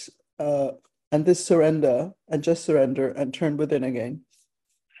away, and this surrender, and just surrender and turn within again?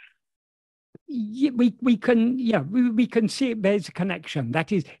 We can see there's a connection.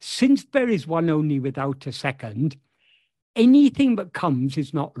 That is, since there is one only without a second, anything that comes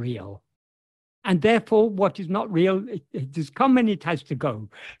is not real. And therefore, what is not real, it has come and it has to go.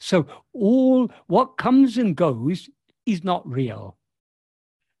 So all what comes and goes is not real.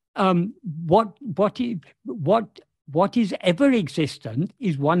 what is ever existent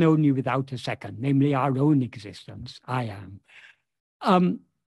is one only without a second, namely our own existence. I am.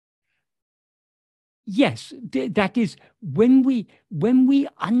 Yes, that is when we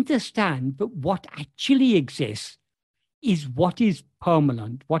understand that what actually exists is what is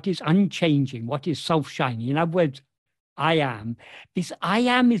permanent, what is unchanging, what is self-shining. In other words, I am. This I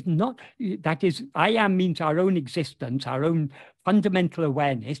am is not, that is, I am means our own existence, our own fundamental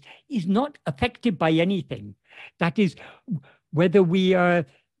awareness is not affected by anything. That is, whether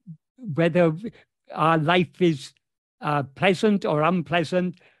our life is pleasant or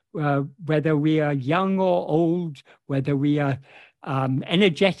unpleasant, whether we are young or old, whether we are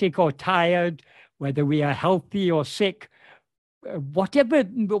energetic or tired, whether we are healthy or sick, whatever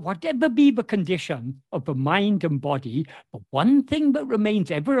be the condition of the mind and body, the one thing that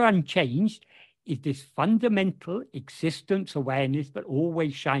remains ever unchanged is this fundamental existence awareness that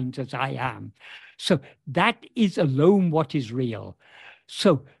always shines as I am. So that is alone what is real.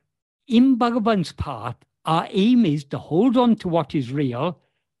 So in Bhagavan's path, our aim is to hold on to what is real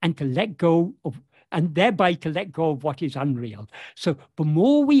and to let go of, and thereby to let go of what is unreal. So the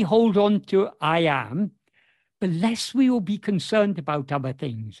more we hold on to I am, the less we will be concerned about other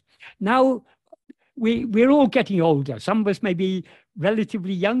things. Now, we're all getting older. Some of us may be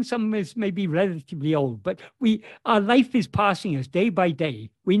relatively young, some of us may be relatively old, but our life is passing us day by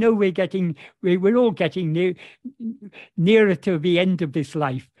day. We know we're all getting nearer to the end of this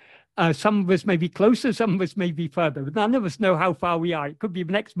life. Some of us may be closer, some of us may be further, but none of us know how far we are. It could be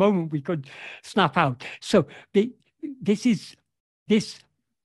the next moment we could snap out. So this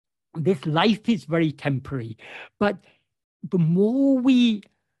life is very temporary, but the more we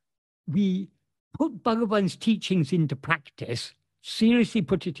put Bhagavan's teachings into practice, seriously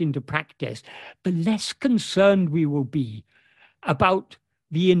put it into practice, the less concerned we will be about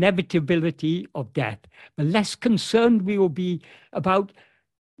the inevitability of death, the less concerned we will be about,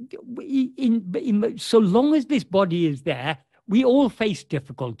 so long as this body is there, we all face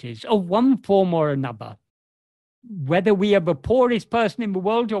difficulties of one form or another. Whether we are the poorest person in the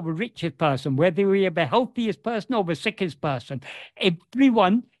world or the richest person, whether we are the healthiest person or the sickest person,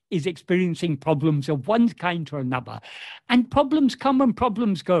 everyone is experiencing problems of one kind or another. And problems come and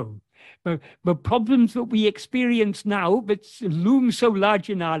problems go. The problems that we experience now that loom so large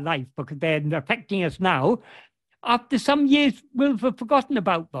in our life because they're affecting us now, after some years we'll have forgotten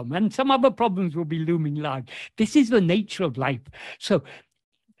about them and some other problems will be looming large. This is the nature of life. So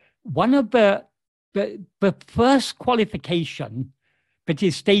one of the first qualification that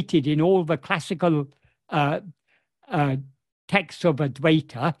is stated in all the classical texts of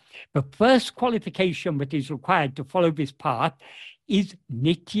Advaita, the first qualification that is required to follow this path is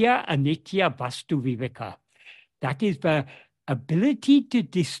Nitya Anitya Vastu Viveka. That is the ability to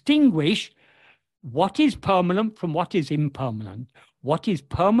distinguish what is permanent from what is impermanent. What is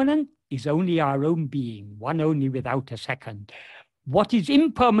permanent is only our own being, one only without a second. What is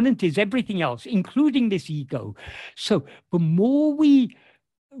impermanent is everything else, including this ego. So the more we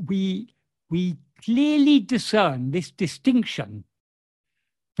clearly discern this distinction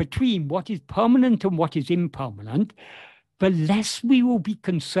between what is permanent and what is impermanent, the less we will be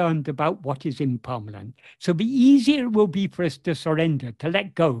concerned about what is impermanent. So the easier it will be for us to surrender, to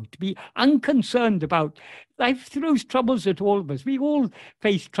let go, to be unconcerned about life throws troubles at all of us. We all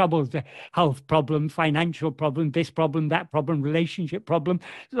face troubles, the health problem, financial problem, this problem, that problem, relationship problem.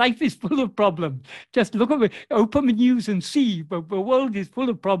 Life is full of problems. Just look at it, open the news and see the world is full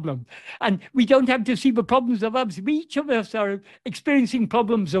of problems. And we don't have to see the problems of others. Each of us are experiencing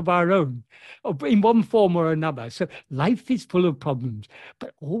problems of our own, in one form or another. So life is full of problems.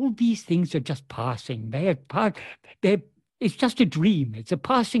 But all these things are just passing. It's just a dream. It's a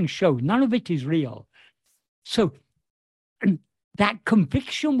passing show. None of it is real. So that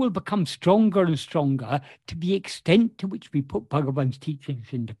conviction will become stronger and stronger to the extent to which we put Bhagavan's teachings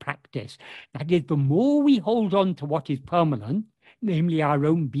into practice. That is, the more we hold on to what is permanent, namely our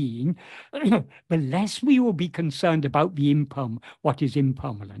own being, the less we will be concerned about what is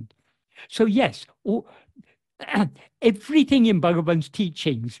impermanent. So yes, everything in Bhagavan's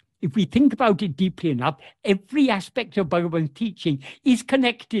teachings, if we think about it deeply enough, every aspect of Bhagavan's teaching is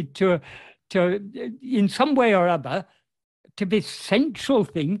connected to in some way or other, to this central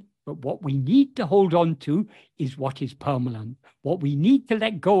thing. But what we need to hold on to is what is permanent. What we need to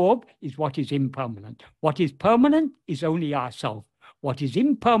let go of is what is impermanent. What is permanent is only ourselves. What is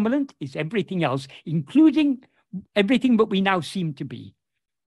impermanent is everything else, including everything that we now seem to be.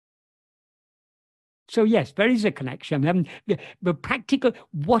 So yes, there is a connection. The practical,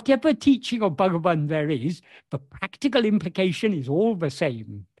 whatever teaching of Bhagavan there is, the practical implication is all the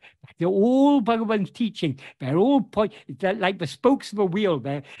same. They're all Bhagavan's teaching. They're all they're like the spokes of a wheel.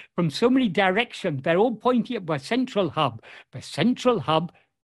 They're from so many directions. They're all pointing at the central hub. The central hub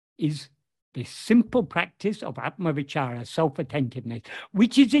is the simple practice of Atma-vichara, self-attentiveness,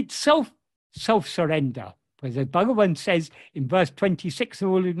 which is itself self-surrender. Because as Bhagavan says in verse 26 of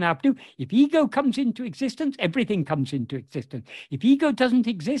Ulladu, if ego comes into existence, everything comes into existence. If ego doesn't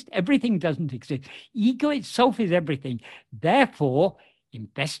exist, everything doesn't exist. Ego itself is everything. Therefore,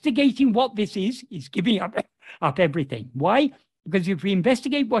 investigating what this is giving up everything. Why? Because if we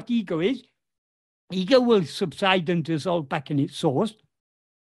investigate what ego is, ego will subside and dissolve back in its source.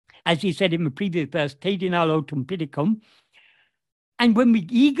 As he said in the previous verse, Tedinalotum pidicum. And when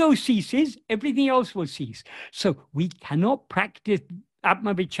ego ceases, everything else will cease. So we cannot practice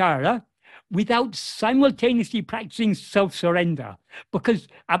Atma-vichara without simultaneously practicing self-surrender, because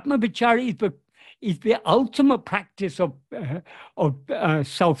Atma-vichara is the ultimate practice of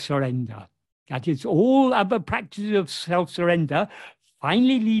self-surrender. That is, all other practices of self-surrender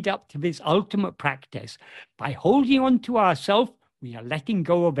finally lead up to this ultimate practice. By holding on to ourself, we are letting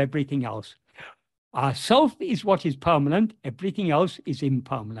go of everything else. Ourself is what is permanent, everything else is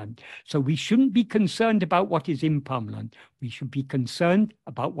impermanent. So we shouldn't be concerned about what is impermanent. We should be concerned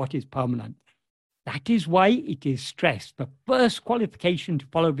about what is permanent. That is why it is stressed. The first qualification to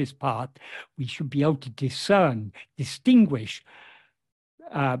follow this path, we should be able to discern, distinguish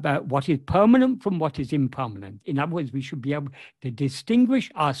what is permanent from what is impermanent. In other words, we should be able to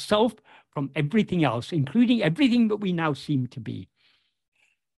distinguish ourselves from everything else, including everything that we now seem to be.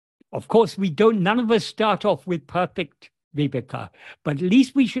 Of course, none of us start off with perfect viveka, but at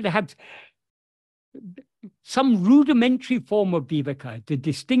least we should have some rudimentary form of viveka to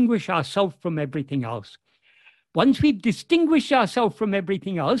distinguish ourselves from everything else. Once we've distinguished ourselves from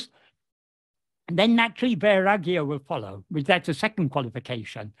everything else, then naturally vairagya will follow, which that's a second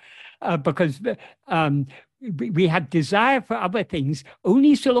qualification, because we have desire for other things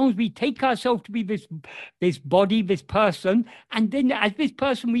only so long as we take ourselves to be this body, this person, and then as this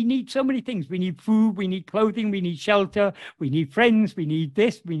person we need so many things. We need food, we need clothing, we need shelter, we need friends, we need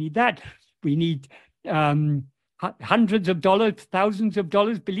this, we need that, we need hundreds of dollars, thousands of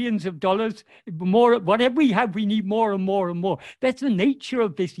dollars, billions of dollars, more. Whatever we have, we need more and more and more. That's the nature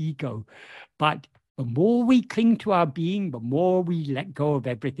of this ego. But the more we cling to our being, the more we let go of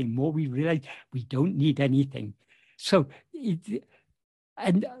everything, the more we realize we don't need anything. So,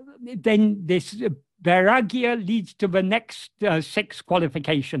 and then this vairagya leads to the next 6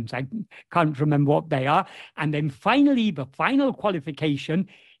 qualifications. I can't remember what they are. And then finally, the final qualification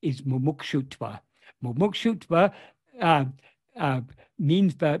is mumukshutva. Mumukshutva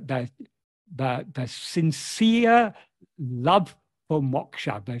means the sincere love for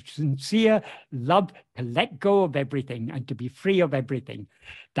moksha, the sincere love to let go of everything and to be free of everything.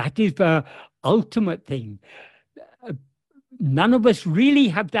 That is the ultimate thing. None of us really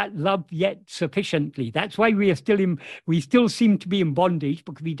have that love yet sufficiently. That's why we still seem to be in bondage,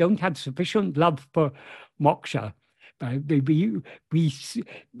 because we don't have sufficient love for moksha. Bhagavan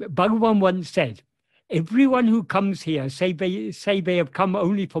once said, everyone who comes here say they have come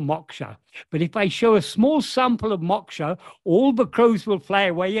only for moksha. But if I show a small sample of moksha, all the crows will fly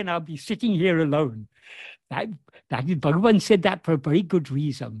away and I'll be sitting here alone. Bhagavan said that for a very good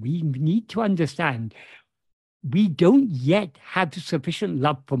reason. We need to understand we don't yet have sufficient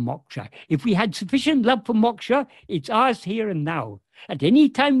love for moksha. If we had sufficient love for moksha, it's ours here and now. At any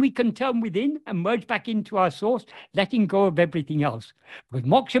time we can turn within and merge back into our source, letting go of everything else. Because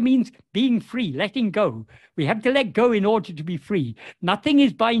moksha means being free, letting go. We have to let go in order to be free. Nothing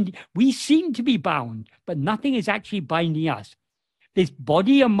is binding. We seem to be bound, but nothing is actually binding us. This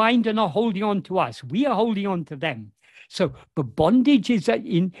body and mind are not holding on to us. We are holding on to them. So the bondage is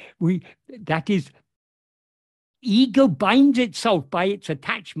ego binds itself by its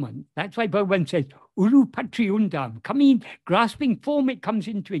attachment. That's why Bhagavan says, Uru patri undam, coming, grasping form, it comes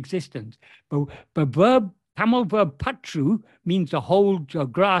into existence. But the Tamil verb patru means to hold, to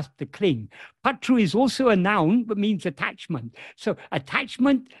grasp, to cling. Patru is also a noun, but means attachment. So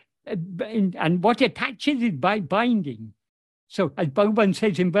attachment, and what attaches is by binding. So as Bhagavan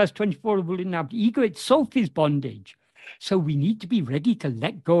says in verse 24 of Ulladu, ego itself is bondage. So we need to be ready to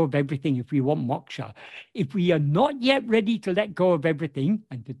let go of everything if we want moksha. If we are not yet ready to let go of everything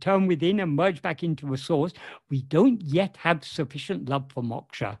and to turn within and merge back into a source, we don't yet have sufficient love for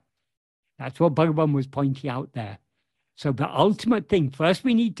moksha. That's what Bhagavan was pointing out there. So the ultimate thing, first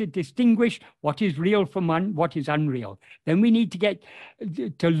we need to distinguish what is real from what is unreal. Then we need to get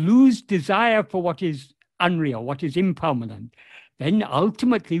to lose desire for what is unreal, what is impermanent. Then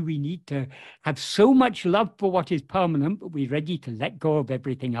ultimately we need to have so much love for what is permanent, but we're ready to let go of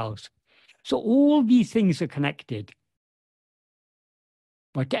everything else. So all these things are connected.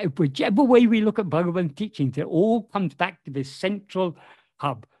 But whichever way we look at Bhagavan's teachings, it all comes back to this central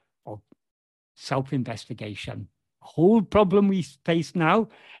hub of self-investigation. The whole problem we face now,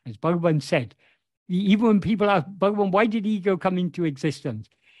 as Bhagavan said, even when people ask, Bhagavan, why did ego come into existence?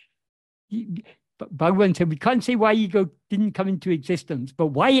 Bhagavan said, we can't say why ego didn't come into existence, but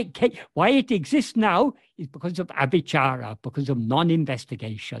why it exists now is because of avichara, because of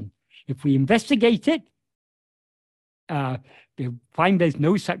non-investigation. If we investigate it, we'll find there's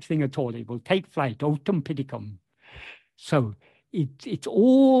no such thing at all. It will take flight, autem piticum. So it's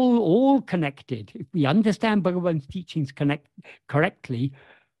all connected. If we understand Bhagavan's teachings correctly,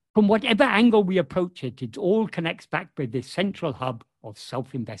 from whatever angle we approach it, it all connects back with this central hub of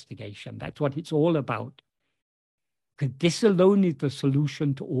self-investigation. That's what it's all about. Because this alone is the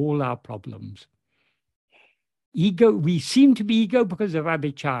solution to all our problems. Ego, we seem to be ego because of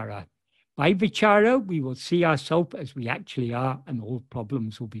avichara. By vichara, we will see ourselves as we actually are, and all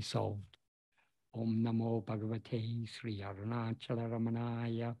problems will be solved. Om Namo Bhagavate Sri Arunachala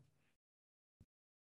Ramanaya.